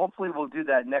rainfall. So hopefully we'll do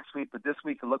that next week. But this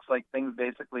week it looks like things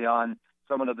basically on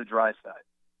somewhat of the dry side.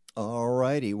 All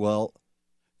righty. Well,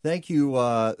 thank you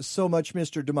so much,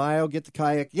 Mr. DeMaio. Get the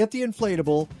kayak, get the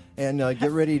inflatable, and get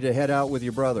ready to head out with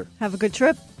your brother. Have a good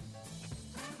trip.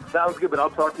 Sounds good, but I'll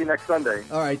talk to you next Sunday.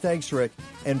 All right. Thanks, Rick.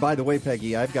 And by the way,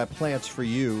 Peggy, I've got plants for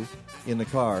you in the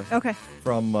car. Okay.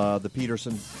 From the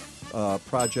Peterson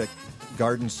Project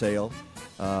Garden Sale.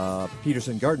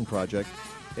 Peterson Garden Project,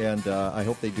 and I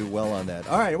hope they do well on that.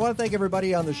 All right, I want to thank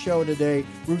everybody on the show today.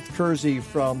 Ruth Kerzee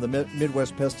from the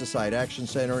Midwest Pesticide Action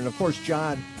Center, and of course,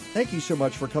 John, thank you so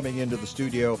much for coming into the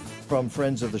studio from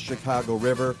Friends of the Chicago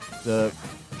River. The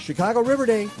Chicago River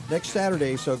Day next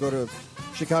Saturday, so go to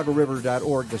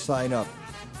chicagoriver.org to sign up.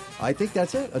 I think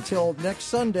that's it. Until next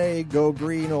Sunday, go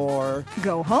green or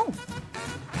go home.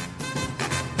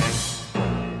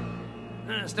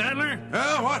 Stadler?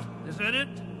 What? Is that it?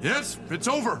 Yes, it's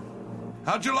over.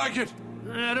 How'd you like it?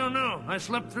 I don't know. I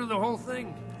slept through the whole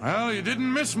thing. Well, you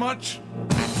didn't miss much.